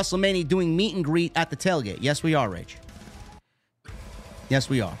WrestleMania doing meet and greet at the tailgate? Yes, we are, Rage. Yes,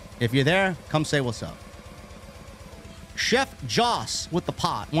 we are. If you're there, come say what's up. Chef Joss with the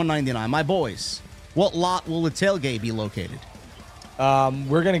pot, $1.99. My boys, what lot will the tailgate be located?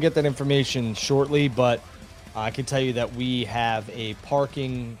 We're going to get that information shortly, but I can tell you that we have a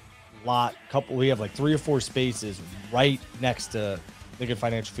parking lot. We have like 3 or 4 spaces right next to Lincoln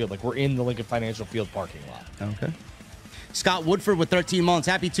Financial Field. Like, we're in the Lincoln Financial Field parking lot. Okay. Scott Woodford with 13 months.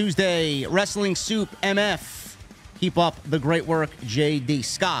 Happy Tuesday. Wrestling Soup MF. Keep up the great work, JD.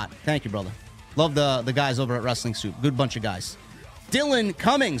 Scott, thank you, brother. Love the guys over at Wrestling Soup. Good bunch of guys. Dylan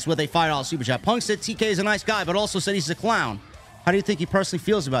Cummings with a $5 super chat. Punk said TK is a nice guy, but also said he's a clown. How do you think he personally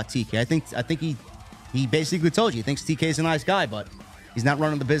feels about TK? I think he basically told you he thinks TK is a nice guy, but he's not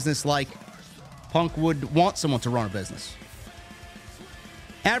running the business like Punk would want someone to run a business.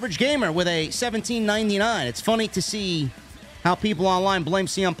 Average Gamer with a $17.99. It's funny to see how people online blame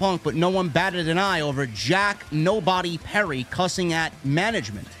CM Punk, but no one batted an eye over Jack Nobody Perry cussing at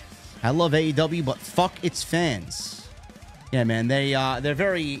management. I love AEW, but fuck its fans. Yeah, man, they're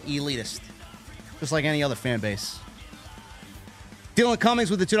very elitist, just like any other fan base. Dylan Cummings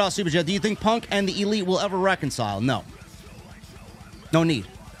with the $2 super chat. Do you think Punk and the Elite will ever reconcile? No. No need.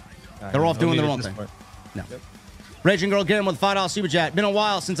 They're off doing their own thing. No. Yep. Raging Girl Garen with a $5 super chat. Been a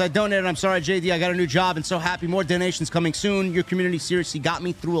while since I donated. I'm sorry, JD. I got a new job and so happy. More donations coming soon. Your community seriously got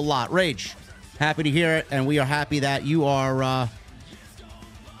me through a lot. Rage, happy to hear it, and we are happy that you are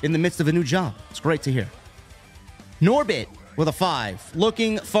in the midst of a new job. It's great to hear. Norbit with a 5.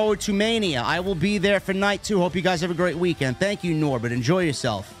 Looking forward to Mania. I will be there for night 2. Hope you guys have a great weekend. Thank you, Norbit. Enjoy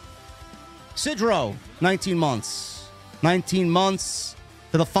yourself. Sidro, 19 months. 19 months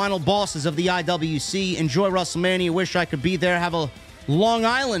to the final bosses of the IWC. Enjoy WrestleMania. Wish I could be there. Have a Long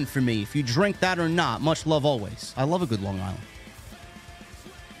Island for me, if you drink that or not. Much love always. I love a good Long Island.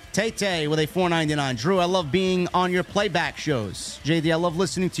 Tay-Tay with a $4.99. Drew, I love being on your playback shows. JD, I love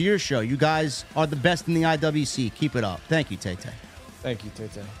listening to your show. You guys are the best in the IWC. Keep it up. Thank you, Tay-Tay. Thank you,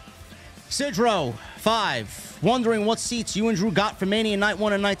 Tay-Tay. Sidro, 5. Wondering what seats you and Drew got for Mania Night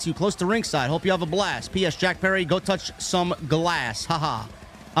 1 and Night 2. Close to ringside. Hope you have a blast. P.S. Jack Perry, go touch some glass. Haha.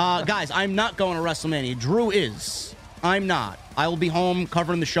 Guys, I'm not going to WrestleMania. Drew is. I'm not. I will be home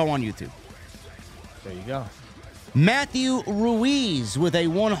covering the show on YouTube. There you go. Matthew Ruiz with a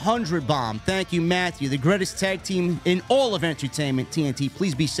 100 bomb. Thank you, Matthew. The greatest tag team in all of entertainment, TNT.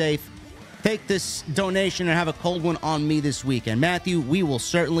 Please be safe. Take this donation and have a cold one on me this weekend. Matthew, we will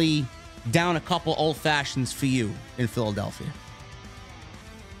certainly down a couple old fashions for you in Philadelphia.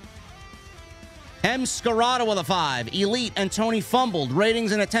 M. Scarata with a 5. Elite and Tony fumbled.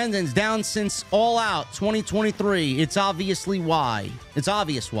 Ratings and attendance down since All Out 2023. It's obviously why. It's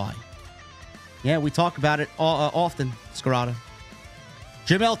obvious why. Yeah, we talk about it often, Scarata.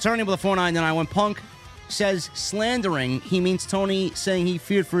 Jamel Turney with a $4.99. When Punk says slandering, he means Tony saying he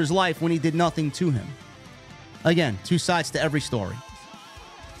feared for his life when he did nothing to him. Again, two sides to every story.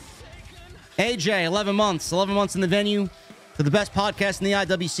 AJ, 11 months. 11 months in the venue for the best podcast in the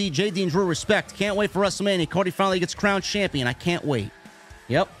IWC. JD and Drew, respect. Can't wait for WrestleMania. Cody finally gets crowned champion. I can't wait.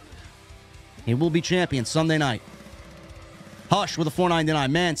 Yep. He will be champion Sunday night. Hush with a $4.99.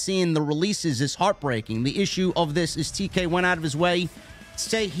 Man, seeing the releases is heartbreaking. The issue of this is TK went out of his way to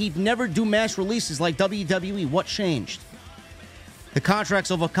say he'd never do mass releases like WWE. What changed? The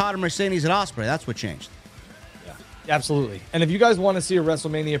contracts of Okada, Mercedes, and Ospreay. That's what changed. Yeah, absolutely. And if you guys want to see a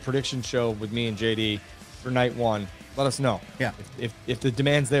WrestleMania prediction show with me and JD for night 1, let us know. Yeah. If the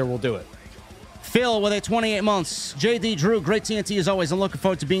demand's there, we'll do it. Phil with a 28 months. JD, Drew, great TNT as always. I'm looking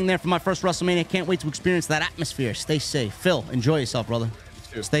forward to being there for my first WrestleMania. Can't wait to experience that atmosphere. Stay safe. Phil, enjoy yourself, brother.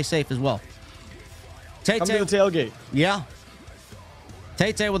 Stay safe as well. Come to the tailgate. Yeah.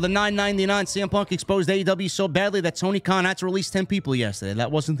 Tay-Tay with the $9.99. CM Punk exposed AEW so badly that Tony Khan had to release 10 people yesterday.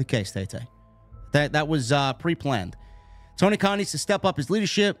 That wasn't the case, Tay-Tay. That was pre-planned. Tony Khan needs to step up his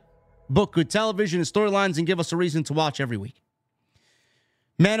leadership, book good television and storylines, and give us a reason to watch every week.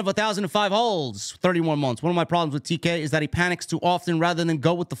 Man of 1,005 holds, 31 months. One of my problems with TK is that he panics too often rather than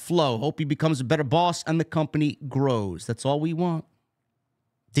go with the flow. Hope he becomes a better boss and the company grows. That's all we want.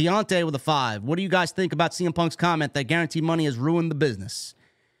 Deontay with a 5. What do you guys think about CM Punk's comment that guaranteed money has ruined the business?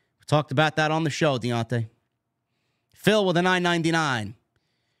 We talked about that on the show, Deontay. Phil with a $9.99.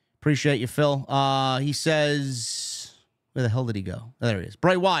 Appreciate you, Phil. He says, where the hell did he go? Oh, there he is.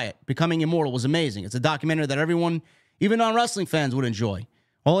 Bray Wyatt, Becoming Immortal, was amazing. It's a documentary that everyone, even non-wrestling fans, would enjoy.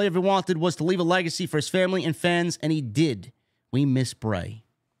 All he ever wanted was to leave a legacy for his family and fans, and he did. We miss Bray.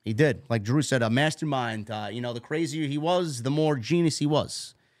 He did. Like Drew said, a mastermind. The crazier he was, the more genius he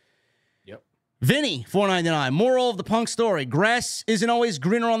was. Yep. Vinny, $4.99. Moral of the Punk story. Grass isn't always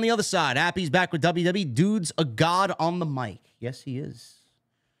greener on the other side. Happy's back with WWE. Dude's a god on the mic. Yes, he is.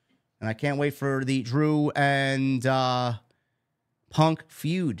 And I can't wait for the Drew and Punk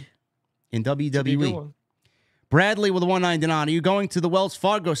feud in WWE. Bradley with a $1.99. Are you going to the Wells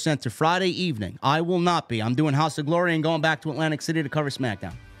Fargo Center Friday evening? I will not be. I'm doing House of Glory and going back to Atlantic City to cover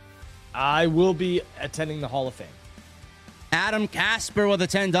SmackDown. I will be attending the Hall of Fame. Adam Casper with a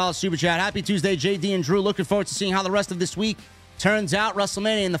 $10 super chat. Happy Tuesday, JD and Drew. Looking forward to seeing how the rest of this week turns out.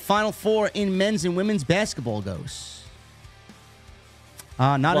 WrestleMania in the Final Four in men's and women's basketball goes.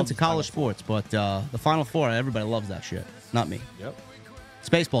 Not into college sports, but the Final Four, everybody loves that shit. Not me. Yep. It's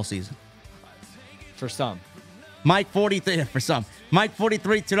baseball season. For some. Mike 43, for some. Mike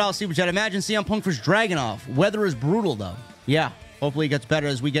 43, $2 super chat. Imagine CM Punk versus Dragunov. Weather is brutal, though. Yeah. Hopefully it gets better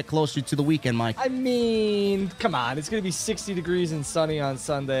as we get closer to the weekend, Mike. I mean, come on. It's going to be 60 degrees and sunny on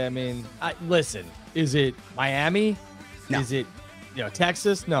Sunday. I mean, listen, is it Miami? No. Is it,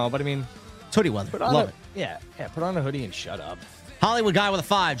 Texas? No, but I mean. It's hoodie weather. Love it. Yeah, put on a hoodie and shut up. Hollywood guy with a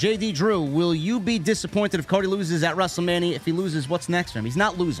 5. JD Drew, will you be disappointed if Cody loses at WrestleMania? If he loses, what's next for him? He's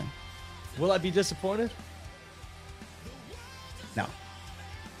not losing. Will I be disappointed? No.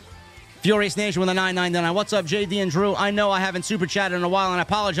 Furious Nation with a 999. What's up, JD and Drew? I know I haven't super chatted in a while, and I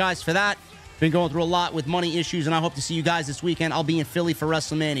apologize for that. Been going through a lot with money issues, and I hope to see you guys this weekend. I'll be in Philly for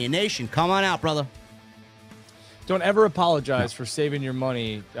WrestleMania. Nation, come on out, brother. Don't ever apologize for saving your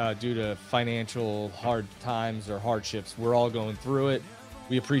money due to financial hard times or hardships. We're all going through it.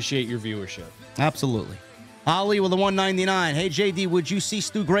 We appreciate your viewership. Absolutely. Ali with a 199. Hey, JD, would you see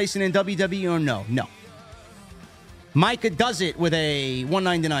Stu Grayson in WWE or no? No. Micah does it with a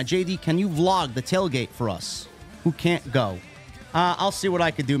 199. JD, can you vlog the tailgate for us who can't go? I'll see what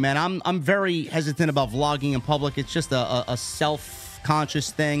I could do, man. I'm very hesitant about vlogging in public. It's just a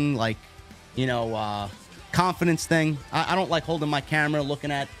self-conscious thing, like, confidence thing. I don't like holding my camera,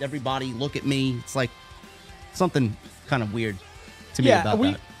 looking at everybody, look at me. It's like something kind of weird to me about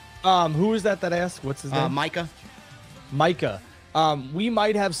that. Who is that asked? What's his name? Micah. We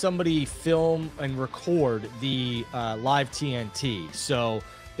might have somebody film and record the live TNT, so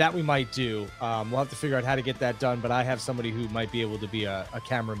that we might do. We'll have to figure out how to get that done, but I have somebody who might be able to be a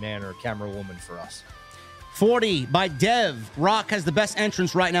cameraman or a camerawoman for us. 40 by Dev. Rock has the best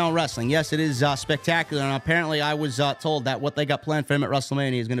entrance right now in wrestling. Yes, it is spectacular, and apparently I was told that what they got planned for him at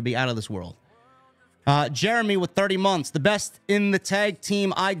WrestleMania is going to be out of this world. Jeremy with 30 months. The best in the tag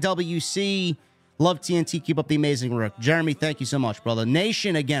team IWC. Love TNT. Keep up the amazing work. Jeremy, thank you so much, brother.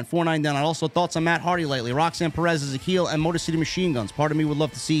 Nation, again, 499. Also, thoughts on Matt Hardy lately. Roxanne Perez is a heel and Motor City Machine Guns. Part of me would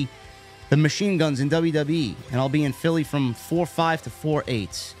love to see the Machine Guns in WWE, and I'll be in Philly from 4/5 to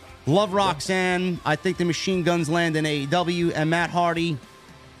 4/8. Love Roxanne. I think the Machine Guns land in AEW, and Matt Hardy,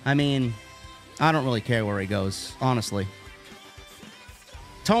 I mean, I don't really care where he goes, honestly.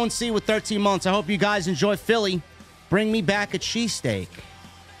 Tone C with 13 months. I hope you guys enjoy Philly. Bring me back a cheesesteak.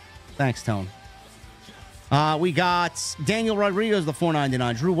 Thanks, Tone. We got Daniel Rodriguez, the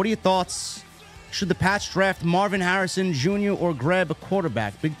 499. Drew, what are your thoughts? Should the Pats draft Marvin Harrison Jr. or grab a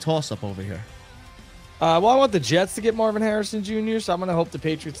quarterback? Big toss-up over here. Well, I want the Jets to get Marvin Harrison Jr., so I'm going to hope the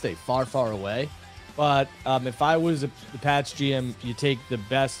Patriots stay far, far away. But if I was the Pats GM, you take the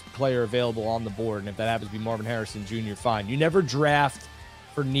best player available on the board, and if that happens to be Marvin Harrison Jr., fine. You never draft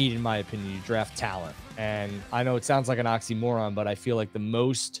for need, in my opinion. You draft talent. And I know it sounds like an oxymoron, but I feel like the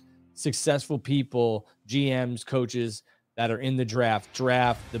most successful people, GMs, coaches that are in the draft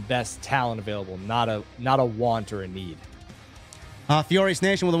the best talent available, not a want or a need. Furious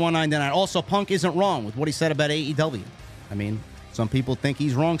Nation with a 199. Also, Punk isn't wrong with what he said about AEW. I mean, some people think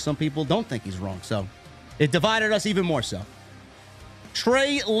he's wrong, some people don't think he's wrong. So it divided us even more so.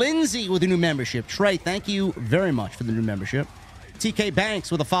 Trey Lindsay with a new membership. Trey, thank you very much for the new membership. TK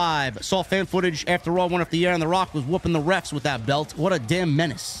Banks with a 5. Saw fan footage after Raw went up the air and The Rock was whooping the refs with that belt. What a damn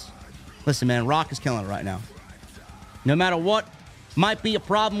menace. Listen, man, Rock is killing it right now. No matter what might be a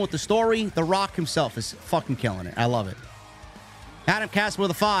problem with the story, The Rock himself is fucking killing it. I love it. Adam Casper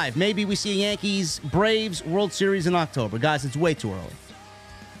with a 5. Maybe we see Yankees Braves World Series in October. Guys, it's way too early.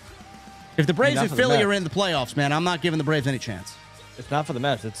 If the Braves and Philly are in the playoffs, man, I'm not giving the Braves any chance. If not for the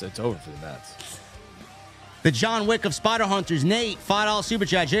Mets, it's over for the Mets. The John Wick of Spider Hunters, Nate, $5 super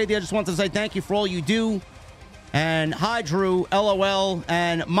chat. JD, I just wanted to say thank you for all you do. And hi, Drew, LOL.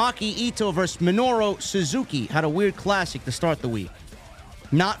 And Maki Ito versus Minoru Suzuki had a weird classic to start the week.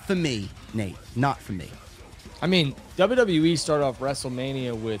 Not for me, Nate. Not for me. I mean, WWE started off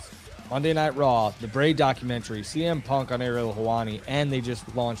WrestleMania with Monday Night Raw, the Bray documentary, CM Punk on Ariel Helwani, and they just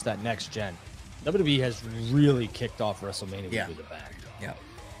launched that next gen. WWE has really kicked off WrestleMania with a bang. Yeah.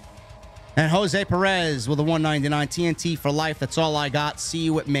 And Jose Perez with a 199. TNT for life. That's all I got. See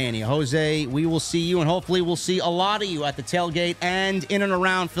you at Mania. Jose, we will see you, and hopefully we'll see a lot of you at the tailgate and in and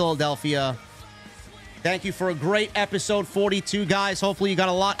around Philadelphia. Thank you for a great episode 42, guys. Hopefully you got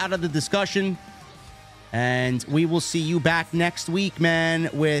a lot out of the discussion. And we will see you back next week, man,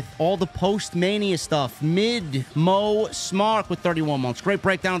 with all the post-Mania stuff. Mo Smark with 31 months. Great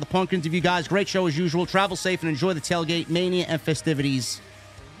breakdown of the Punk interview, guys. Great show as usual. Travel safe and enjoy the tailgate, Mania, and festivities.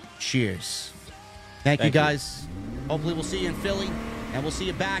 Cheers. Thank you, guys. Hopefully we'll see you in Philly. And we'll see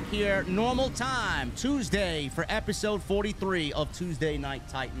you back here normal time, Tuesday, for episode 43 of Tuesday Night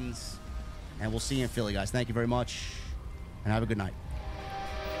Titans. And we'll see you in Philly, guys. Thank you very much. And have a good night.